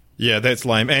lame. Yeah, that's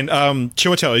lame. And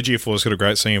Chiwetel Ejiofor's got a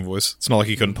great singing voice. It's not like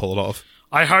he couldn't pull it off.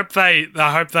 I hope that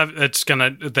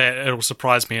it'll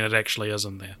surprise me and it actually is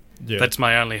in there. Yeah. That's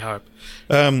my only hope.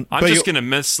 I'm just going to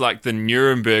miss like the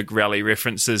Nuremberg rally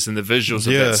references and the visuals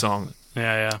of that song.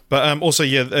 Yeah. But also,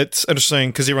 it's interesting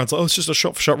because everyone's like, oh, it's just a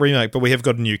shot-for-shot remake, but we have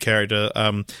got a new character.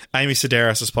 Amy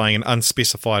Sedaris is playing an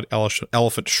unspecified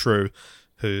elephant shrew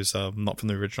who's not from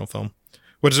the original film.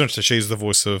 Which is interesting. She's the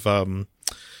voice of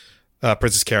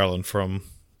Princess Carolyn from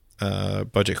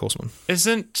BoJack Horseman.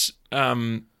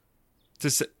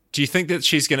 Do you think that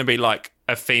she's going to be like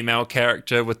a female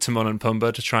character with Timon and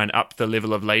Pumbaa to try and up the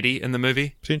level of lady in the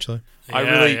movie? Potentially.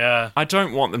 I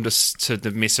don't want them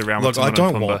to mess around with Timon and Pumbaa.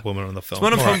 I don't want women in the film.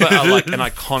 Timon and Pumbaa are like an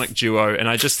iconic duo, and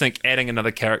I just think adding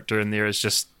another character in there is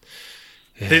just...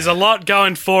 There's a lot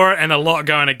going for it and a lot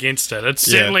going against it. It's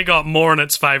certainly got more in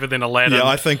its favour than Aladdin. Yeah,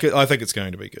 I think it's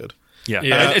going to be good.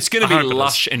 Yeah. It's going to be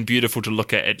lush and beautiful to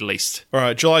look at least. All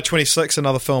right, July 26th,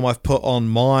 another film I've put on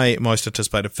my most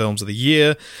anticipated films of the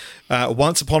year.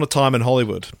 Once Upon a Time in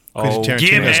Hollywood. Quentin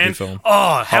Tarantino's new film.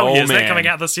 Oh, hell yeah. Is that coming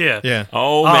out this year? Yeah.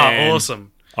 Oh, man.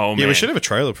 Awesome. Oh, man. Yeah, we should have a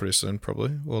trailer pretty soon,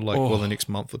 probably. Or the next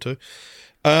month or two.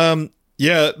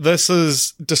 This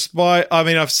is, despite... I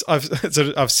mean,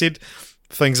 I've said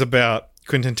things about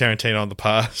Quentin Tarantino in the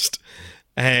past.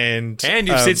 And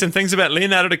you've said some things about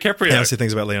Leonardo DiCaprio. Yeah, I've said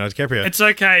things about Leonardo DiCaprio. It's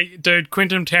okay, dude.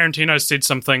 Quentin Tarantino said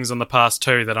some things in the past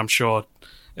too that I'm sure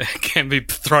can be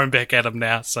thrown back at him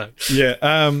now. So like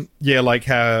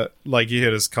how you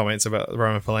heard his comments about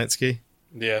Roman Polanski.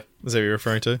 Yeah, is that what you're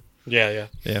referring to? Yeah.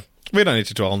 We don't need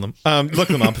to dwell on them. Look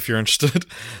them up if you're interested.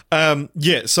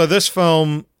 So this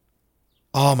film.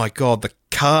 Oh my god, the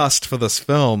cast for this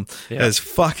film is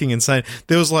fucking insane.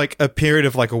 There was like a period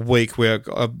of like a week where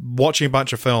I'm watching a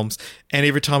bunch of films, and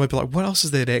every time I'd be like, what else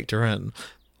is that actor in?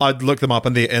 I'd look them up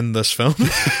and they're in this film.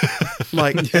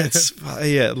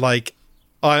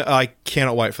 I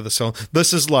cannot wait for this film.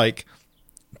 This is like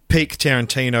peak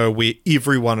Tarantino where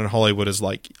everyone in Hollywood is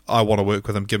like, I want to work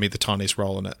with him, give me the tiniest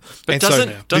role in it. But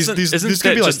isn't that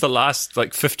just the last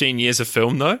like 15 years of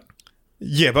film though?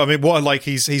 Yeah, but I mean,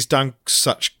 he's done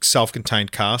such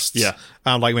self-contained casts. Yeah.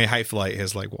 Hateful Eight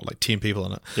has 10 people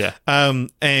in it. Yeah.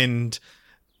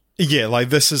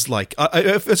 This is like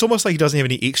it's almost like he doesn't have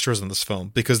any extras in this film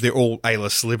because they're all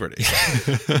A-list celebrities.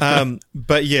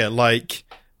 But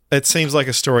it seems like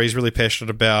a story he's really passionate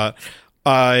about.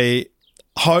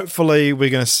 Hopefully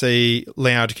we're going to see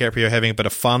Leonardo DiCaprio having a bit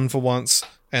of fun for once,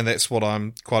 and that's what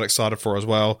I'm quite excited for as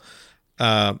well.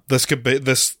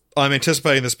 I'm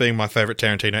anticipating this being my favourite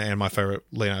Tarantino and my favourite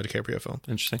Leonardo DiCaprio film.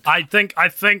 Interesting. I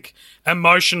think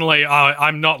emotionally,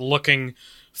 I'm not looking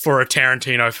for a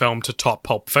Tarantino film to top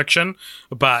Pulp Fiction,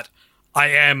 but I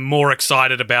am more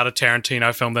excited about a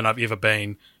Tarantino film than I've ever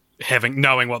been,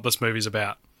 knowing what this movie's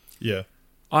about. Yeah.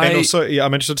 And also,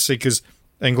 I'm interested to see, because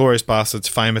Inglourious Basterds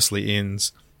famously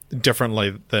ends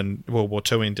differently than World War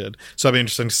II ended. So it'll be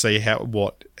interesting to see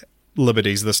what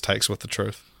liberties this takes with the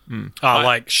truth.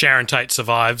 Like Sharon Tate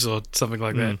survives or something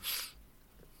like that.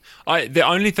 The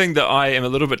only thing that I am a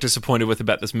little bit disappointed with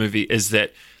about this movie is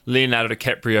that Leonardo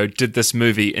DiCaprio did this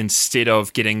movie instead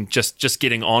of getting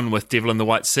on with Devil in the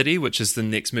White City, which is the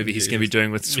next movie he's going to be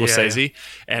doing with Scorsese. Yeah.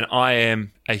 And I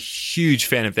am a huge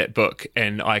fan of that book,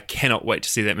 and I cannot wait to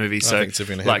see that movie. So, I think it's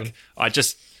going to happen.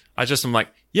 I'm like,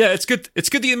 yeah, it's good. It's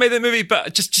good that you made that movie,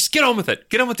 but just get on with it.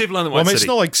 Get on with Devil in the White City. It's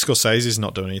not like Scorsese's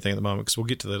not doing anything at the moment, because we'll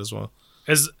get to that as well.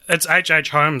 It's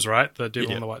H.H. Holmes, right? The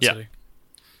Devil in the White City.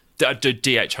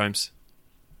 D.H. Holmes,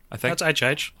 I think. That's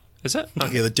H.H. Is it? Oh.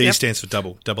 Yeah, the D stands for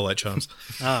double H Holmes.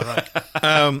 Oh,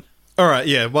 right. All right,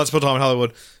 yeah, Once Upon a Time in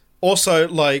Hollywood. Also,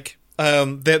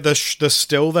 the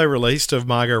still they released of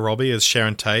Margot Robbie as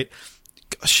Sharon Tate,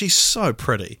 she's so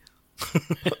pretty.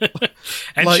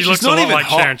 And Like, she looks She's not a lot even like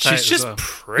hot. Sharon Tate She's as just well.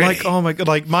 pretty. Like, oh my god,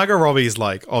 like Margot Robbie is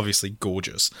like obviously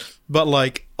gorgeous, but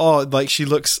like, she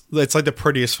looks. It's like the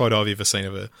prettiest photo I've ever seen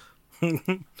of her.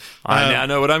 I now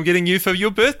know what I'm getting you for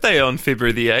your birthday on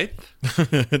February the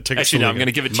 8th. Actually, no, I'm going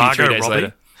to give it to you Margot 3 days Robbie?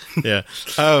 later. Yeah.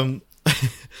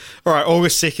 All right,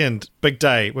 August 2nd, big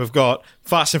day. We've got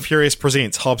Fast and Furious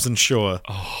presents Hobbs and Shaw.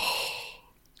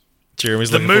 Jeremy's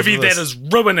The looking forward movie to that this. is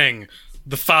ruining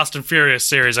the Fast and Furious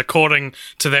series, according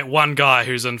to that one guy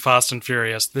who's in Fast and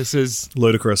Furious. This is...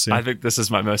 ludicrous. Yeah. I think this is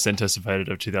my most anticipated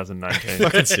of 2019.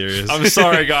 Fucking serious. I'm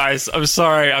sorry, guys. I'm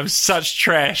sorry. I'm such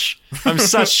trash. I'm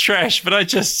such trash. But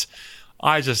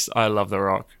I love The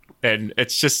Rock, and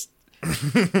it's just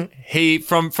he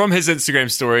from his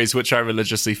Instagram stories, which I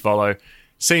religiously follow,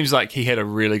 seems like he had a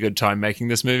really good time making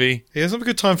this movie. He has a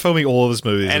good time filming all of his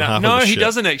movies. And half no, of the he shit.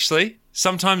 doesn't actually.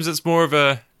 Sometimes it's more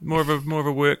work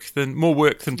than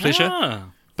pleasure. Ah,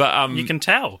 But you can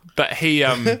tell. But he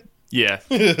yeah,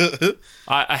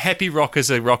 a happy rock is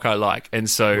a rock I like, and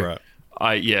so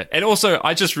Right. and also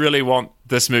I just really want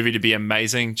this movie to be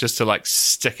amazing, just to like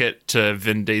stick it to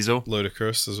Vin Diesel.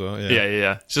 Ludicrous as well.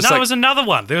 Yeah. It's just No, like, it was another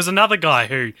one. There was another guy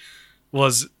who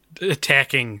was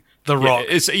attacking The Rock.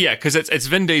 because it's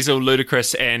Vin Diesel,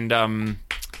 Ludacris, and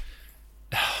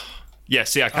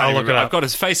see, I can't I'll even look it remember. up. I've got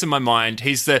his face in my mind.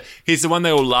 He's the one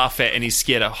they all laugh at, and he's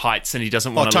scared of heights, and he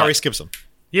doesn't Oh, want to. Tyrese Gibson.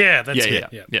 Yeah, that's Yeah.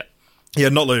 it. Yeah,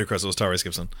 not Ludacris. It was Tyrese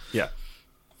Gibson.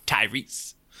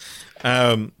 Tyrese.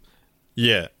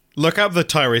 Yeah. Look up the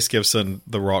Tyrese Gibson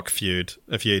The Rock feud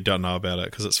if you don't know about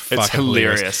it, because it's fucking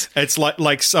hilarious. It's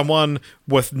like someone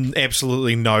with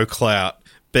absolutely no clout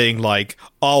being like,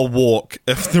 "I'll walk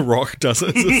if The Rock does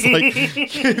it." It's like,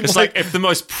 It's like if the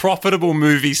most profitable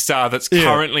movie star that's Yeah.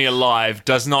 currently alive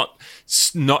doesn't bow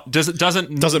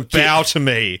to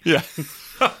me. Yeah.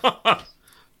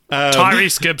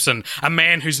 Tyrese Gibson, a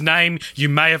man whose name you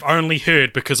may have only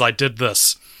heard because I did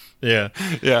this. Yeah.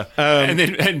 Yeah.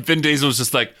 And Vin Diesel's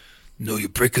just like, no, you're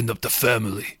breaking up the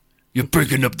family. You're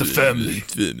breaking up the family.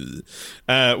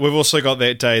 We've also got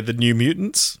that day the New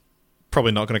Mutants.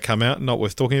 Probably not going to come out. Not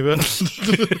worth talking about.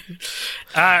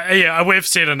 We've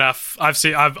said enough.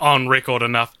 I've on record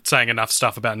saying enough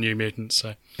stuff about New Mutants.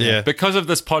 So Yeah. Because of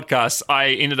this podcast,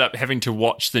 I ended up having to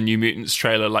watch the New Mutants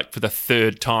trailer like for the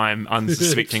third time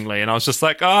unsuspectingly, and I was just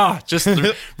like, just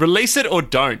release it or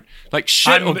don't. Like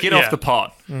shit or get off the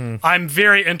pot. I'm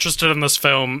very interested in this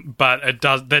film, but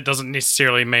that doesn't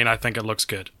necessarily mean I think it looks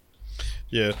good.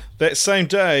 Yeah. That same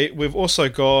day, we've also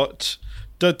got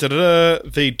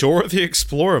the Dora the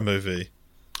Explorer movie.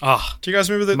 Oh, Do you guys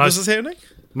remember that this is happening?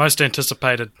 most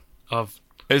anticipated of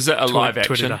Is it a live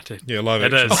action? 2019. Yeah, live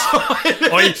It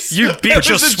action. is. You bet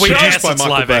your was a sweet joke ass by it's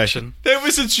Michael live Bay. action. That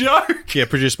was a joke. Yeah,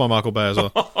 produced by Michael Bay as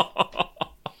well.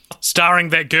 Starring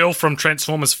that girl from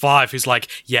Transformers 5 who's like,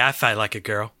 yeah, I fight like a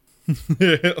girl.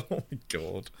 Oh my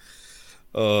god.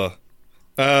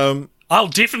 I'll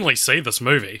definitely see this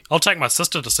movie. I'll take my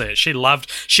sister to see it. She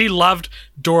loved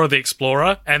Dora the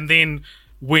Explorer, and then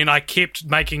when I kept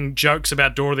making jokes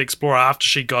about Dora the Explorer after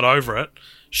she got over it,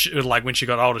 when she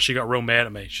got older, she got real mad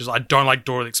at me. She's like, I don't like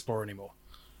Dora the Explorer anymore.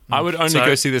 I would only So-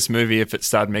 go see this movie if it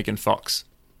starred Megan Fox.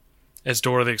 As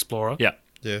Dora the Explorer. Yeah.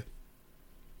 Yeah.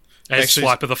 As Actually-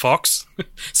 Swiper the Fox.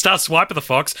 Start Swiper the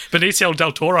Fox. Benicio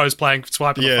del Toro is playing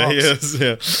Swiper the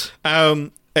Fox. Yeah.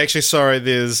 Actually, sorry,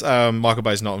 there's Michael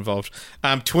Bay's not involved.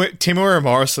 Temuera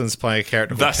Morrison's playing a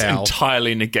character called Thus Pal.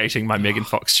 entirely negating my Megan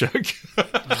Fox joke.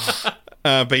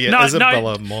 But yeah, No,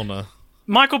 Isabella Mona.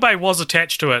 Michael Bay was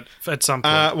attached to it at some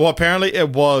point. Well, apparently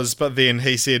it was, but then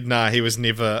he said, nah, he was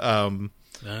never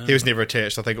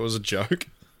attached. I think it was a joke.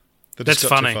 That just That's got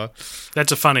too funny. far.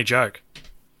 That's a funny joke.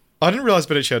 I didn't realise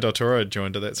Benicio del Toro had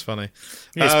joined it. That's funny.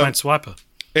 Yeah, he's playing Swiper.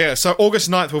 Yeah, so August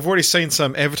 9th, we've already seen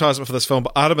some advertisement for this film,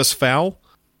 but Artemis Fowl.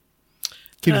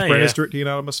 Kenneth Branagh yeah. directing an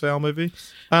Artemis Fowl movie.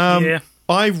 Yeah.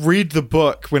 I read the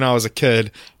book when I was a kid,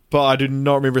 but I do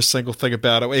not remember a single thing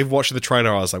about it. Even watching the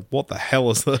trailer, I was like, what the hell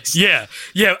is this? Yeah,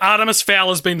 Artemis Fowl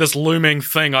has been this looming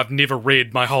thing I've never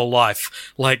read my whole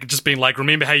life. Like, just being like,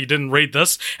 remember how you didn't read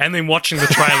this? And then watching the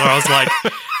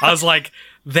trailer, I was like,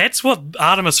 that's what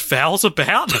Artemis Fowl's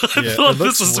about? I Yeah, thought it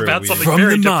looks this was real about weird. something From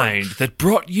very the different. mind that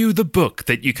brought you the book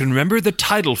that you can remember the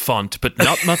title font but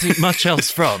not much else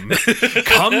from,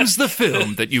 comes the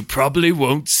film that you probably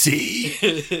won't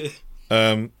see.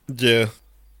 Yeah.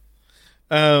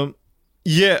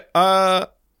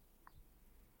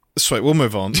 Sweet, we'll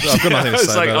move on. I've got nothing to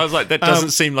say I about was like, that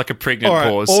doesn't seem like a pregnant All right,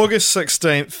 pause. August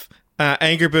 16th,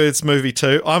 Angry Birds Movie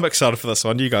 2. I'm excited for this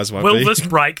one. You guys won't Will be. this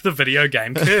break the video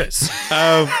game curse?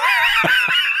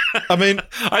 I mean,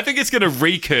 I think it's going to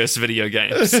recurse video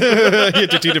games.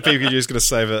 Detective Pikachu is going to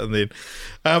save it,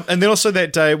 and then also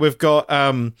that day we've got.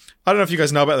 I don't know if you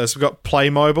guys know about this. We've got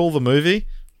Playmobil, the movie.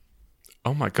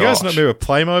 Oh my You guys gosh! remember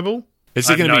Playmobil? Is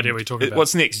I it have going no to idea what be? you're talking about.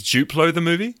 What's next? Duplo the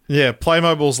movie? Yeah,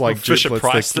 Playmobil's like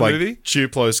Fisher-Price, the movie?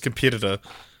 Duplo's competitor.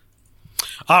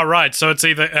 Oh, right. So it's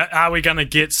either, are we going to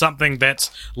get something that's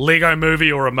Lego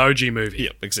movie or Emoji movie?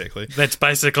 Yep, exactly. That's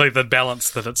basically the balance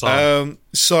that it's on.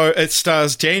 So it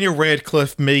stars Daniel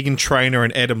Radcliffe, Megan Trainor,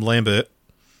 and Adam Lambert.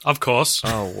 Of course.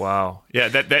 Oh wow! Yeah,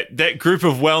 that group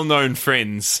of well-known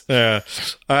friends. Yeah,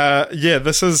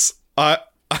 This is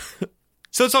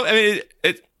So it's all, I mean,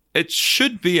 it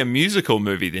should be a musical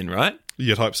movie then, right?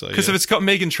 You'd hope so. Because if it's got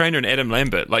Megan Trainor and Adam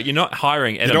Lambert, like you're not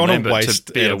hiring Adam Lambert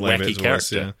to be a wacky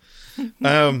character.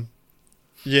 So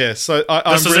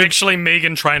This is actually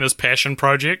Megan Trainor's passion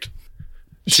project.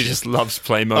 She just loves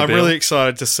Playmobil. I'm really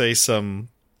excited to see some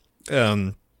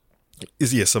news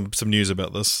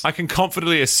about this. I can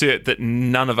confidently assert that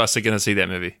none of us are going to see that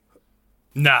movie.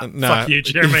 Nah, fuck you,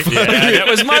 Jeremy. Yeah, that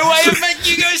was my way of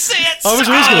making you go see it. I was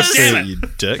always going to see damn it, it. you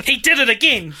dick. He did it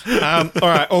again. All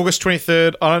right, August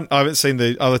 23rd. I haven't seen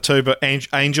the other two, but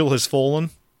Angel Has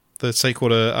Fallen, the sequel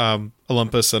to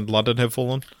Olympus and London Have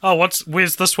Fallen. Oh,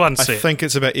 where's this one I set? think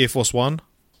it's about Air Force One.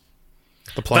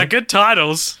 The plane. They're good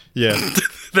titles. Yeah.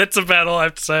 That's about all I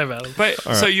have to say about them. Wait,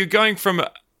 so you're going from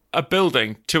a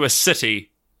building to a city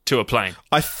to a plane?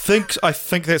 I think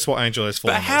that's what Angel Has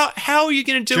Fallen. But how are you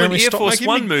going to do Jeremy, an Air stop Force making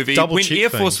One me movie double when check Air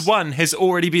Force things. One has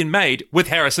already been made with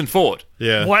Harrison Ford?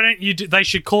 Yeah. Why don't you they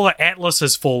should call it Atlas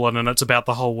Has Fallen and it's about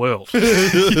the whole world.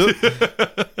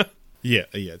 Yeah,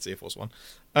 it's Air Force One.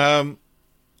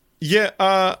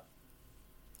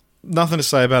 Nothing to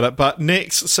say about it. But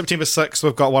next, September 6th,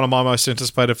 we've got one of my most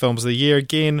anticipated films of the year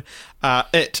again,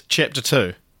 It, Chapter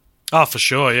 2. Oh, for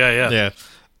sure. Yeah.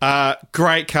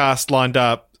 Great cast lined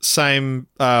up. Same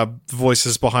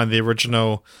voices behind the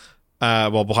original,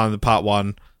 behind the part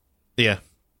one. Yeah,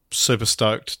 super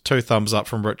stoked. 2 thumbs up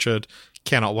from Richard.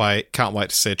 Cannot wait. Can't wait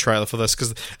to see a trailer for this.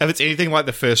 Because if it's anything like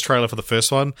the first trailer for the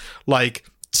first one, like...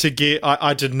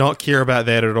 I did not care about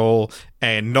that at all,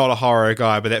 and not a horror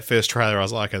guy, but that first trailer, I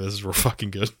was like, okay, this is real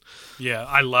fucking good. Yeah,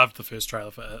 I loved the first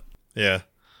trailer for it. Yeah.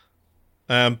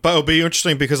 But it'll be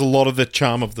interesting because a lot of the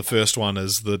charm of the first one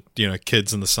is the,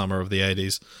 kids in the summer of the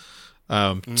 80s.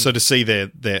 So to see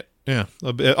that, yeah,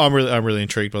 I'm really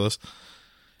intrigued by this.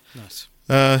 Nice.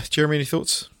 Jeremy, any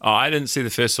thoughts? Oh, I didn't see the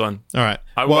first one. All right.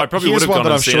 I probably here's would have one gone that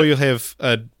and I'm seen sure it. you'll have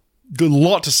a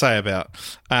lot to say about.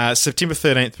 September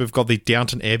 13th, we've got the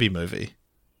Downton Abbey movie.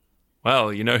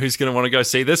 Well, you know who's going to want to go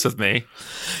see this with me?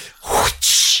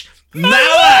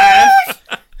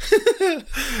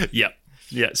 Yep.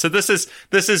 Yeah. So this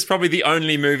is probably the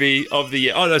only movie of the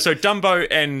year. Oh no, so Dumbo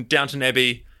and Downton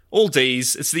Abbey, all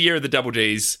D's. It's the year of the double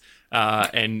D's.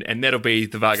 And that'll be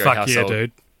the Vargo Fuck household. yeah,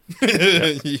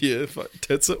 dude. Yeah,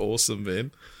 tits are awesome,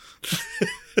 man.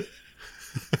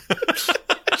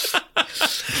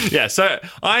 Yeah, so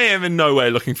I am in no way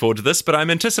looking forward to this, but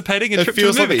I'm anticipating a It trip to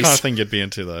feels the like the movies. kind of thing you'd be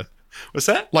into, though. What's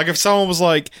that? Like if someone was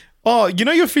like, "Oh, you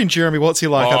know your friend Jeremy? What's he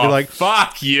like?" I'd be like,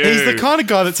 "Fuck you." He's the kind of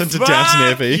guy that's into Downton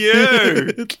Abbey.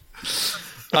 You.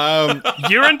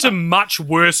 You're into much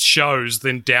worse shows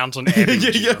than Downton Abbey,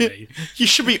 Jeremy. You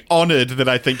should be honoured that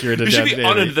I think you're into You should Downton be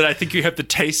Abbey. honoured that I think you have the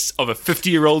taste of a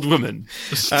 50-year-old woman.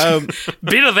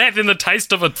 Better that than the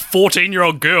taste of a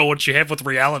 14-year-old girl, which you have with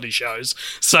reality shows.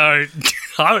 So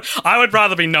I would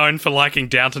rather be known for liking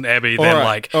Downton Abbey than all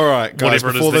right, guys, whatever it is.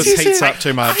 before that this you heats say. up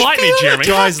too much. Fight me, Jeremy.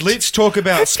 Guys, let's talk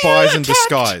about Spies in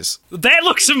Disguise. That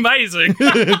looks amazing.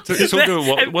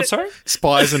 What, sorry?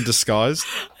 Spies in Disguise.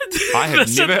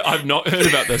 I've not heard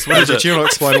about this. What is Did it? you not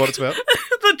explain what it's about?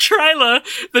 The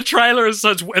trailer is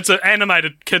it's an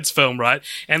animated kids film, right?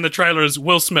 And the trailer is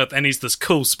Will Smith and he's this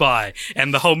cool spy,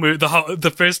 and the whole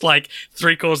the first like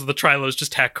 3/4 of the trailer is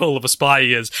just how cool of a spy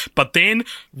he is. But then,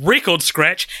 record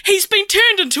scratch, he's been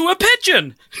turned into a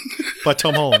pigeon. By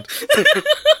Tom Holland.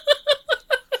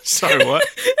 Sorry, what?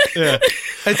 Yeah.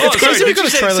 It's sorry, crazy we did got you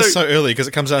a say- trailer so- so early because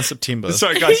it comes out in September.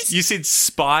 Sorry, guys. You said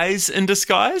spies in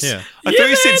disguise? Yeah. I thought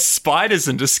you said spiders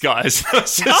in disguise.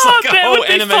 It's just like a that whole would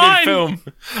be animated fine. film.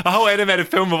 A whole animated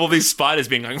film of all these spiders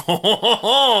being like, ho, ho, ho,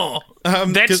 ho.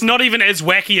 That's not even as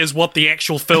wacky as what the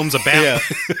actual film's about. Yeah,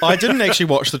 I didn't actually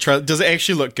watch the trailer. Does it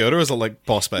actually look good, or is it like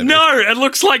Boss Baby? No, it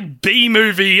looks like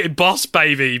B-movie Boss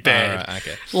Baby bad. Right,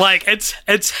 okay. Like it's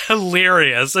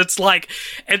hilarious. It's like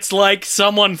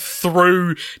someone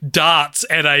threw darts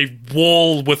at a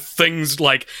wall with things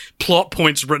like plot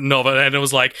points written of it, and it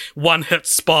was like one hit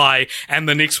spy, and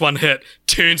the next one hit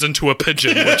turns into a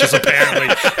pigeon, which is apparently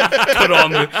put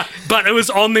on. But it was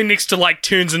on there next to like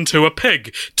turns into a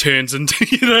pig, turns into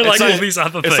all these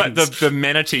other things. It's like the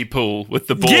manatee pool with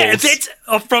the balls. Yeah, that's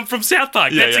from South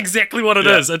Park. That's exactly what it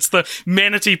is. It's the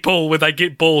manatee pool where they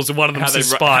get balls and one of them says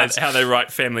spies. How they write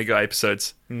Family Guy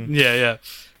episodes. Yeah.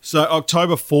 So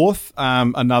October 4th,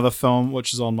 another film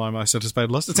which is on my most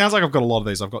anticipated list. It sounds like I've got a lot of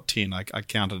these. I've got 10. I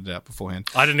counted it out beforehand.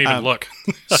 I didn't even look.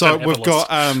 So we've got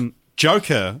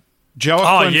Joker,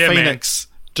 Joaquin Phoenix,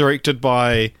 directed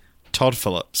by Todd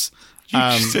Phillips.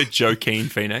 You said Joaquin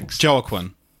Phoenix?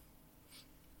 Joaquin.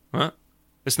 What?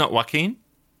 It's not Joaquin?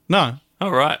 No. Oh,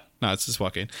 right. No, it's just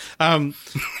Joaquin.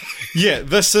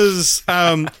 This is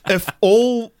if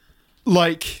all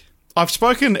like I've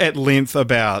spoken at length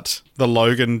about the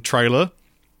Logan trailer,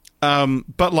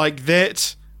 but like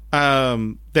that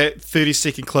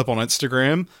 30-second clip on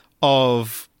Instagram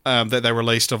of that they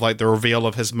released of like the reveal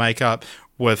of his makeup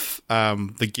with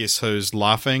the Guess Who's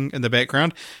laughing in the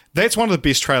background. That's one of the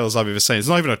best trailers I've ever seen. It's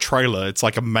not even a trailer, it's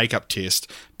like a makeup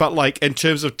test. But like in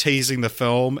terms of teasing the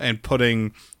film and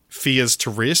putting fears to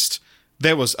rest,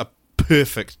 that was a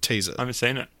perfect teaser. I haven't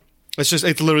seen it. It's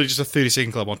literally just a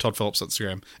 30-second clip on Todd Phillips'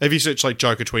 Instagram. If you search like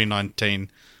Joker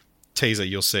 2019 teaser,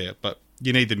 you'll see it, but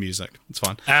you need the music. It's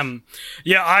fine.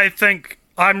 I think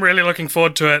I'm really looking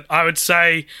forward to it. I would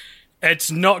say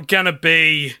it's not gonna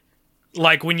be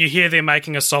like when you hear they're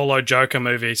making a solo Joker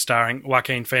movie starring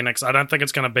Joaquin Phoenix, I don't think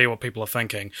it's going to be what people are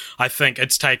thinking. I think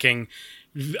it's taking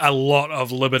a lot of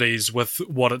liberties with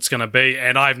what it's going to be,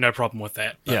 and I have no problem with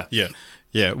that. Yeah.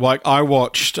 Like I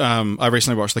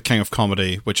recently watched The King of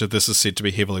Comedy, which this is said to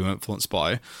be heavily influenced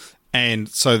by. And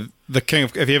so if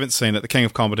you haven't seen it, The King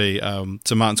of Comedy,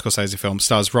 it's a Martin Scorsese film,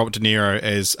 stars Robert De Niro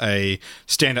as a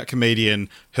stand-up comedian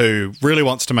who really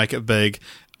wants to make it big.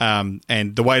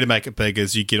 And the way to make it big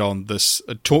is you get on this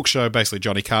talk show, basically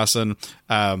Johnny Carson.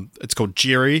 It's called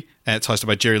Jerry, and it's hosted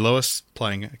by Jerry Lewis,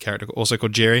 playing a character also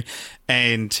called Jerry.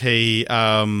 And he, he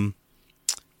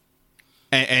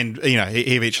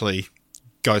eventually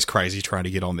goes crazy trying to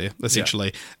get on there,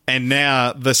 essentially. Yeah. And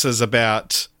now this is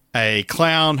about a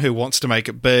clown who wants to make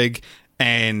it big,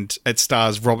 and it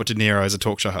stars Robert De Niro as a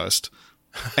talk show host.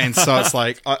 And so it's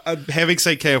like, having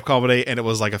seen King of Comedy, and it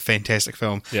was like a fantastic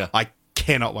film. Yeah. I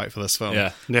cannot wait for this film.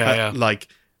 Yeah. I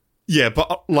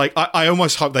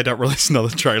almost hope they don't release another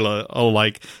trailer or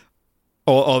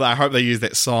I hope they use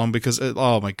that song because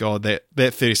oh my god, that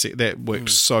 30 that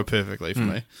works so perfectly for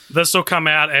me. This will come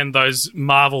out and those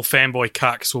Marvel fanboy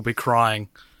cucks will be crying.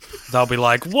 They'll be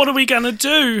like, "What are we gonna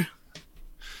do?"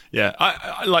 Yeah,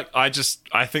 I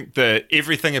think that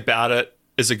everything about it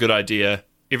is a good idea.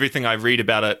 Everything I read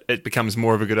about it, it becomes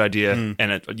more of a good idea,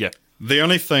 and The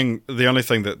only thing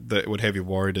that would have you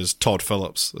worried is Todd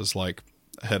Phillips is like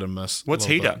hit and miss. What's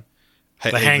he done?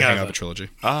 The Hangover trilogy.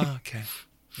 Oh, okay.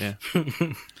 Yeah.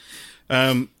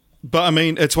 But I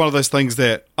mean, it's one of those things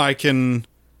that I can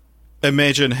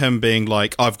imagine him being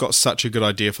like, I've got such a good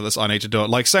idea for this, I need to do it.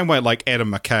 Like same way like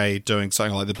Adam McKay doing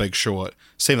something like The Big Short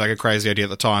seemed like a crazy idea at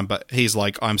the time, but he's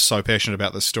like, I'm so passionate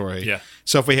about this story. Yeah.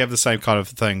 So if we have the same kind of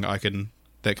thing,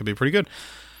 that could be pretty good.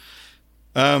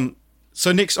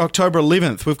 So next October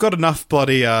 11th, we've got enough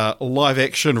bloody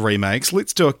live-action remakes.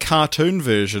 Let's do a cartoon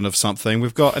version of something.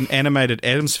 We've got an animated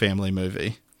Addams Family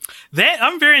movie.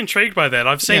 I'm very intrigued by that.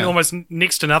 I've seen almost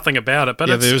next to nothing about it, but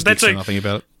there's next to nothing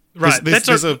about it. Right,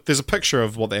 there's a picture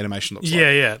of what the animation looks like.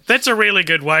 Yeah. That's a really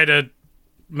good way to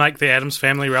make the Addams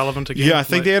Family relevant again. Yeah, I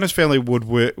think the Addams Family would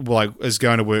work, is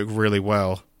going to work really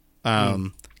well.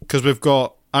 Because we've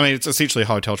got, it's essentially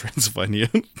Hotel Transylvania.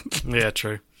 Yeah,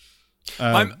 true.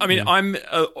 I'm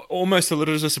almost a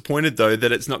little disappointed though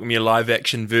that it's not going to be a live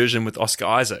action version with Oscar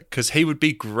Isaac because he would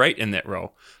be great in that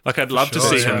role. Like I'd love to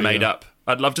see him made up.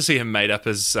 I'd love to see him made up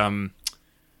as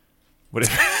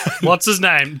whatever. What's his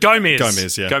name? Gomez.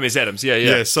 Gomez Addams. Yeah.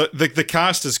 Yeah. So the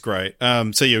cast is great.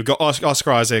 So you've got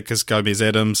Oscar Isaac as Gomez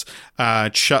Addams,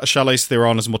 Charlize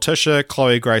Theron as Morticia,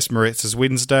 Chloe Grace Moretz as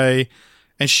Wednesday.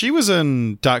 And she was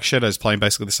in Dark Shadows playing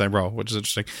basically the same role, which is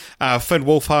interesting. Finn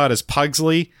Wolfhard as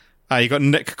Pugsley. You got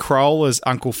Nick Kroll as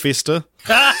Uncle Fester.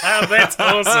 That's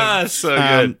awesome. So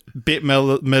good. Bette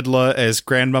Midler as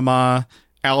Grandmama.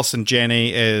 Alison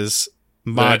Janney as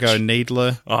Margot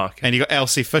Needler. Oh, okay. And you got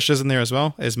Elsie Fisher's in there as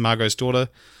well as Margot's daughter.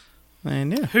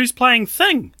 And yeah. Who's playing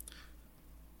Thing?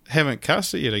 haven't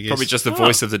cast it yet, I guess. Probably just the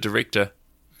voice of the director.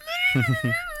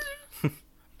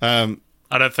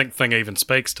 I don't think Thing even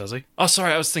speaks, does he? Oh,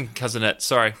 sorry, I was thinking Cousinette.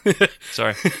 Sorry.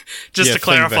 Just Yeah, to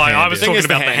clarify, Thing the I was hand, talking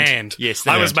yeah. about Thing the is the hand. hand. Yes,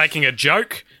 the I was hand. making a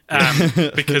joke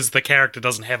because the character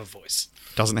doesn't have a voice.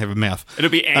 Doesn't have a mouth. It'll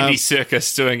be Andy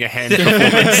Serkis doing a hand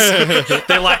performance.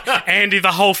 They're like, Andy,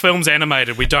 the whole film's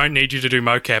animated. We don't need you to do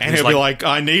mocap. And he'll be like,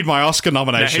 I need my Oscar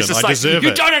nomination. He's just I deserve you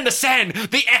it. don't understand.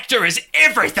 The actor is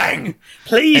everything.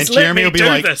 please And let Jeremy me will be do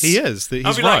like, this. he is. He's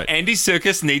I'll be right. like, Andy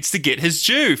Serkis needs to get his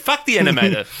due. Fuck the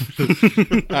animator.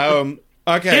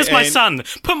 Okay. Here's my and, son.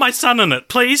 Put my son in it,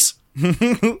 please.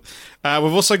 we've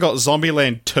also got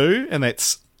Zombieland 2, and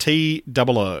that's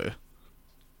TOO.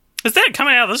 Is that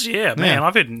coming out this year? Man, Yeah.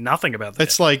 I've heard nothing about that.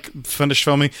 It's like finished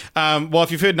filming. Well, if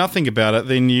you've heard nothing about it,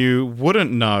 then you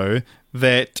wouldn't know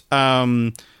that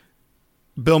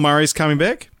Bill Murray's coming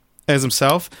back as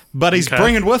himself, but he's Okay.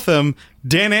 bringing with him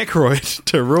Dan Aykroyd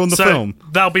to ruin the so film.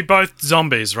 they'll be both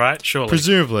zombies, right? Surely.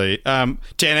 Presumably. Dan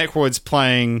Aykroyd's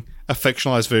playing a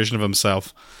fictionalized version of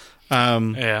himself.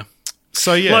 Yeah.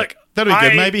 So, yeah, Look, that'll be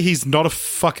good. I- Maybe he's not a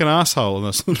fucking asshole in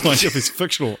this, like if he's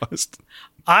fictionalized.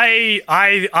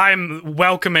 I'm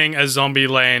welcoming a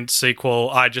Zombieland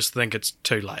sequel. I just think it's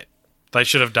too late. They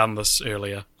should have done this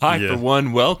earlier. I, for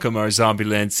one, welcome our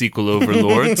Zombieland sequel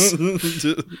overlords.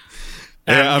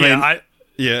 Yeah, I mean, a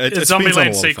it depends on a lot Zombieland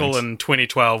of sequel things. in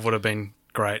 2012 would have been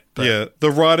great. But Yeah, the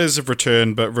writers have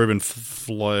returned, but Ruben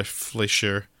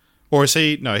Fleischer, or is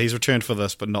he? No, he's returned for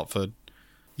this, but not for.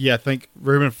 Yeah, I think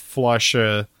Ruben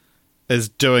Fleischer is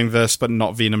doing this, but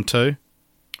not Venom 2.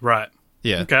 Right.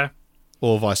 Yeah, Okay.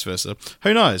 or vice versa.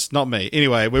 Who knows? Not me.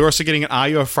 Anyway, we were also getting an "Are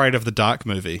You Afraid of the Dark"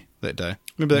 movie that day.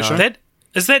 Remember that show?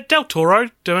 Is that Del Toro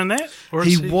doing that? Or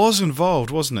He is was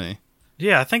involved, wasn't he?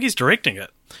 Yeah, I think he's directing it.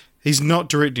 He's not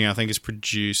directing. I think he's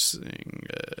producing.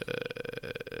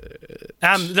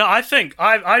 No, I think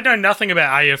I know nothing about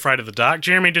Are You Afraid of the Dark.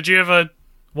 Jeremy, did you ever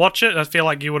watch it? I feel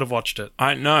like you would have watched it.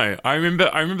 I know. I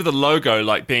remember the logo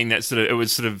like being that sort of. It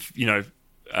was sort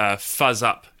of fuzz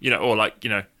up, or like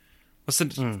what's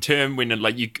the term when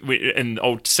like in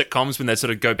old sitcoms when they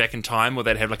sort of go back in time or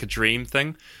they'd have like a dream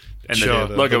thing, and Sure.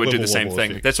 the logo The would do the wibble same wobble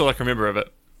thing. effect. That's all I can remember of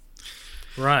it.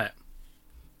 Right.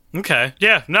 Okay.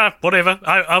 Yeah. No. Whatever.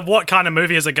 What kind of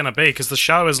movie is it going to be? Because the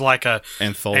show is like a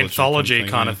Anthology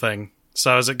kind of thing.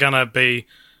 So is it going to be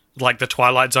like the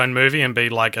Twilight Zone movie and be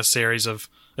like a series of?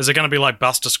 Is it going to be like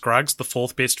Buster Scruggs, the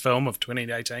fourth best film of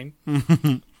 2018?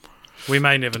 We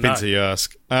may never know. Depends who you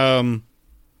ask.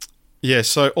 Yeah.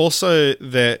 So also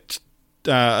that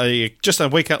just a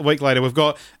week later, we've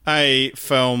got a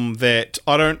film that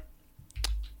I don't.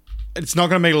 It's not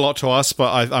going to mean a lot to us,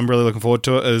 but I'm really looking forward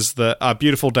to it. Is the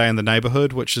Beautiful Day in the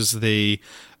Neighborhood, which is the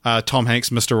Tom Hanks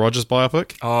Mr. Rogers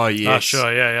biopic. Oh Oh, yes,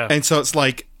 sure. Yeah. And so it's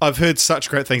like, I've heard such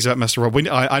great things about Mr. Rob.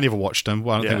 I never watched him.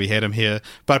 Well, I don't think we had him here.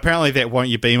 But apparently that Won't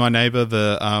You Be My Neighbor,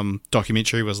 the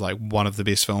documentary, was like one of the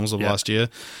best films of last year.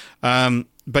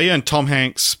 But yeah, and Tom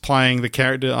Hanks playing the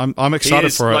character. I'm excited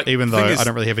is, for it, like, even the though thing is- I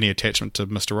don't really have any attachment to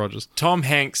Mr. Rogers. Tom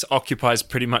Hanks occupies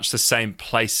pretty much the same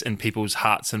place in people's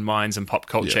hearts and minds and pop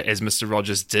culture as Mr.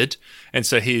 Rogers did. And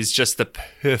so he is just the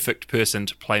perfect person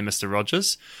to play Mr.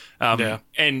 Rogers.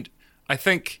 And I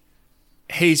think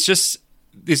he's just...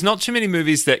 There's not too many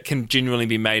movies that can genuinely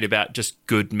be made about just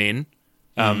good men.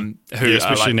 Who Yeah, especially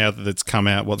are like, now that it's come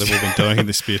out, what they've all been doing in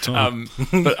their spare time.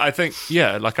 but I think,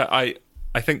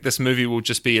 I think this movie will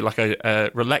just be like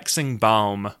a relaxing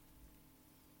balm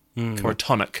or a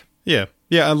tonic. Yeah,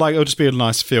 and like it'll just be a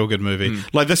nice feel-good movie.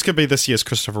 Like this could be this year's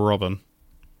Christopher Robin.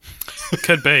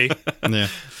 Could be. Yeah.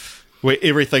 Where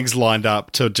everything's lined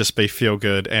up to just be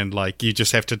feel-good, and like you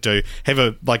just have to have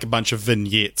a bunch of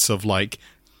vignettes of like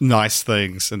nice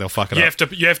things, and they'll fuck it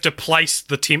up. You have to place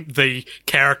the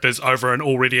characters over an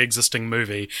already existing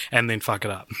movie and then fuck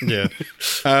it up. Yeah.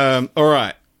 All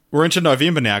right. We're into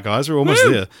November now, guys. We're almost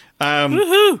there.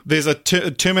 There's a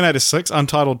Terminator 6,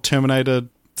 Untitled Terminator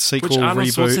sequel Which Arnold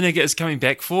reboot. Schwarzenegger is coming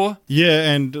back for.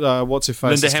 Yeah, and what's her face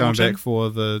Linda is coming Hamilton? back for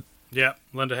the... Yeah,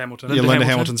 Linda Hamilton. Linda Hamilton?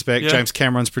 Hamilton's back. Yeah. James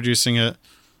Cameron's producing it.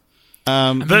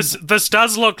 This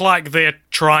does look like they're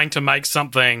trying to make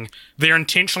something. They're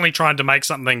intentionally trying to make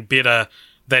something better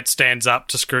that stands up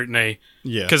to scrutiny.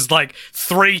 Yeah. Because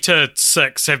 3 to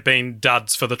 6 have been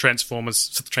duds for the Transformers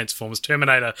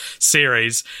Terminator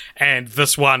series, and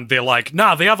this one they're like,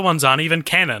 no, the other ones aren't even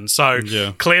canon. So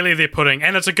Yeah. clearly they're putting,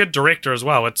 and it's a good director as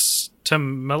well. It's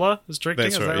Tim Miller is directing.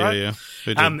 That's is right, that right? yeah.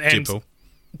 Who did And Deadpool.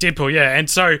 Deadpool, yeah. And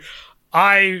so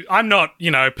I'm not,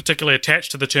 particularly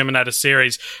attached to the Terminator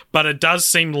series, but it does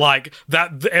seem like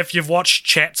that if you've watched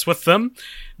chats with them,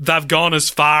 they've gone as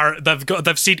far,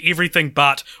 they've said everything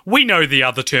but, we know the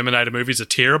other Terminator movies are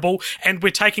terrible, and we're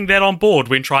taking that on board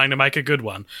when trying to make a good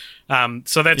one.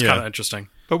 So that's kind of interesting.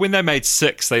 But when they made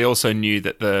 6, they also knew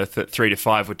that the 3 to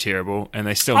 5 were terrible, and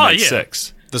they still made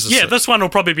 6. This one will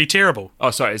probably be terrible.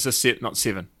 Oh, sorry, is this not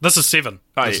 7? This is 7.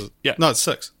 Oh, yeah. No, it's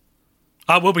 6.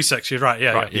 Oh, it will be 6, you're right,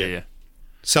 yeah.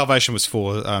 Salvation was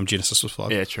 4, Genesis was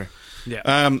 5. Yeah, true. Yeah.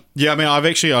 I mean, I've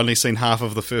actually only seen half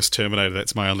of the first Terminator.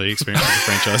 That's my only experience with the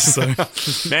franchise.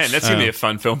 So. Man, that's going to be a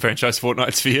fun film franchise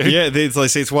fortnights for you. Yeah,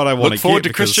 it's what I want to get. Look forward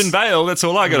to Christian Bale, that's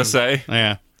all I got to say.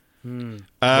 Yeah. We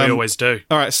always do.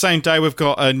 All right, same day we've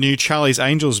got a new Charlie's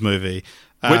Angels movie.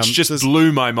 Which just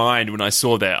blew my mind when I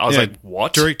saw that. I was like,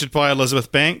 what? Directed by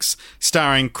Elizabeth Banks,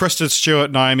 starring Kristen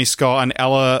Stewart, Naomi Scott, and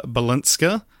Ella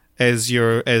Balinska as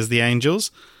the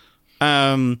Angels.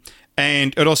 And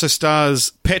it also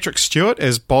stars Patrick Stewart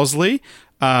as Bosley,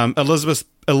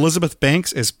 Elizabeth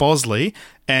Banks as Bosley,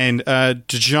 and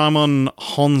Djimon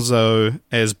Hounsou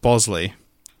as Bosley.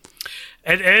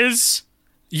 It is.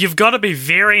 You've got to be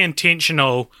very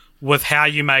intentional with how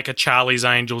you make a Charlie's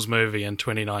Angels movie in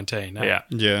 2019.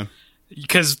 Yeah.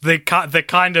 Because the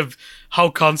kind of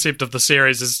whole concept of the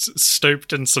series is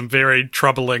stooped in some very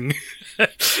troubling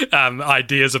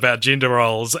ideas about gender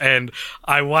roles, and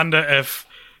I wonder if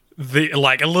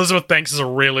Elizabeth Banks is a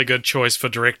really good choice for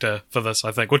director for this,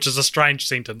 I think, which is a strange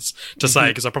sentence to say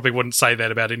because I probably wouldn't say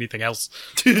that about anything else,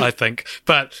 I think.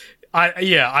 But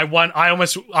I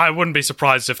wouldn't be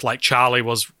surprised if Charlie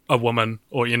was a woman,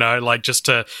 or just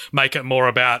to make it more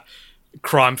about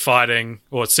crime fighting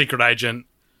or secret agent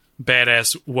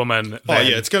badass woman.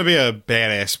 It's going to be a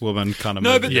badass woman kind of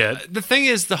movie. But the thing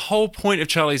is, the whole point of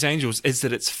Charlie's Angels is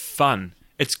that it's fun.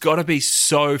 It's got to be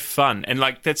so fun, and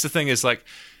that's the thing is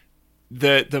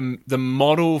the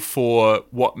model for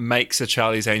what makes a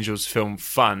Charlie's Angels film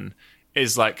fun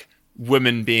is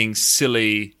women being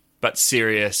silly but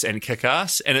serious and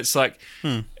kick-ass, and it's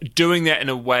doing that in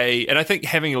a way, and I think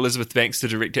having Elizabeth Banks the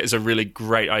director is a really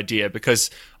great idea, because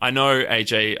I know,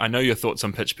 AJ, I know your thoughts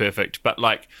on Pitch Perfect, but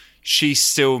she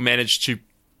still managed to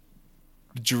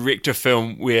direct a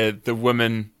film where the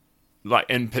women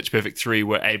in Pitch Perfect 3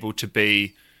 were able to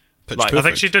be I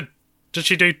think she did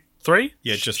she do 3?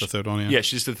 Yeah, just the third one. Yeah,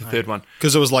 she just did the third one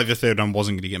because it was the third one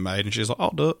wasn't going to get made, and she's like, "I'll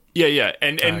do it." Yeah,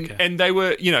 and they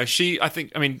were,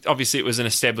 obviously it was an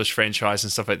established franchise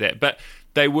and stuff like that, but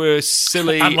they were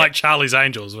silly, unlike Charlie's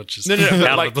Angels, which is no,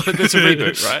 but it's a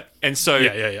reboot, right? And so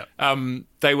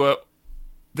they were.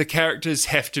 The characters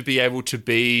have to be able to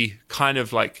be kind of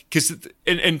because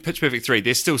in Pitch Perfect 3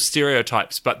 they're still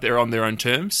stereotypes, but they're on their own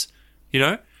terms,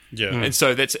 Yeah. And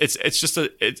so it's just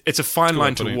a fine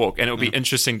line to walk, and it'll be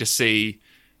interesting to see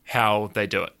how they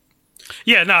do it.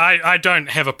 Yeah, no, I don't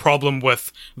have a problem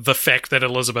with the fact that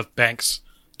Elizabeth Banks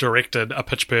directed a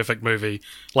Pitch Perfect movie.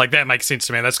 That makes sense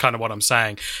to me. That's kind of what I'm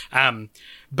saying.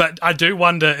 But I do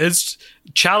wonder, is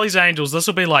Charlie's Angels, this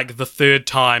will be the third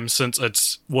time since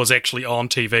it was actually on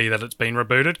TV that it's been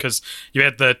rebooted, because you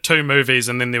had the 2 movies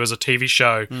and then there was a TV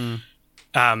show in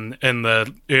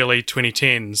the early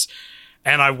 2010s.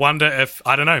 And I wonder if,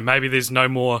 I don't know, maybe there's no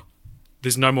more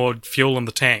fuel in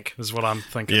the tank, is what I'm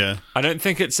thinking. Yeah. I don't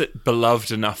think it's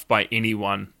beloved enough by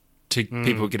anyone for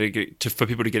people to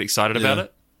get excited about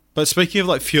it. But speaking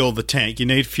of fuel in the tank, you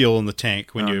need fuel in the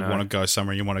tank when you want to go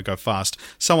somewhere, you want to go fast.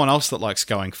 Someone else that likes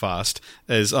going fast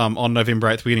is on November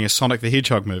 8th, we're getting a Sonic the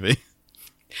Hedgehog movie.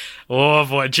 Oh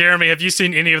boy, Jeremy, have you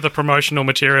seen any of the promotional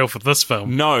material for this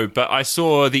film? No, but I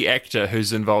saw the actor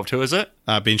who's involved. Who is it?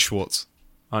 Ben Schwartz.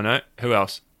 Oh no, who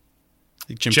else?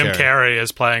 Jim Carrey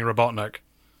is playing Robotnik.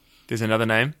 There's another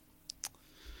name.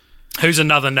 Who's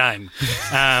another name?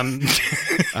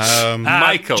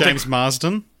 Michael. James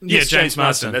Marsden. Yes, James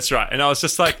Marsden. That's right. And I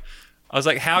was like,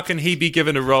 how can he be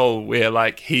given a role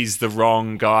where he's the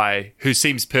wrong guy who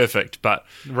seems perfect, but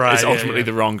is ultimately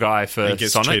the wrong guy for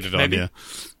Sonic? Cheated maybe?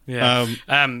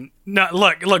 On, No,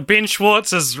 look, Ben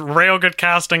Schwartz is real good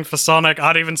casting for Sonic.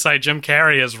 I'd even say Jim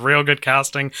Carrey is real good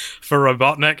casting for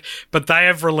Robotnik. But they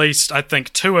have released, I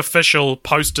think, 2 official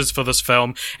posters for this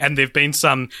film, and there've been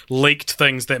some leaked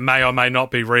things that may or may not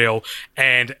be real,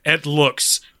 and it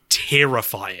looks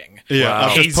terrifying. Yeah, wow.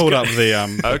 I've just pulled up the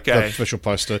official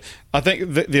poster. I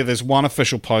think there's one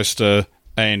official poster,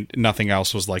 and nothing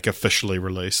else was officially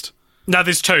released. No,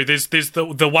 there's 2. There's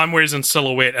the one where he's in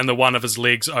silhouette and the one of his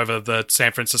legs over the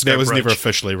San Francisco That was bridge. never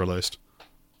officially released.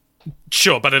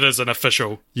 Sure, but it is an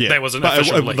official. Yeah, that was an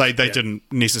official leak. They didn't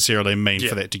necessarily mean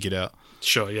for that to get out.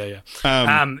 Sure, yeah.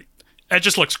 It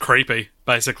just looks creepy,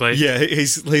 basically. Yeah,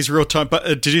 he's real time. But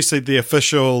did you see the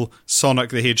official Sonic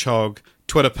the Hedgehog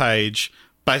Twitter page?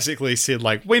 Basically said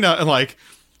like, we know, like,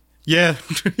 yeah,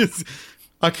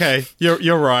 okay,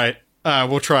 you're right.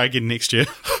 We'll try again next year.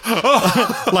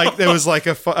 Like there was like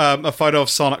a photo of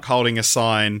Sonic holding a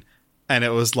sign, and it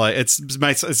was like it's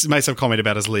made some comment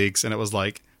about his legs, and it was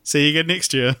like, see you again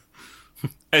next year.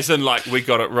 As in, like, we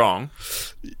got it wrong.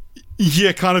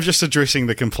 Yeah, kind of just addressing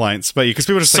the complaints, but because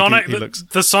people just Sonic, think he looks.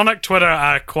 The Sonic Twitter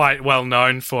are quite well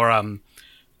known for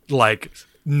like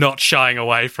not shying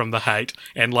away from the hate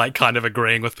and like kind of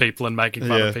agreeing with people and making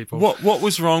fun of people. What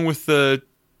was wrong with the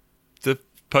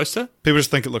poster? People just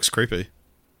think it looks creepy.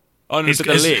 Oh, no, His Like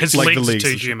the legs are legs too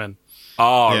are- human.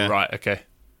 Oh, Yeah. right, okay.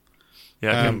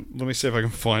 Yeah, okay. Let me see if I can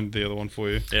find the other one for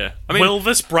you. Yeah. I mean, Will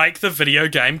this break the video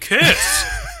game curse?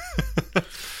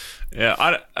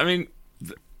 yeah. I mean,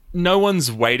 no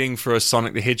one's waiting for a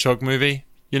Sonic the Hedgehog movie.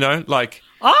 You know, like,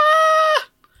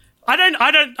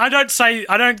 I don't say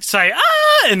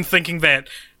in thinking that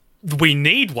we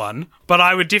need one, but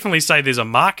I would definitely say there's a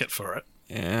market for it.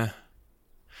 yeah.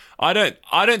 I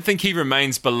don't think he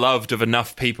remains beloved of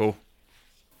enough people.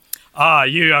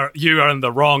 You are in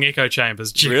the wrong echo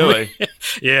chambers. Jimmy. Really?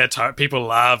 Yeah, people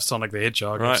love Sonic the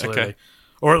Hedgehog. Right, Absolutely. okay.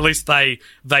 Or at least they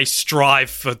strive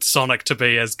for Sonic to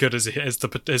be as good as his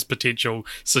potential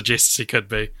suggests he could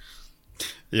be.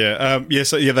 Yeah,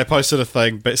 they posted a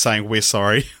thing but saying we're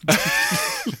sorry.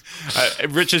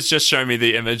 Richard's just shown me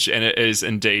the image, and it is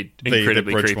indeed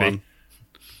incredibly bridge creepy. one.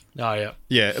 Oh yeah.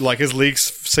 Yeah, like his legs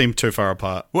seem too far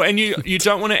apart. Well, and you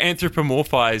don't want to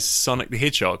anthropomorphize Sonic the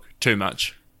Hedgehog too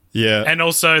much. Yeah, And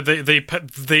also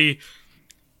the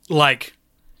like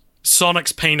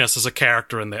Sonic's penis is a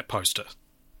character in that poster.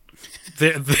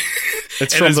 it's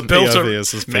it from is the built POV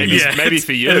as his Maybe, penis. maybe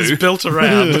for you. It is built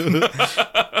around.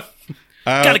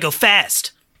 Gotta go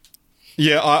fast.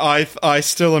 Yeah, I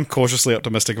still am cautiously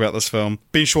optimistic about this film.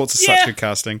 Ben Schwartz is such Yeah. good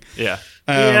casting. Yeah.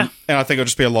 Yeah. And I think it'll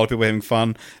just be a lot of people having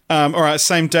fun. All right,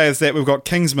 same day as that, we've got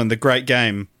Kingsman, the great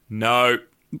game. No.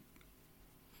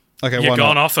 Okay, You're why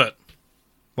gone not? off it.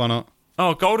 Why not?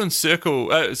 Oh, Golden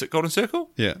Circle. Is it Golden Circle?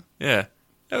 Yeah. Yeah.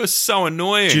 That was so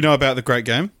annoying. Do you know about the great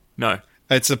game? No.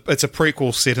 It's a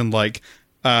prequel set in like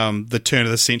the turn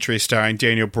of the century, starring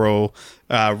Daniel Bruhl,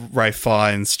 Ray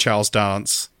Fiennes, Charles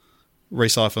Dance,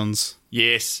 Rhys Ifans.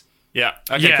 Yes. Yeah.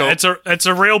 Okay, Yeah, cool. it's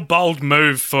a real bold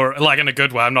move for, like, in a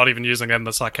good way. I'm not even using it in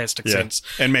the sarcastic Yeah. sense.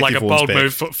 And Matthew like a Vaughn's bold back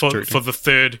move for directing.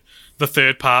 the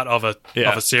third part of a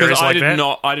series 'Cause like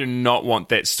that. I do not want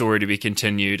that story to be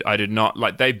continued. I did not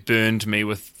like. They burned me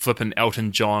with flipping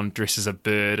Elton John dressed as a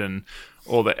bird and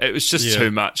all that. It was just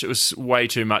too much. It was way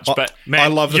too much. But Man, I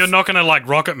love you're not going to like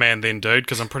Rocket Man then, dude,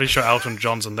 because I'm pretty sure Elton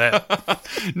John's in that.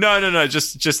 no,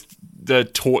 just the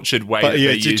tortured way But that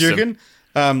yeah, they used him.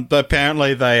 but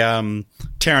apparently they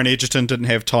Taron Egerton didn't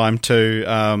have time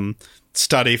to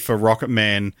study for Rocket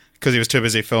Man because he was too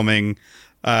busy filming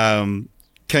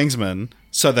Kingsman.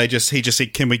 So he just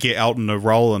said, "Can we get Elton a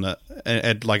role in it,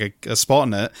 and like a spot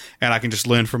in it, and I can just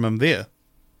learn from him there."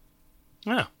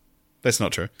 Yeah. That's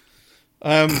not true.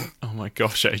 Oh my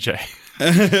gosh, AJ.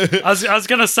 I was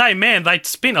going to say, man, they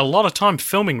spent a lot of time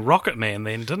filming Rocket Man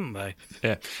then, didn't they?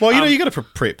 Yeah. Well, you got to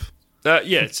prep.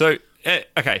 Yeah. So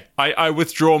okay, I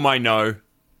withdraw my no.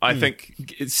 I think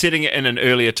setting it in an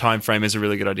earlier time frame is a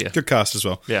really good idea. Good cast as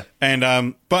well. Yeah. And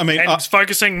but I mean, And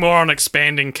focusing more on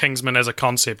expanding Kingsman as a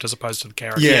concept as opposed to the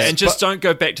character. Yeah. And just don't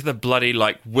go back to the bloody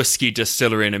like whiskey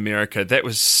distillery in America. That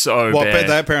was so well, bad.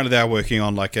 but apparently they are working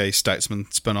on like a Statesman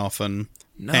spin-off and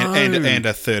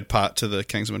a third part to the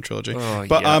Kingsman trilogy. Oh,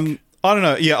 but yuck. I don't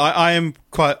know. Yeah,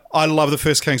 I love the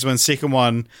first Kingsman. Second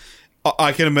one,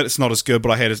 I can admit it's not as good, but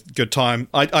I had a good time.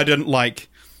 I didn't like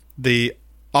the.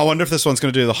 I wonder if this one's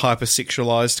going to do the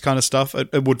hypersexualized kind of stuff.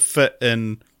 It would fit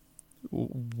in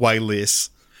way less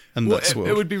in this world.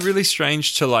 It would be really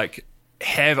strange to like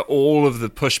have all of the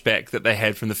pushback that they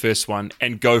had from the first one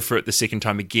and go for it the second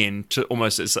time again to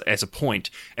almost as a point,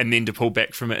 and then to pull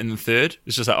back from it in the third.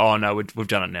 It's just like, oh no, we've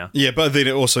done it now. Yeah, but then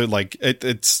it also like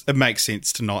it makes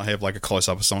sense to not have like a close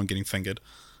up of someone getting fingered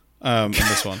in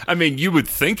this one. I mean, you would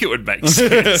think it would make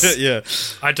sense. Yeah.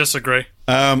 I disagree.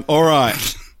 All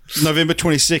right. November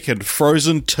 22nd,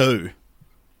 Frozen 2.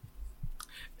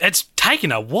 It's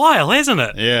taken a while, hasn't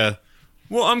it? Yeah.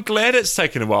 Well, I'm glad it's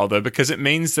taken a while though, because it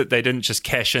means that they didn't just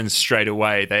cash in straight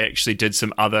away. They actually did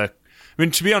some other. I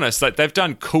mean, to be honest, like they've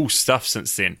done cool stuff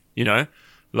since then. You know,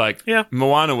 like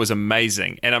Moana was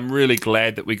amazing, and I'm really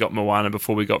glad that we got Moana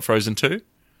before we got Frozen 2.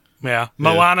 Yeah.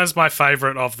 Moana's my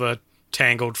favourite of the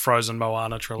Tangled, Frozen,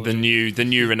 Moana trilogy. The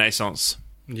new Renaissance.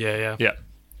 Yeah. Yeah.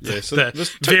 Yeah, so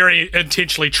very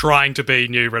intentionally trying to be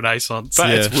New Renaissance. But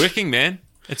it's working, man.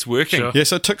 It's working. Sure. Yeah,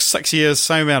 so it took 6 years,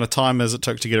 same amount of time as it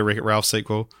took to get a Wreck-It Ralph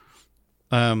sequel,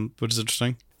 which is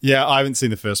interesting. Yeah, I haven't seen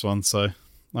the first one, so I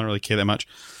don't really care that much.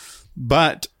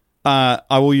 But I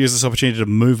will use this opportunity to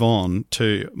move on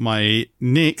to my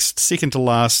next, second to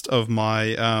last of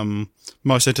my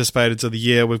most anticipated of the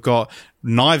year. We've got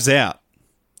Knives Out.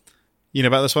 You know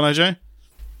about this one, AJ?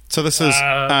 So this is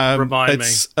remind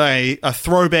it's a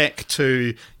throwback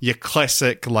to your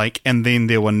classic, like, And Then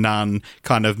There Were None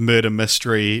kind of murder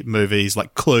mystery movies,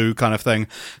 like Clue kind of thing.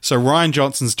 So Rian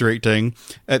Johnson's directing.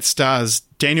 It stars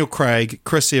Daniel Craig,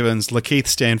 Chris Evans, Lakeith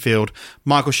Stanfield,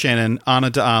 Michael Shannon, Ana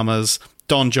de Armas,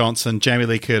 Don Johnson, Jamie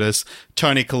Lee Curtis,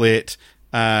 Toni Collette,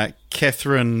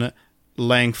 Catherine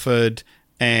Langford,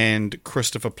 and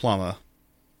Christopher Plummer.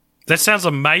 That sounds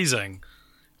amazing.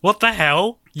 What the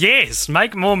hell? Yes,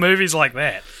 make more movies like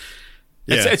that.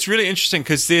 Yeah. It's really interesting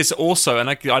because there's also, and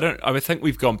I think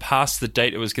we've gone past the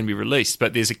date it was going to be released,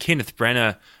 but there's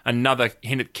another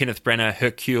Kenneth Branagh,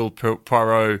 Hercule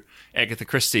Poirot, Agatha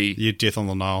Christie. Your Death on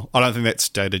the Nile. I don't think that's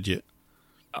dated yet.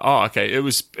 Oh, okay. It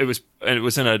was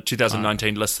in a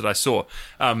 2019 list that I saw.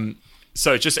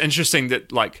 So just interesting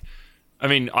that, like, I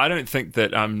mean, I don't think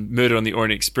that Murder on the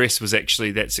Orient Express was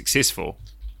actually that successful.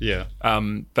 Yeah.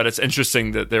 But it's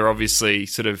interesting that they're obviously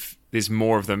there's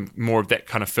more of that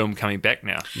kind of film coming back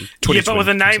now. Yeah, but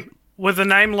with a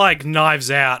name like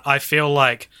Knives Out, I feel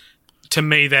like, to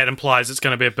me, that implies it's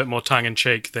going to be a bit more tongue in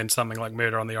cheek than something like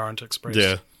Murder on the Orient Express.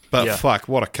 Yeah. But fuck,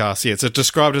 what a cast. Yeah, it's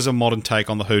described as a modern take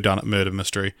on the whodunit murder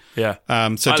mystery. Yeah.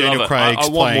 So Daniel Craig's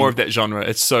I want more of that genre.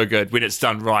 It's so good when it's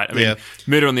done right. I mean,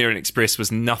 Murder on the Orient Express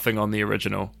was nothing on the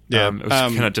original. Yeah. It was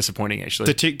kind of disappointing, actually.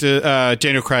 Detective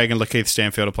Daniel Craig and Lakeith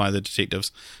Stanfield are playing the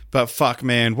detectives. But fuck,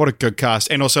 man, what a good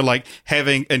cast. And also, like,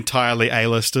 having entirely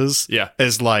A-listers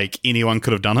is like anyone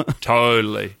could have done it.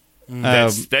 Totally.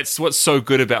 That's what's so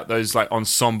good about those, like,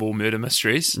 ensemble murder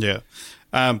mysteries. Yeah.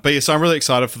 But yeah, so I'm really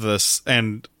excited for this,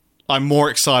 and I'm more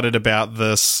excited about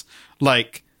this.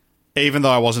 Like, even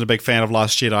though I wasn't a big fan of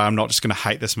Last Jedi, I'm not just going to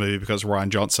hate this movie because Rian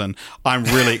Johnson. I'm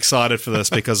really excited for this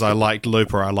because I liked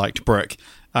Looper, I liked Brick.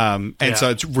 So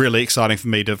it's really exciting for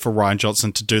me for Rian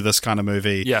Johnson to do this kind of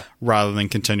movie rather than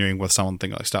continuing with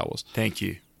something like Star Wars. Thank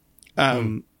you.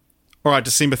 All right,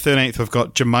 December 13th, we've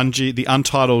got Jumanji, the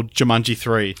untitled Jumanji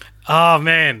 3. Oh,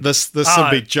 man. This would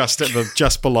be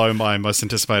just below my most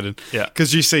anticipated. Yeah.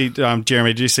 Because you see,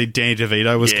 Jeremy, did you see Danny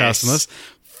DeVito was cast in this?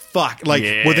 Fuck. Like,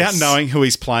 without knowing who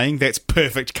he's playing, that's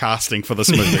perfect casting for this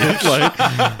movie.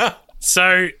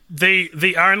 So,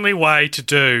 the only way to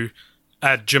do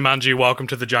a Jumanji Welcome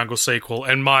to the Jungle sequel,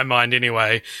 in my mind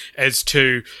anyway, is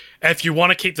to, if you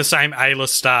want to keep the same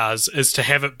A-list stars, is to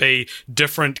have it be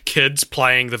different kids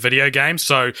playing the video game.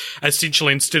 So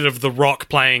essentially, instead of The Rock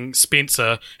playing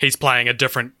Spencer, he's playing a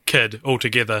different kid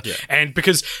altogether. Yeah. And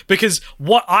because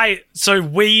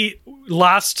we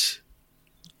last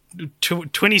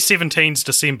 2017's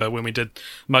December, when we did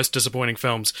most disappointing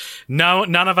films,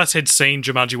 none of us had seen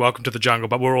Jumanji Welcome to the Jungle,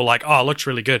 but we're all like, oh, it looks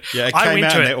really good. Yeah, it came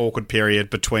out in that awkward period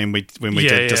between when we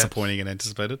did disappointing and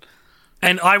anticipated.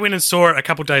 And I went and saw it a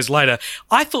couple of days later.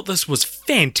 I thought this was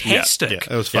fantastic.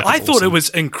 Yeah, it was I thought it was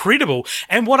incredible.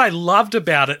 And what I loved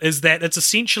about it is that it's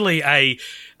essentially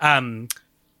an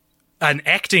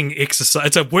acting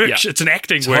exercise. It's an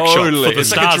acting workshop for the It's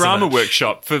stars. like a drama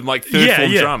workshop for like third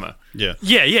form drama. Yeah,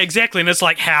 exactly. And it's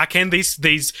like, how can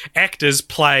these actors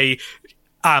play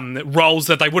roles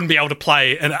that they wouldn't be able to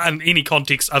play in any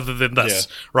context other than this,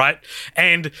 right?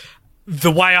 And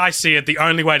the way I see it, the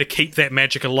only way to keep that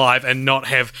magic alive and not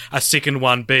have a second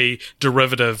one be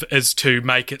derivative is to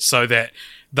make it so that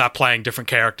they're playing different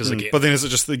characters again. But then is it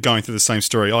just going through the same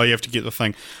story? Oh, you have to get the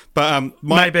thing. But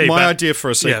my idea for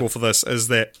a sequel for this is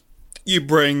that you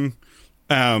bring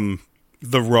The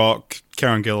Rock,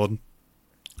 Karen Gillan,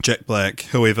 Jack Black,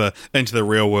 whoever, into the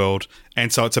real world,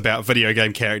 and so it's about video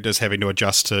game characters having to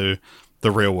adjust to the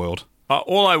real world.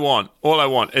 All I want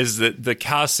is that the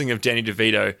casting of Danny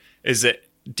DeVito is that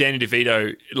Danny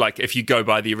DeVito, like, if you go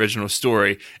by the original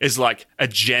story, is like a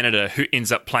janitor who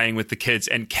ends up playing with the kids,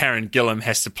 and Karen Gillan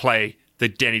has to play the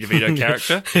Danny DeVito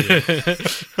character.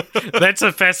 That's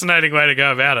a fascinating way to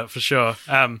go about it, for sure.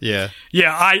 I'm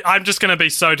just going to be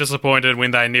so disappointed when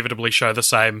they inevitably show the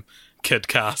same kid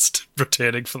cast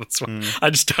returning for this one. I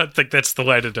just don't think that's the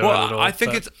way to do it at all. I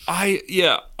think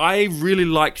I really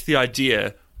liked the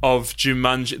idea of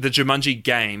the Jumanji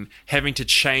game having to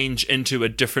change into a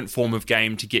different form of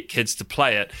game to get kids to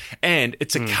play it. And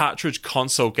it's a cartridge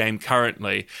console game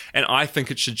currently, and I think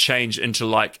it should change into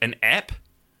like an app.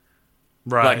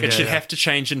 Right, Like it should have to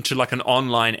change into like an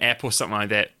online app or something like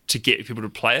that to get people to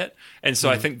play it. And so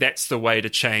I think that's the way to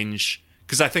change,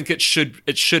 because I think it should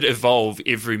evolve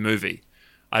every movie.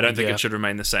 I don't think it should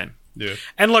remain the same. Yeah.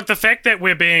 And look, the fact that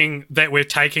we're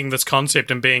taking this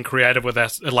concept and being creative with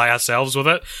ourselves with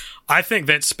it, I think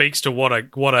that speaks to what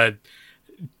a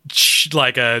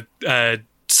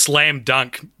slam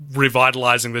dunk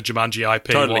revitalizing the Jumanji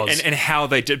IP was. And how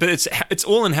they did, but it's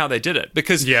all in how they did it,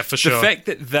 because for sure. The fact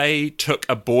that they took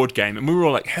a board game and we were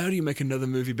all like, how do you make another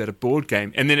movie about a board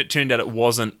game? And then it turned out it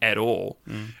wasn't at all.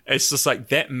 It's just like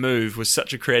that move was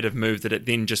such a creative move that it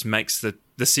then just makes the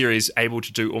series able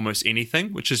to do almost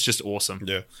anything, which is just awesome.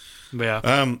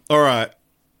 Yeah. All right.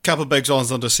 Couple of big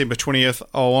ones on December 20th.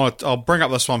 I'll bring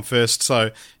up this one first.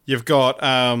 So you've got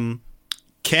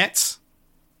Cats.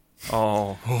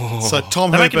 Oh. So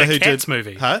Tom They're Hooper, making a who Cats did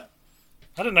movie. Huh?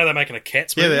 I didn't know they're making a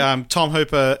Cats movie. Yeah, Tom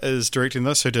Hooper is directing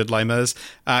this, who did Les Mis.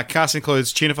 Cast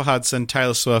includes Jennifer Hudson,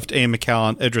 Taylor Swift, Ian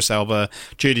McKellen, Idris Elba,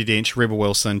 Judi Dench, Rebel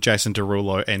Wilson, Jason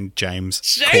Derulo, and James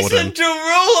Corden.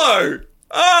 Derulo!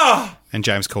 Oh! And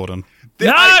James Corden.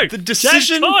 The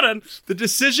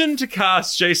decision to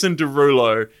cast Jason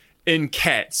Derulo in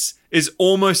Cats is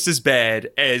almost as bad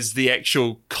as the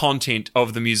actual content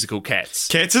of the musical Cats.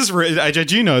 Cats is real. AJ,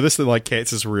 do you know this? That like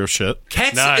Cats is real shit.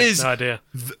 Cats no idea.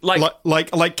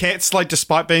 Like Cats, like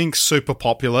despite being super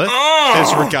popular,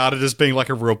 is regarded as being like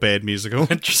a real bad musical.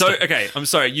 So okay, I'm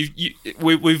sorry.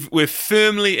 We're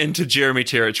firmly into Jeremy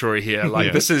territory here.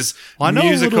 Like this is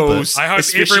musicals. I hope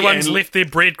everyone's left their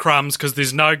breadcrumbs because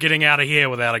there's no getting out of here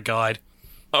without a guide.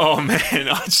 Oh man,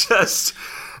 I just.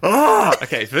 Oh,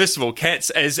 okay. First of all, Cats,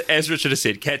 as Richard has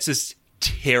said, Cats is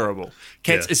terrible.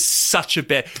 Cats is such a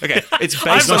bad. Okay, it's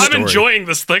based. I'm enjoying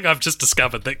this thing I've just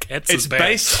discovered that Cats is bad.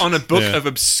 It's based on a book of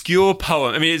obscure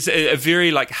poem. I mean, it's a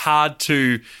very like hard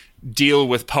to deal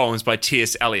with poems by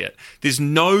T.S. Eliot. There's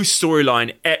no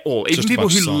storyline at all. Even people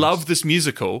who love this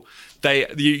musical,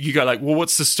 you go like, well,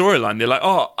 what's the storyline? They're like,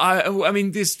 I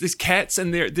mean, there's cats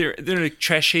and they're in a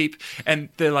trash heap, and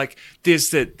they're like,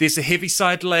 there's a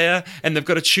heaviside layer, and they've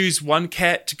got to choose one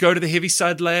cat to go to the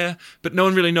heaviside layer, but no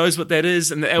one really knows what that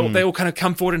is, and they all kind of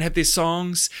come forward and have their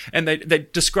songs, and they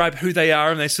describe who they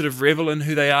are, and they sort of revel in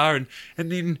who they are, and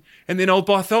then old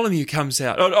Bartholomew comes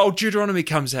out, old Deuteronomy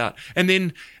comes out, and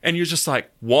you're just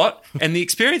like, what? And the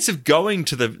experience of going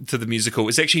to the musical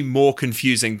is actually more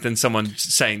confusing than someone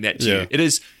saying that to you. It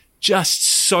is just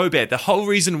so bad. The whole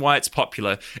reason why it's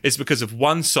popular is because of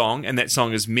one song, and that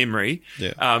song is Memory,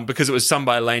 because it was sung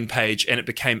by Elaine Page, and it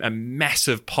became a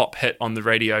massive pop hit on the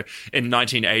radio in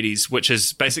 1980s, which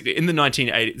is basically in the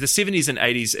 1980s, the 70s and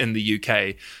 80s in the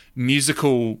UK.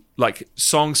 Musical, like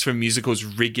songs from musicals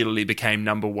regularly became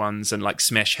number ones and like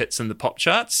smash hits in the pop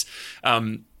charts,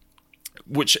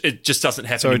 which it just doesn't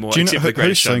happen anymore. Do you know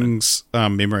who sings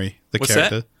Memory? What's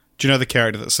character. That? Do you know the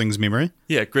character that sings Memory?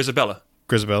 Yeah, Grisabella.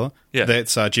 Yeah,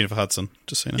 that's Jennifer Hudson.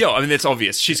 Just saying. Yeah, I mean that's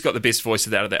obvious. She's got the best voice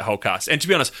out of that whole cast. And to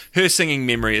be honest, her singing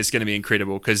Memory is going to be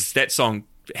incredible because that song,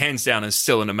 hands down, is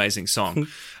still an amazing song.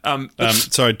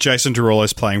 So Jason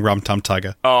Derulo's playing Rum Tum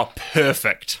Tugger. Oh,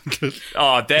 perfect.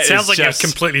 Oh, that sounds like just... you're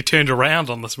completely turned around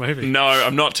on this movie. No,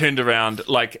 I'm not turned around.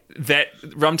 Like that,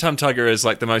 Rum Tum Tugger is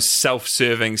like the most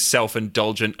self-serving,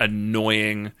 self-indulgent,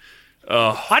 annoying.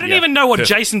 I don't even know what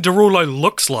Jason Derulo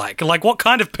looks like. Like, what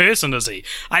kind of person is he?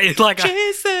 I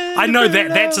know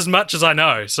that's as much as I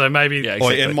know. So maybe. Yeah,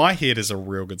 exactly. In My Head is a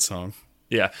real good song.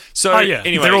 Yeah. So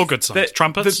anyway, they're all good songs.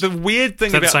 Trumpets. The weird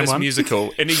thing about this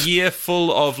musical, in a year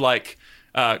full of like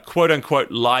quote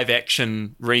unquote live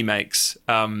action remakes,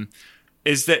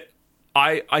 is that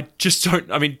I just don't.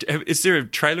 I mean, is there a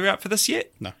trailer out for this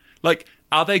yet? No. Like,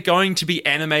 are they going to be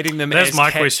animating them as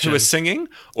cats question. who are singing,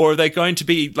 or are they going to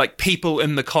be like people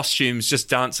in the costumes just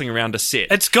dancing around a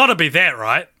set? It's got to be that,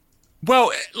 right?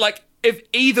 Well, like. If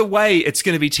either way, it's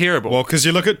going to be terrible. Well, because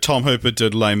you look at Tom Hooper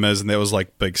did Les Mis, and that was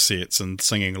like big sets and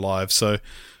singing live. So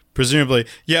presumably,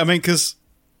 I mean, because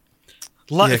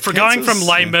for going from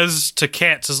Les Mis to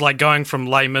Cats is like going from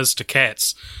Les Mis to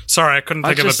Cats. Sorry, I couldn't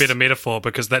think of a better metaphor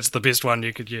because that's the best one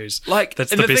you could use. Like, that's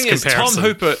the best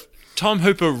comparison. Tom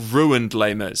Hooper ruined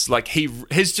Les Mis. Like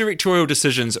his directorial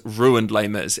decisions ruined Les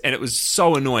Mis, and it was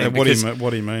so annoying. What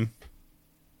do you mean?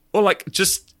 Well, like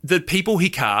just the people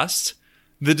he cast.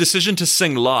 The decision to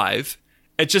sing live,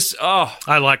 it just,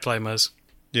 I liked Les Mis.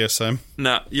 Yeah, same.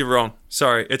 No, you're wrong.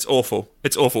 Sorry, it's awful.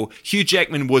 It's awful. Hugh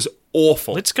Jackman was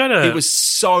awful. Let's go to... It was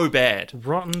so bad.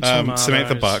 Rotten Tomatoes.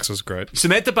 Samantha Barks was great.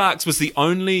 Samantha Barks was the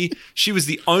only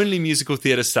musical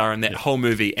theatre star in that whole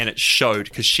movie, and it showed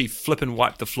because she flippin'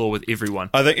 wiped the floor with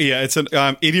everyone. I think, it's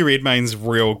Eddie Redmayne's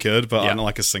real good, but I don't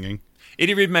like his singing.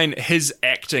 Eddie Redmayne, his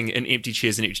acting in Empty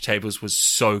Chairs and Empty Tables was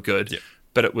so good,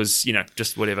 but it was,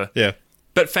 just whatever. Yeah.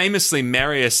 But famously,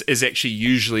 Marius is actually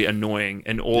usually annoying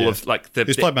in all of like the.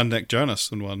 He's played by Nick Jonas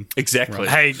in one. Exactly.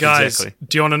 Hey guys, Exactly.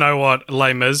 do you want to know what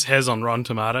Les Mis has on Rotten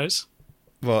Tomatoes?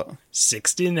 What?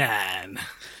 69.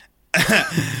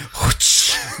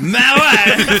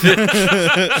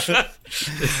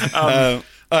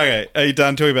 Okay, are you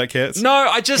done talking about cats? No,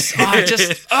 I just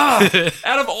out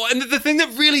of all, and the thing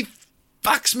that really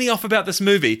fucks me off about this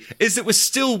movie is that we're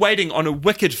still waiting on a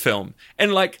Wicked film,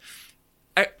 and like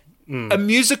a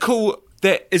musical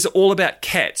that is all about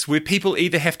cats, where people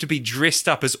either have to be dressed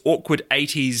up as awkward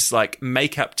 80s like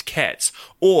make-upped cats,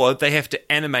 or they have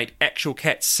to animate actual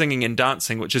cats singing and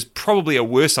dancing, which is probably a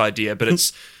worse idea, but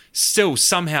it's still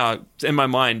somehow in my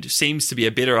mind seems to be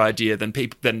a better idea than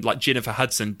like Jennifer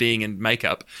Hudson being in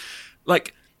makeup.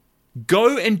 Like,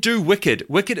 go and do Wicked.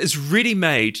 Wicked is really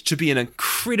made to be an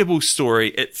incredible story.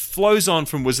 It flows on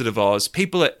from Wizard of Oz.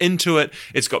 People are into it.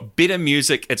 It's got better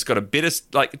music. It's got a better,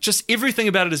 like, just everything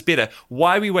about it is better.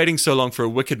 Why are we waiting so long for a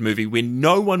Wicked movie when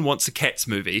no one wants a Cats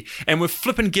movie and we're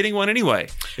flipping getting one anyway?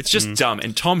 It's just dumb.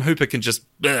 And Tom Hooper can just...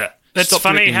 It's stop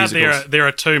funny directing how musicals. there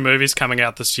are two movies coming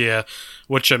out this year,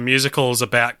 which are musicals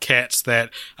about cats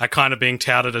that are kind of being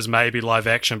touted as maybe live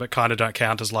action, but kind of don't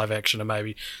count as live action and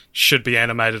maybe should be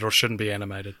animated or shouldn't be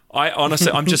animated. I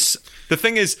honestly, I'm just... The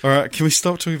thing is... All right, can we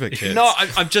stop talking about cats? No,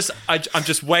 I'm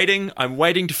just waiting. I'm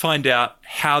waiting to find out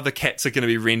how the cats are going to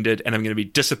be rendered, and I'm going to be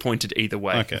disappointed either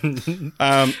way. Okay.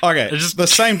 Okay. The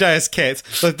same day as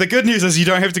Cats. The good news is you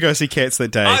don't have to go see Cats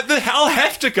that day. I'll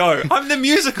have to go. I'm the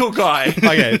musical guy.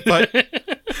 Okay, but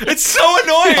It's so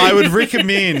annoying. I would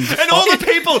recommend. And all the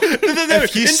people in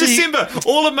you see- December,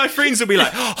 all of my friends will be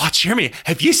like, "Oh, Jeremy,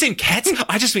 have you seen Cats?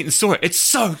 I just went and saw it. It's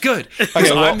so good."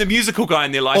 well, I'm the musical guy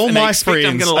in their life. All and they my expect I'm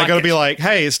friends gonna are like going it. to be like,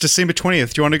 "Hey, it's December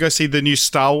 20th. Do you want to go see the new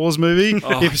Star Wars movie,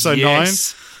 Episode 9?"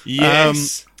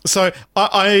 Yes. So,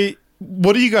 I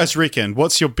what do you guys reckon?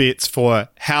 What's your bets for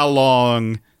how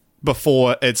long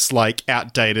before it's like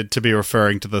outdated to be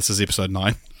referring to this as Episode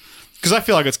 9? Because I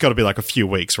feel like it's got to be like a few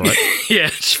weeks, right? Yeah,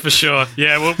 for sure.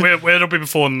 Yeah, it'll be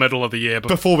before the middle of the year. But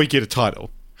Before we get a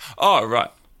title. Oh, right.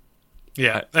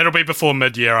 yeah, it'll be before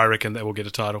mid-year, I reckon, that we'll get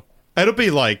a title. It'll be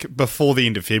like before the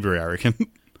end of February, I reckon.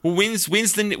 Well, when's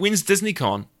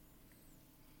DisneyCon?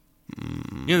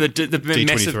 You know, the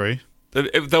massive... D23.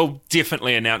 They'll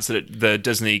definitely announce it at the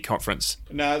Disney conference.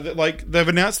 No, they've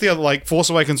announced the other, like,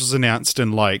 Force Awakens was announced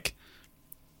in, like,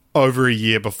 over a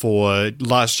year before.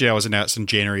 Last year was announced in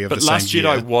January of But the same Last year.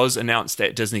 Jedi was announced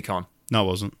at DisneyCon. No, it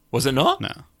wasn't. Was it not? No.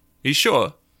 Are you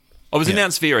sure? It was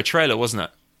announced via a trailer, wasn't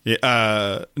it?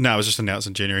 Yeah, no, it was just announced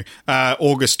in January.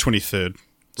 August 23rd.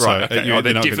 Right, So, okay. you're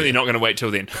They're not definitely not going to wait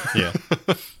till then. Yeah.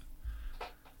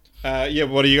 Yeah,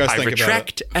 what do you guys I think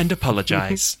retract and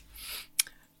apologise.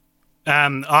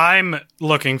 I'm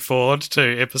looking forward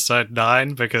to Episode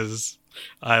 9 because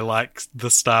I like the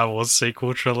Star Wars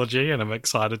sequel trilogy and I'm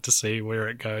excited to see where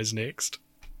it goes next.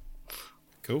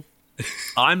 Cool.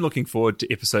 I'm looking forward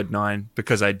to Episode 9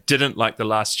 because I didn't like The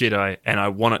Last Jedi and I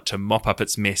want it to mop up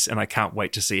its mess and I can't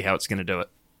wait to see how it's going to do it.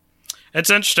 It's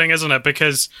interesting, isn't it?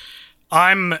 Because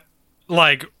I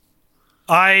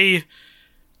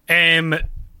am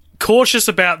cautious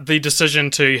about the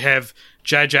decision to have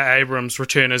J.J. Abrams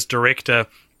return as director.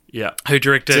 Yeah. Who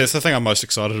directed? So that's the thing I'm most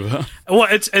excited about. Well,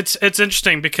 it's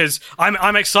interesting because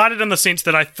I'm excited in the sense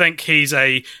that I think he's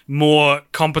a more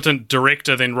competent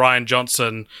director than Rian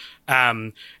Johnson,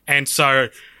 and so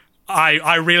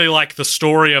I really like the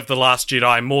story of The Last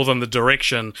Jedi more than the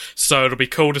direction. So it'll be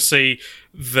cool to see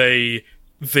the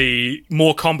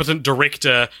more competent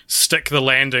director stick the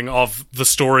landing of the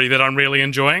story that I'm really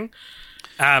enjoying.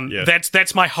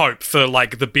 That's my hope for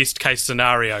like the best case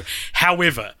scenario.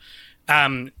 However,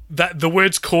 the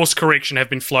words course correction have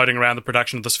been floating around the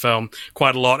production of this film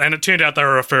quite a lot, and it turned out they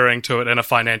were referring to it in a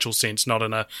financial sense, not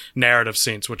in a narrative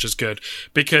sense, which is good.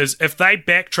 Because if they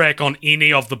backtrack on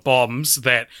any of the bombs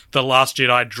that The Last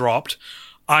Jedi dropped,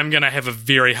 I'm going to have a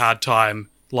very hard time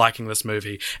liking this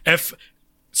movie. If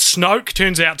Snoke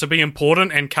turns out to be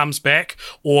important and comes back,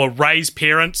 or Rey's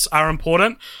parents are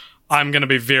important,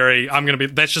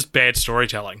 that's just bad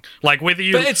storytelling. Like, whether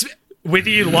you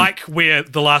like where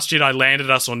The Last Jedi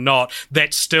landed us or not,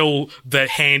 that's still the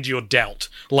hand you're dealt.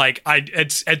 Like,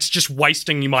 it's just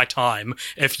wasting my time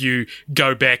if you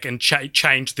go back and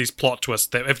change these plot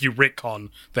twists, if you retcon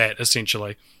that,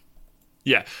 essentially.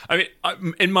 Yeah. I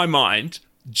mean, in my mind,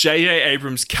 J.J.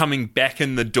 Abrams coming back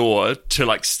in the door to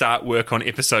like start work on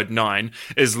episode 9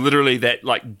 is literally that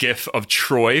like gif of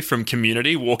Troy from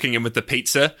Community walking in with the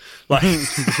pizza, like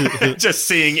just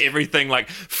seeing everything like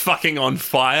fucking on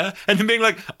fire and him being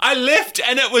like, I left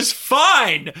and it was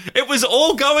fine. It was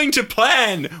all going to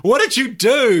plan. What did you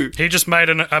do? He just made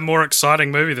a more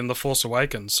exciting movie than The Force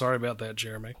Awakens. Sorry about that,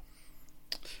 Jeremy.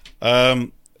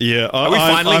 Yeah, are we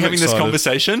finally having excited. this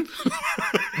conversation?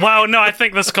 Well, no, I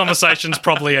think this conversation's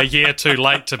probably a year too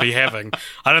late to be having.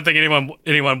 I don't think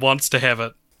anyone wants to have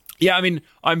it. Yeah, I mean,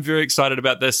 I'm very excited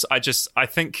about this. I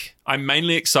think I'm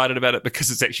mainly excited about it because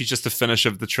it's actually just the finish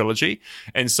of the trilogy.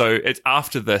 And so it's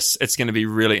after this, it's going to be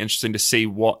really interesting to see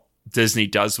what Disney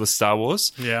does with Star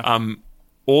Wars. Yeah.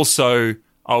 Also,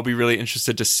 I'll be really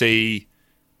interested to see,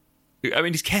 I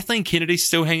mean, is Kathleen Kennedy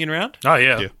still hanging around? Oh,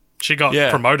 yeah. She got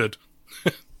promoted.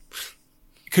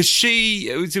 Because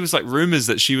it was like rumors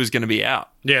that she was going to be out.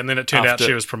 Yeah, and then it turned out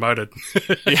she was promoted.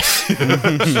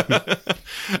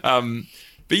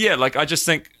 But yeah, like I just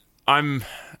think I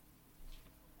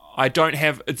don't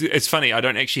have, it's funny, I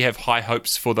don't actually have high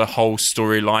hopes for the whole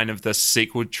storyline of this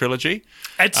sequel trilogy.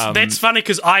 That's funny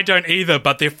because I don't either,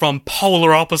 but they're from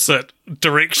polar opposite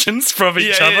directions from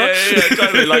each other. Yeah,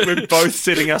 totally. Like we're both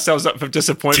setting ourselves up for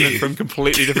disappointment from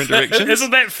completely different directions.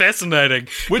 Isn't that fascinating?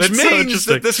 Which means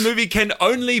that this movie can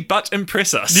only but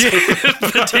impress us. Yeah,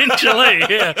 potentially.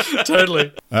 Yeah,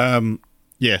 totally.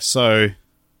 Yeah, so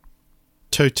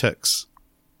 2 ticks.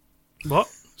 What?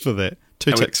 For that.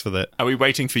 2 ticks for that. Are we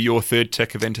waiting for your third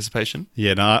tick of anticipation?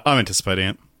 Yeah, no, I'm anticipating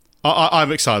it.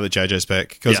 I'm excited that JJ's back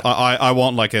because I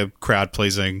want like a crowd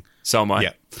pleasing. So am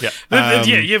I. Yeah.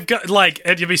 You've got like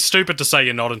you'd be stupid to say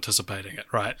you're not anticipating it,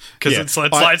 right? Because it's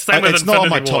not on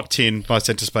my top 10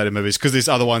 most anticipated movies because there's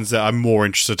other ones that I'm more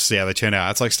interested to see how they turn out.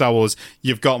 It's like Star Wars.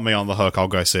 You've got me on the hook. I'll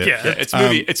go see it. Yeah,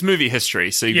 it's movie history.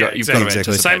 So you've got to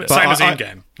exactly. Same as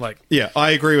Endgame.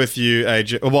 I agree with you,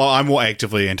 AJ. Well, I'm more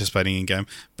actively anticipating Endgame,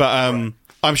 but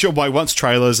I'm sure once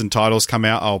trailers and titles come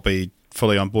out, I'll be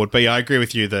fully on board. But yeah, I agree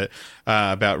with you that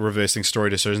about reversing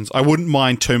story decisions. I wouldn't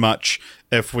mind too much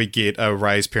if we get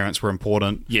Rey's parents were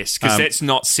important. Yes, because that's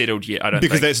not settled yet, I don't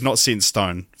think. Because that's not set in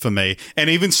stone for me. And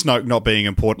even Snoke not being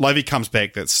important. Like, if he comes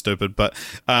back, that's stupid. But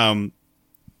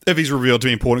if he's revealed to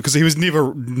be important, because he was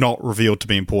never not revealed to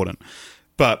be important.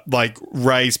 But, like,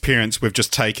 Rey's parents, we've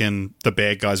just taken the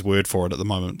bad guy's word for it at the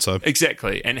moment. So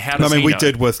exactly. And how does he we know?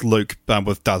 did with Luke,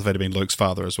 with Darth Vader being Luke's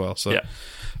father as well. So, yeah.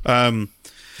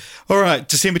 All right,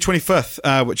 December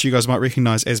 25th, which you guys might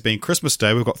recognise as being Christmas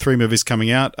Day. We've got 3 movies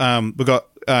coming out. We've got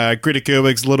Greta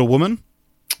Gerwig's Little Woman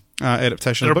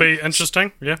adaptation. It'll be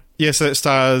interesting, yeah. Yeah, so it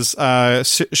stars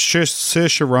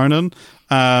Saoirse Ronan,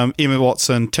 Emma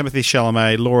Watson, Timothée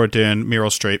Chalamet, Laura Dern, Meryl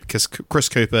Streep, Chris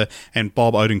Cooper, and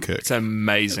Bob Odenkirk. It's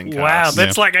amazing cast. Wow,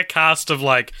 that's like a cast of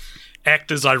like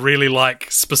actors I really like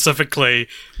specifically.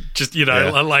 Just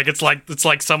like it's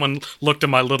like someone looked at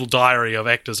my little diary of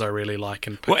actors I really like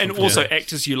and also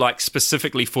actors you like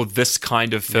specifically for this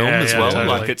kind of film as well. Totally.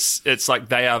 Like it's like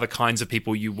they are the kinds of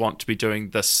people you want to be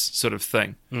doing this sort of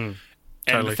thing. Totally.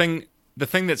 And the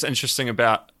thing that's interesting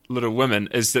about Little Women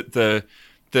is that the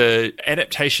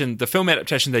film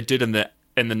adaptation they did in the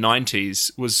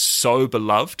 90s was so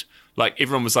beloved. Like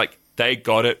everyone was like, they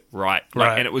got it right.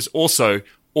 And it was also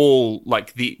all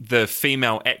like the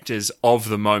female actors of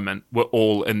the moment were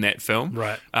all in that film.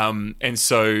 Right. And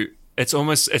so it's a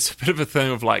bit of a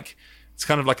thing of like, it's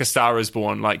kind of like A Star Is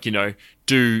Born, like,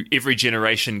 every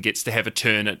generation gets to have a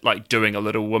turn at like doing a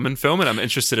Little Woman film, and I'm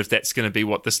interested if that's going to be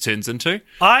what this turns into.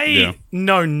 I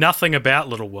know nothing about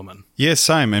Little Woman. Yeah,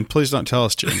 same, and please don't tell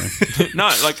us, Jeremy. No,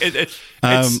 like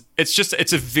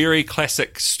it's a very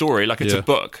classic story, like it's a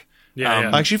book.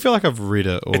 I actually feel like I've read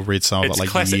it or read some of it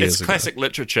like years ago. It's classic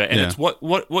literature, and it's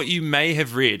what you may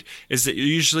have read is that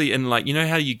usually in like,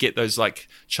 how you get those like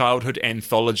childhood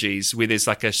anthologies where there's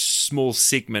like a small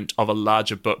segment of a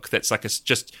larger book that's like a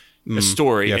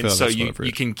story, and so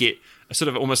you can get a sort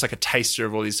of almost like a taster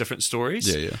of all these different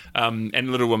stories. And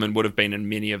Little Woman would have been in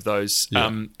many of those.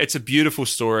 It's a beautiful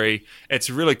story. It's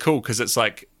really cool because it's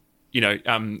like,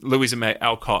 Louisa May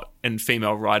Alcott and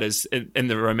female writers in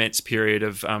the Romance period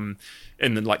of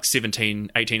in the like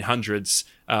 1800s,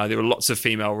 there were lots of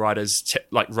female writers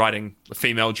like writing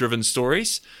female-driven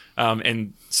stories,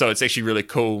 and so it's actually really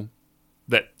cool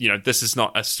that this is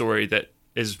not a story that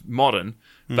is modern,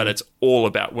 but it's all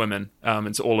about women.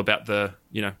 It's all about the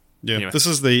Anyway. This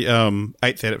is the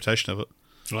 8th adaptation of it.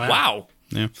 Wow.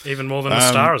 Yeah, even more than A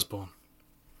Star Is Born.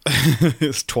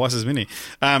 It's twice as many.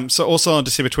 So also on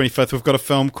December 25th, we've got a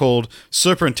film called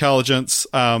Superintelligence.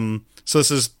 So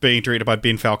this is being directed by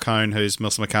Ben Falcone, who's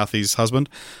Melissa McCarthy's husband.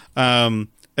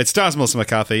 it stars Melissa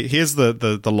McCarthy. Here's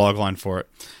the log line for it.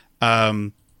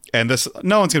 And this,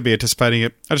 no one's going to be anticipating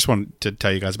it. I just wanted to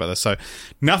tell you guys about this. So,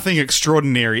 nothing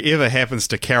extraordinary ever happens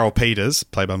to Carol Peters,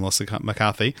 played by Melissa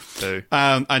McCarthy,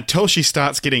 until she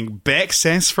starts getting back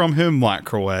sass from her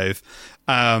microwave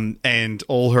and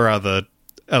all her other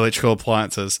electrical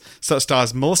appliances. So it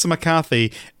stars Melissa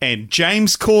McCarthy and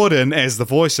James Corden as the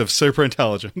voice of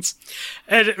Superintelligence.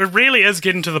 It really is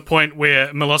getting to the point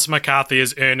where Melissa McCarthy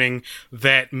is earning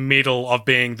that medal of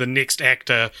being the next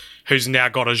actor who's now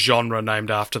got a genre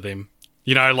named after them.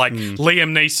 You know, like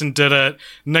Liam Neeson did it,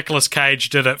 Nicolas Cage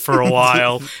did it for a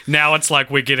while. Now it's like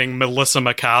we're getting Melissa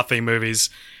McCarthy movies,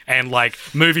 and like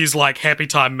movies like Happy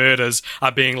Time Murders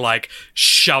are being like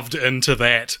shoved into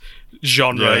that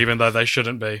genre, even though they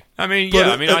shouldn't be. I mean,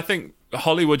 I think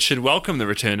Hollywood should welcome the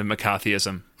return of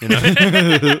McCarthyism. You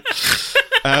know.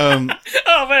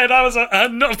 Oh man,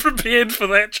 I'm not prepared for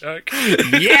that joke.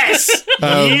 Yes,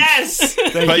 yes.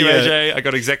 Thank you, AJ. I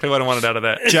got exactly what I wanted out of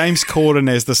that. James Corden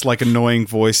as this like annoying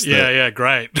voice.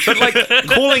 Great. But like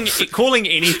calling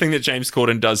anything that James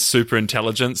Corden does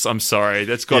Superintelligence, I'm sorry,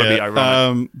 that's got to be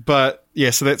ironic. But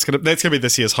yeah, so that's gonna be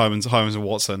this year's Holmes and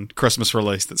Watson Christmas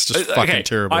release. That's just fucking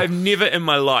terrible. I've never in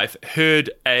my life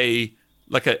heard a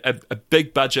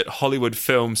big budget Hollywood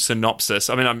film synopsis.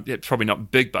 I mean, it's probably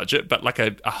not big budget, but like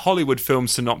a Hollywood film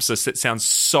synopsis that sounds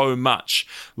so much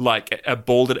like a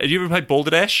Balderdash. Have you ever played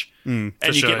Balderdash? And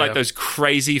you get like those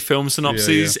crazy film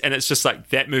synopses, and it's just like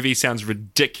that movie sounds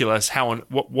ridiculous.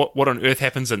 What on earth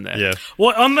happens in there? Yeah.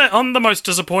 Well, on the most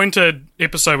disappointed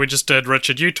episode we just did,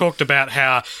 Richard, you talked about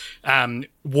how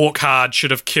Walk Hard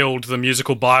should have killed the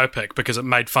musical biopic because it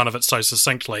made fun of it so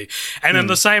succinctly, and in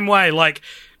the same way, like.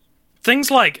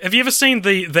 Things like, have you ever seen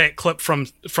that clip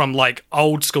from like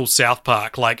old school South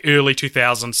Park, like early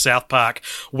 2000s South Park,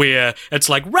 where it's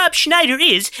like, Rob Schneider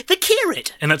is the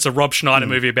carrot, and it's a Rob Schneider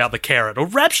movie about the carrot, or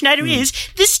Rob Schneider is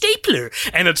the stapler,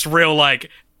 and it's real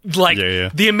like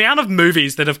the amount of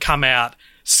movies that have come out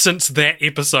since that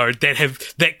episode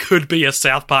that could be a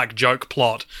South Park joke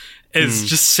plot is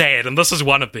just sad, and this is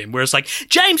one of them, where it's like,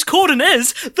 James Corden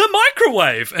is the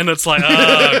microwave, and it's like,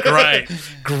 oh,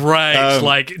 great,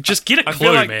 like, just get a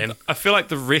clue, man. I feel like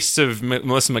the rest of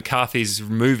Melissa McCarthy's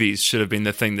movies should have been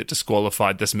the thing that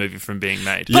disqualified this movie from being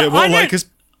made. But yeah, well, I wouldn't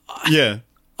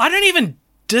even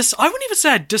say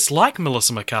I dislike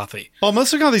Melissa McCarthy. Oh,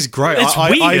 Melissa McCarthy's great. It's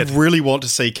weird. I really want to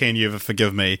see Can You Ever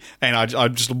Forgive Me, and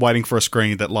I'm just waiting for a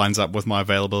screening that lines up with my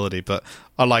availability. But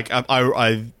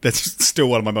I that's still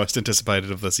one of my most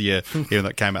anticipated of this year, even though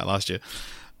it came out last year.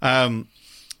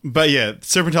 But yeah,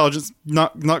 Superintelligence,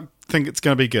 not think it's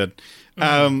going to be good.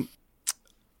 Although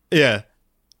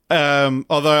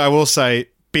I will say,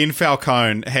 Ben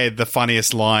Falcone had the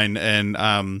funniest line in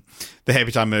the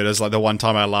Happy Time Murders, like the one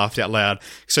time I laughed out loud.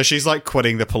 So she's like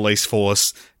quitting the police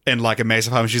force in like a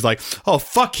massive home. She's like, "Oh,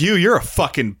 fuck you, you're a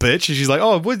fucking bitch." And she's like,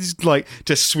 "Oh, what?" Like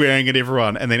just swearing at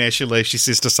everyone. And then as she leaves, she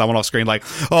says to someone off screen like,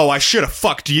 "Oh, I should have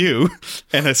fucked you."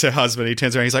 And it's her husband. He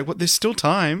turns around, he's like, "What? There's still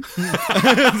time."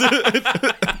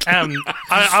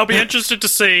 I'll be interested to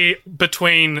see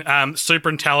between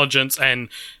Superintelligence and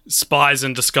Spies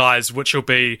in Disguise, which will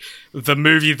be the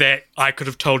movie that I could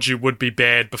have told you would be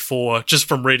bad before, just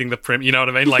from reading the print. You know what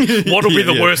I mean? Like, what will be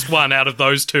the worst one out of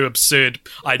those two absurd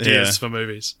ideas for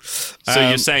movies? So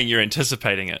you're saying you're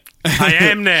anticipating it? I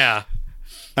am now.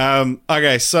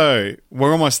 Okay, so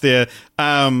we're almost there.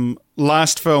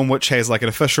 Last film, which has like an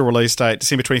official release date,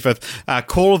 December 25th,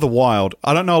 Call of the Wild.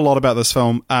 I don't know a lot about this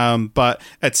film, but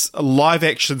it's a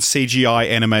live-action CGI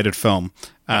animated film,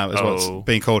 is what it's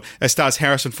being called. It stars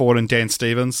Harrison Ford and Dan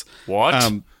Stevens.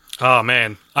 What? Oh,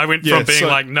 man. I went from being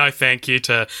like, no, thank you,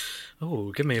 to...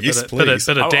 Oh, give me a bit of Dan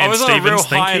Stevens. I was on a real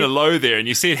high and a low there, and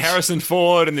you said Harrison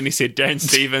Ford, and then you said Dan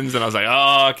Stevens, and I was like,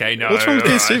 oh, okay, no. What's wrong with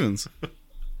Dan Stevens?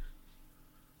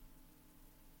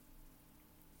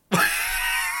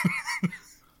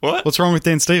 What? What's wrong with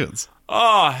Dan Stevens?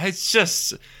 Oh, it's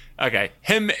just... Okay,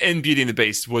 him in Beauty and the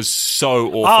Beast was so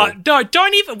awful. Oh, no,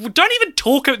 don't even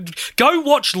talk. Go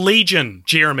watch Legion,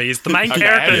 Jeremy. Is the main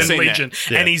character in Legion,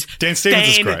 and he's Dan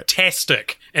Stevens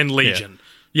fantastic in Legion.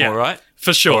 Yeah. All right.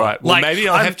 For sure. All right. Well, maybe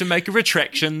I'll have to make a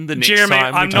retraction the next Jeremy,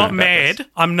 time. I'm not mad.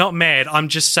 I'm not mad. I'm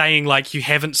just saying, like, you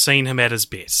haven't seen him at his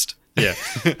best. Yeah.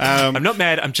 I'm not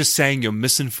mad. I'm just saying you're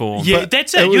misinformed. Yeah,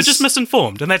 that's it. You're just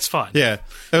misinformed, and that's fine. Yeah.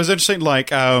 It was interesting, like,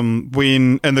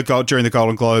 when during the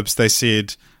Golden Globes, they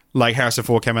said, like, Harrison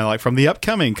Ford came out, like, from the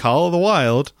upcoming Call of the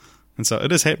Wild. And so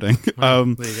it is happening. There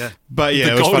you go. But yeah,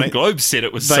 the it was Golden funny. Globes said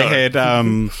it was They had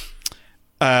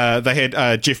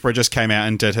Jeff Bridges came out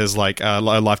and did his like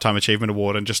Lifetime Achievement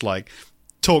Award and just like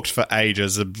talked for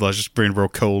ages of just being real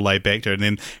cool, laid back to it. And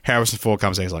then Harrison Ford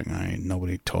comes in, he's like, "No,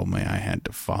 nobody told me I had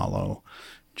to follow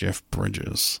Jeff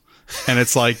Bridges." And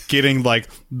it's like getting like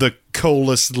the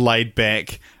coolest, laid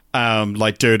back,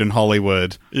 like dude in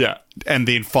Hollywood. Yeah. And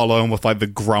then follow him with like the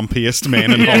grumpiest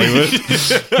man in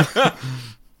Hollywood.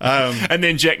 And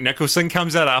then Jack Nicholson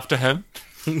comes out after him.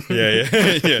 Yeah.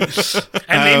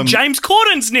 And then James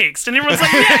Corden's next, and everyone's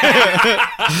like,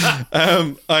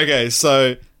 yeah. Okay,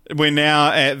 so we're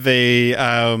now at the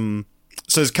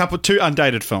so there's two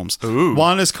undated films. Ooh.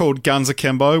 One is called Guns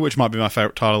Akimbo, which might be my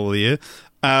favorite title of the year.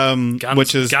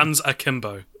 Which is Guns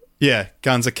Akimbo. Yeah,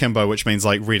 Guns Akimbo, which means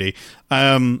like ready.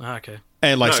 Okay.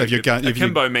 And like, No, so if you're gun,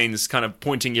 akimbo means kind of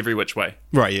pointing every which way.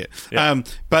 right, yeah.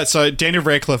 But so Daniel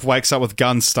Radcliffe wakes up with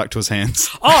guns stuck to his hands.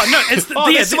 Oh no! It's the,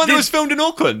 That's the one that was filmed in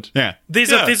Auckland. Yeah,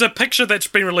 There's a picture that's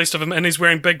been released of him, and he's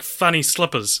wearing big funny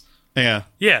slippers. yeah.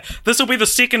 Yeah, this will be the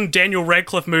second Daniel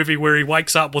Radcliffe movie where he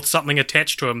wakes up with something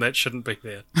attached to him that shouldn't be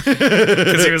there.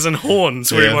 Because he was in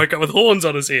Horns, where Yeah. he woke up with horns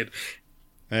on his head.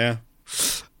 Yeah.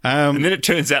 And then it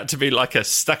turns out to be like a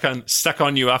stuck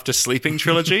on you after sleeping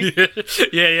trilogy.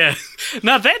 Yeah.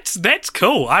 No, that's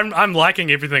cool. I'm liking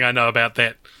everything I know about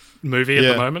that movie at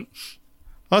Yeah. the moment.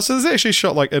 Oh, so there's actually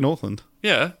shot like in Auckland.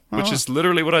 Yeah, which is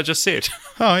literally what I just said.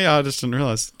 Oh yeah, I just didn't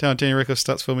realise. Daniel Radcliffe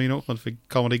starts filming in Auckland for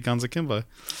comedy Guns Akimbo.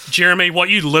 Jeremy, what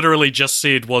you literally just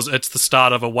said was it's the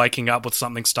start of a waking up with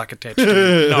something stuck attached to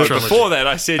him. No, trilogy. before that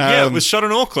I said, it was shot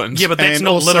in Auckland. Yeah, but that's And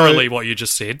not also- literally what you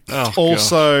just said. Oh,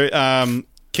 Also,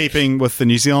 keeping with the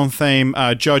New Zealand theme,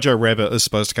 Jojo Rabbit is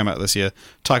supposed to come out this year.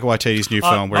 Taika Waititi's new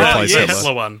film where he plays yeah, Hitler.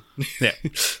 Hitler one. Yeah.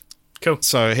 Cool.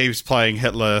 So he was playing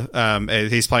Hitler.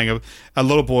 He's playing a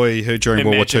little boy who during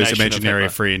World War II's Imagination of imaginary Hitler.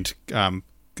 friend,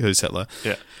 who's Hitler.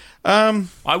 Yeah.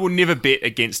 I will never bet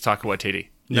against Taika Waititi.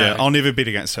 Yeah, I'll never bet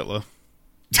against Hitler.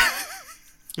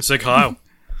 So Kyle.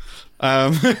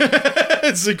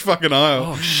 Zig fucking Isle.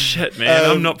 Oh shit, man!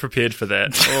 I'm not prepared for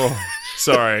that. Oh,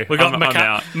 sorry. We got I'm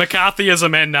out.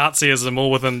 McCarthyism and Nazism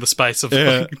all within the space of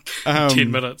Yeah.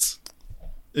 10 minutes.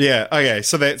 Yeah, okay,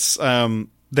 so that's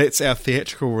our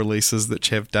theatrical releases that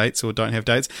have dates or don't have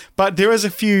dates. But there is a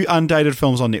few undated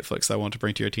films on Netflix that I want to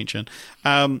bring to your attention.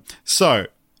 So,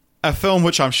 a film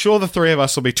which I'm sure the three of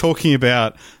us will be talking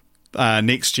about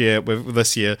next year,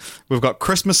 this year, we've got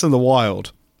Christmas in the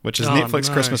Wild, which is a Netflix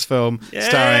Christmas film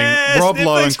starring Rob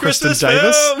Lowe and Kristen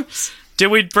Davis. Did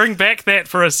we bring back that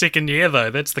for a second year, though?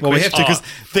 That's the Well, we question. have to,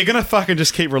 because they're going to fucking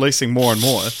just keep releasing more and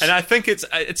more. And I think it's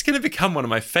going to become one of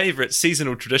my favorite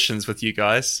seasonal traditions with you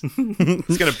guys.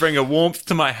 It's going to bring a warmth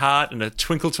to my heart and a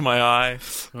twinkle to my eye.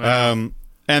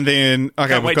 And then, okay,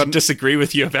 Can't we've wait got to disagree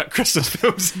with you about Christmas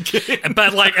films again.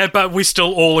 But we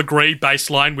still all agree,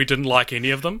 baseline, we didn't like any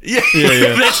of them. Yeah.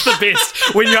 That's the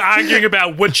best. When you're arguing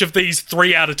about which of these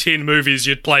 3 out of 10 movies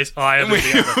you'd place higher than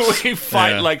the other. We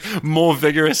fight like more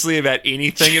vigorously about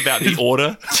anything about the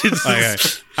order. Okay.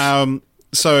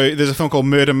 So there's a film called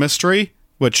Murder Mystery,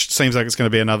 which seems like it's going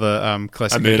to be another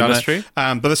classic. A murder whodunit. mystery?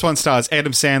 But this one stars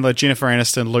Adam Sandler, Jennifer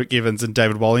Aniston, Luke Evans, and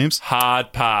David Williams.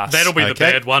 Hard pass. That'll be the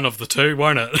Okay. bad one of the two,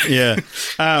 won't it? Yeah.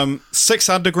 Six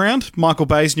Underground, Michael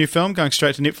Bay's new film, going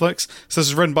straight to Netflix. So this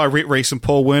is written by Rhett Reese and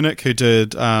Paul Wernick, who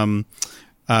did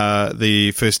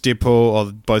the first Deadpool,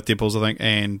 or both Deadpools, I think,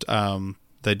 and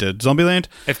they did Zombieland.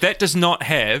 If that does not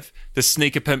have the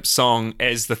Sneaker Pimp song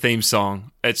as the theme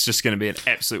song, it's just going to be an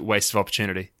absolute waste of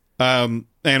opportunity. And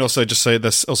also, just say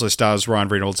this also stars Ryan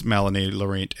Reynolds, Melanie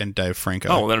Laurent, and Dave Franco.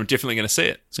 Oh, well, then I'm definitely going to see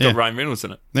it. It's got Ryan Reynolds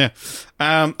in it. Yeah.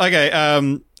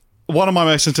 Okay. One of my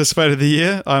most anticipated of the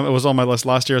year, it was on my list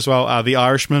last year as well, The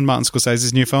Irishman, Martin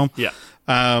Scorsese's new film. Yeah.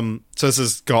 So this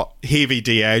has got heavy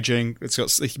de-aging. It's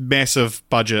got a massive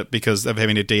budget because of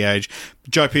having to de-age.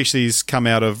 Joe Pesci's come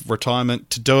out of retirement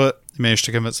to do it. He managed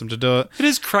to convince him to do it. It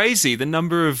is crazy, the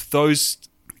number of those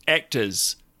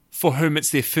actors for whom it's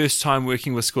their first time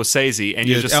working with Scorsese, and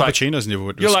you're just Al like... Pacino's never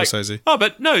worked with You're like, Scorsese. oh,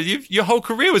 but no, your whole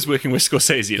career was working with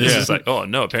Scorsese. And this is like, oh,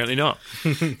 no, apparently not.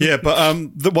 Yeah, but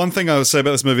the one thing I would say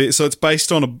about this movie, so it's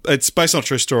based on a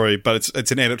true story, but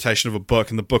it's an adaptation of a book,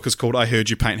 and the book is called I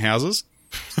Heard You Paint Houses.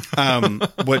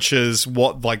 Which is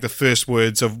what like the first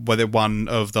words of whether one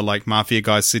of the like mafia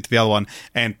guys said to the other one,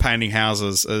 and painting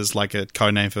houses is like a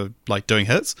code name for like doing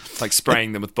hits, Like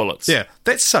spraying them with bullets. Yeah,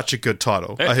 that's such a good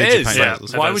title. It I Heard is. You Paint Like,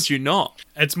 Houses. why It would is. you not?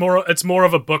 It's more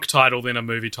of a book title than a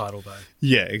movie title, though.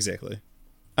 Yeah, exactly.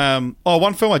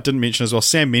 One film I didn't mention as well.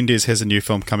 Sam Mendes has a new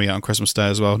film coming out on Christmas Day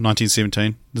as well,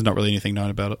 1917. There's not really anything known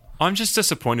about it. I'm just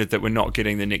disappointed that we're not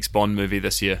getting the next Bond movie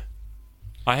this year.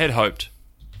 I had hoped.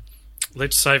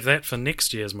 Let's save that for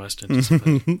next year's most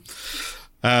anticipated.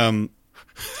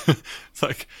 It's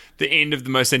like the end of the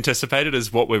most anticipated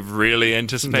is what we're really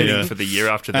anticipating for the year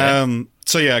after that.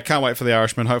 So yeah, I can't wait for The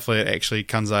Irishman. Hopefully it actually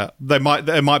comes out. It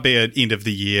might be an end of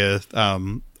the year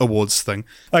awards thing.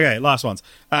 Okay, last ones.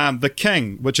 The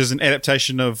King, which is an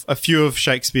adaptation of a few of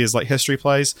Shakespeare's like history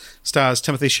plays, stars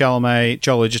Timothy Chalamet,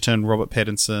 Joel Edgerton, Robert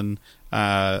Pattinson,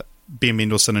 Ben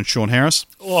Mendelsohn, and Sean Harris.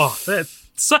 Oh,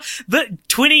 so the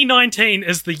 2019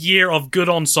 is the year of good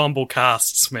ensemble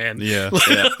casts, man. Yeah.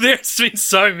 There's been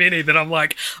so many that I'm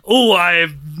like, oh,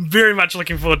 I'm very much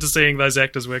looking forward to seeing those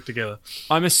actors work together.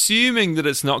 I'm assuming that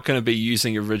it's not going to be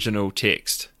using original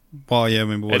text. Well, yeah, I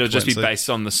mean, it'll just be based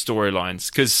on the storylines,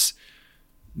 because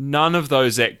none of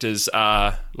those actors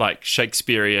are like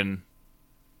Shakespearean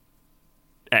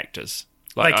actors.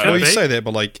 Like, you say that,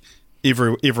 but like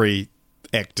every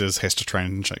actor has to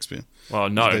train in Shakespeare. Well,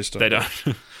 no, they don't.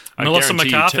 Melissa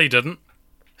McCarthy didn't.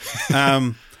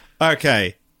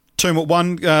 Okay, two more.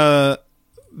 One,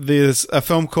 there's a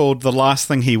film called The Last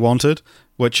Thing He Wanted,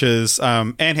 which is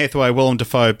Anne Hathaway, Willem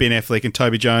Dafoe, Ben Affleck, and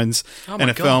Toby Jones in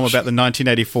a film about the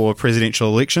 1984 presidential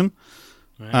election.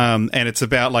 Wow. And it's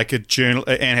about like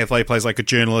Anne Hathaway plays like a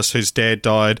journalist whose dad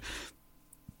died.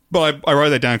 But I wrote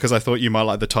that down because I thought you might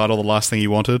like the title, The Last Thing He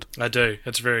Wanted. I do.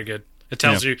 It's very good. It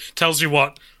tells you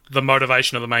what the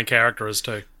motivation of the main character is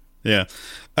too. Yeah.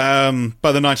 But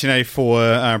the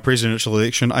 1984 presidential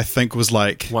election, I think, was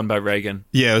like... won by Reagan.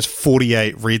 Yeah, it was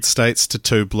 48 red states to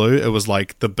 2 blue. It was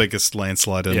like the biggest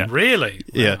landslide in... Yeah. Really?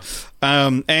 Yeah.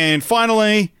 Wow. And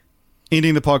finally,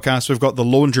 ending the podcast, we've got The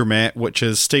Laundromat, which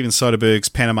is Steven Soderbergh's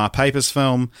Panama Papers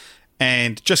film.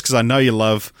 And just because I know you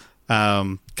love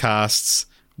casts...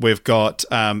 We've got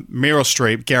Meryl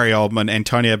Streep, Gary Oldman,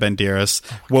 Antonio Banderas,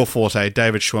 Will Forte,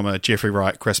 David Schwimmer, Jeffrey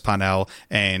Wright, Chris Parnell,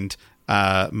 and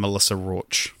Melissa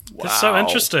Rauch. Wow. That's so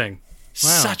interesting. Wow.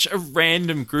 Such a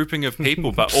random grouping of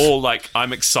people, but all like,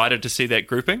 I'm excited to see that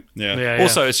grouping. Yeah.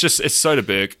 Also, it's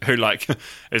Soderbergh who like,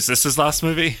 is this his last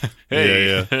movie?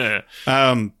 Hey. Yeah.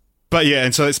 But yeah,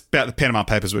 and so it's about the Panama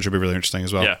Papers, which will be really interesting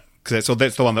as well. Yeah. Because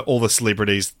that's the one that all the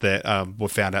celebrities that were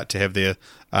found out to have their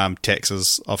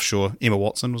taxes offshore. Emma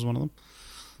Watson was one of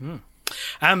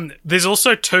them. There's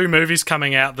also 2 movies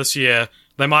coming out this year.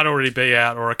 They might already be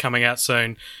out or are coming out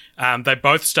soon. They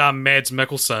both star Mads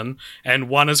Mikkelsen, and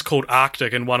one is called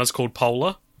Arctic and one is called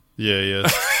Polar. Yeah.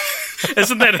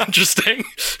 Isn't that interesting?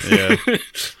 Yeah.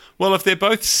 Well, if they're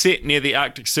both set near the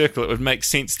Arctic Circle, it would make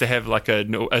sense to have like a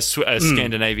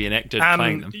Scandinavian actor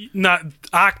playing them. No,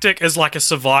 Arctic is like a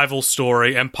survival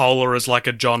story, and Polar is like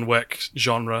a John Wick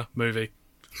genre movie.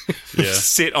 Yeah,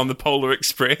 set on the Polar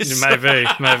Express.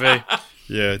 Maybe.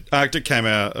 Yeah, Arctic came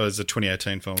out as a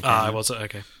 2018 film. Was it?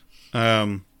 Okay.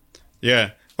 Yeah.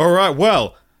 All right.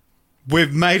 Well,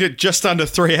 we've made it just under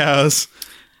 3 hours.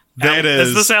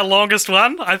 Is this our longest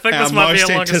one? I think this might be our longest.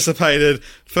 Our most anticipated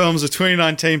films of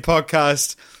 2019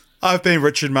 podcast. I've been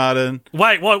Richard Martin.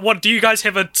 Wait, what? Do you guys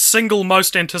have a single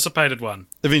most anticipated one?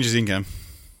 Avengers Endgame.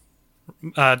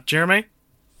 Jeremy?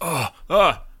 All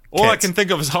I can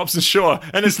think of is Hobbs and Shaw,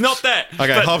 and it's not that.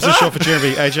 Okay, Hobbs and Shaw for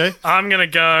Jeremy. AJ? I'm going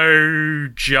to go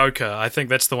Joker. I think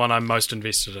that's the one I'm most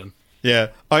invested in. Yeah,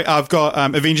 I've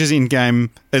got Avengers Endgame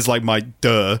is like my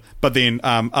but then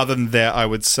other than that, I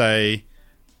would say...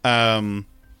 the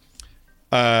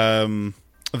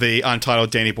untitled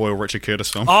Danny Boyle Richard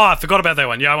Curtis film. Oh, I forgot about that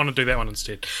one. Yeah, I want to do that one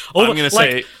instead. I'm going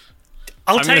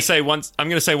to say Once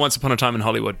Upon a Time in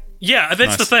Hollywood. Yeah,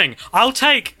 that's Nice. the thing. I'll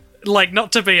take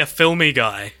not to be a filmy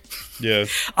guy. Yeah,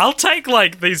 I'll take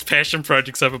these passion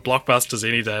projects over blockbusters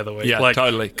any day of the week. Yeah,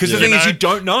 totally. Because the thing is, you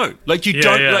don't know. Like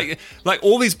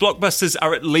all these blockbusters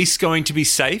are at least going to be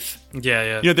safe.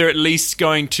 Yeah. You know, they're at least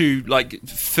going to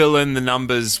fill in the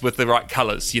numbers with the right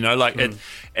colors. You know,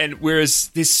 and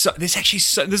whereas there's actually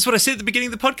this is what I said at the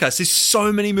beginning of the podcast. There's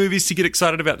so many movies to get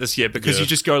excited about this year because you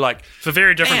just go for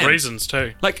very different reasons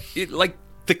too. Like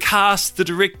the cast, the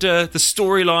director, the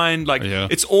storyline,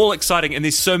 it's all exciting, and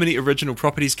there's so many original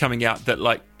properties coming out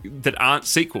that aren't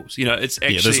sequels. You know, it's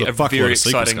actually a very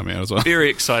exciting, coming out as well.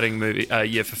 very exciting movie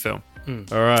year for film.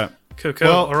 All right, cool.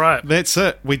 Well, all right, that's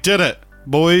it. We did it,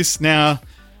 boys. Now,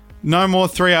 no more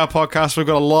 3-hour podcast. We've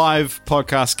got a live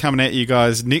podcast coming at you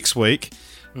guys next week,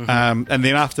 and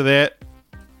then after that.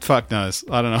 Fuck knows.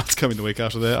 I don't know what's coming the week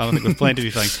after that. I don't think we've planned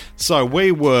anything. So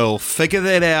we will figure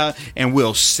that out, and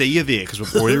we'll see you there because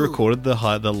we've already recorded the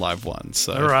live one.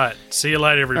 So all right. See you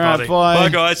later, everybody. All right, bye. Bye,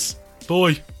 guys.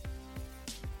 Bye.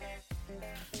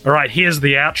 All right, here's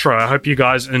the outro. I hope you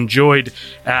guys enjoyed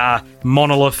our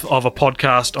monolith of a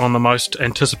podcast on the most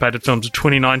anticipated films of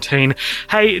 2019.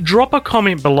 Hey, drop a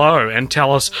comment below and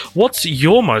tell us what's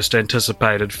your most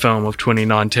anticipated film of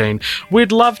 2019.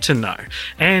 We'd love to know.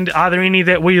 And are there any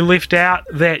that we left out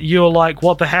that you're like,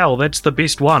 what the hell? That's the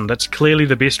best one. That's clearly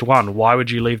the best one. Why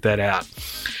would you leave that out?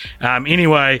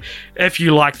 Anyway, if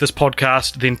you like this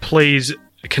podcast, then please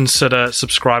consider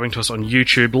subscribing to us on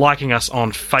YouTube, liking us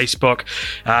on Facebook,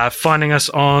 finding us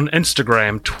on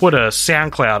Instagram, Twitter,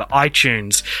 SoundCloud,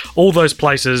 iTunes, all those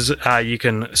places you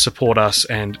can support us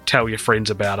and tell your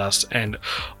friends about us and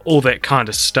all that kind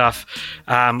of stuff.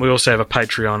 We also have a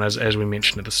Patreon, as we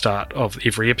mentioned at the start of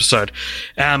every episode.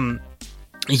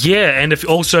 Yeah, and if you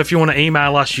want to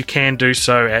email us, you can do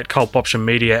so at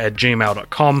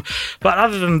cultpoptionmedia@gmail.com. But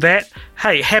other than that,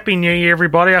 hey, Happy New Year,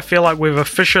 everybody. I feel like we've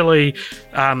officially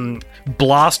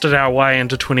blasted our way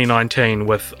into 2019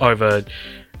 with over,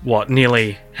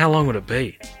 nearly, how long would it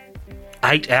be?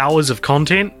 8 hours of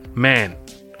content? Man,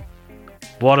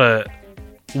 what's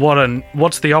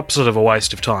the opposite of a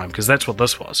waste of time? Because that's what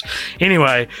this was.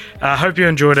 Anyway, I hope you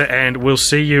enjoyed it, and we'll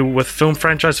see you with Film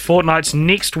Franchise Fortnights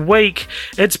next week.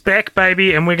 It's back,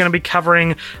 baby, and we're going to be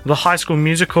covering the High School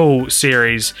Musical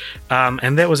series,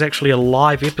 and that was actually a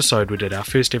live episode we did, our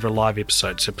first ever live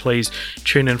episode, so please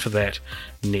tune in for that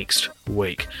next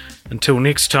week. Until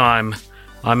next time,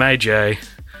 I'm AJ,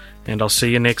 and I'll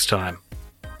see you next time.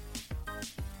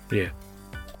 Yeah.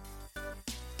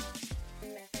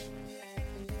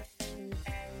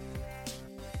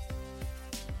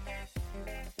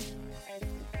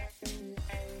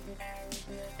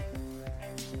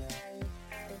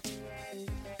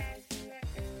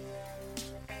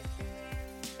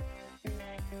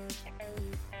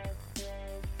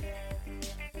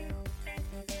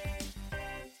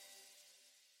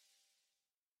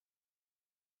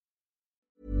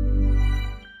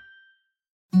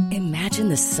 Imagine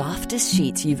the softest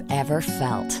sheets you've ever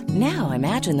felt. Now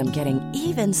imagine them getting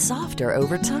even softer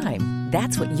over time.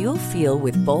 That's what you'll feel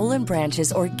with Boll &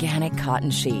 Branch's organic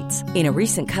cotton sheets. In a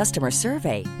recent customer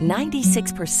survey,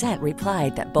 96%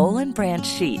 replied that Boll & Branch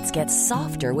sheets get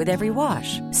softer with every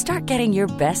wash. Start getting your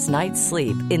best night's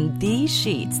sleep in these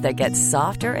sheets that get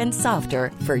softer and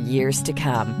softer for years to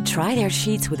come. Try their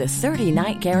sheets with a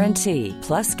 30-night guarantee.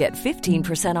 Plus, get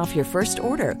 15% off your first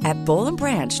order at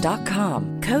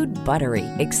bollandbranch.com. Code BUTTERY.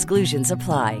 Exclusions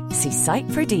apply. See site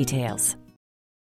for details.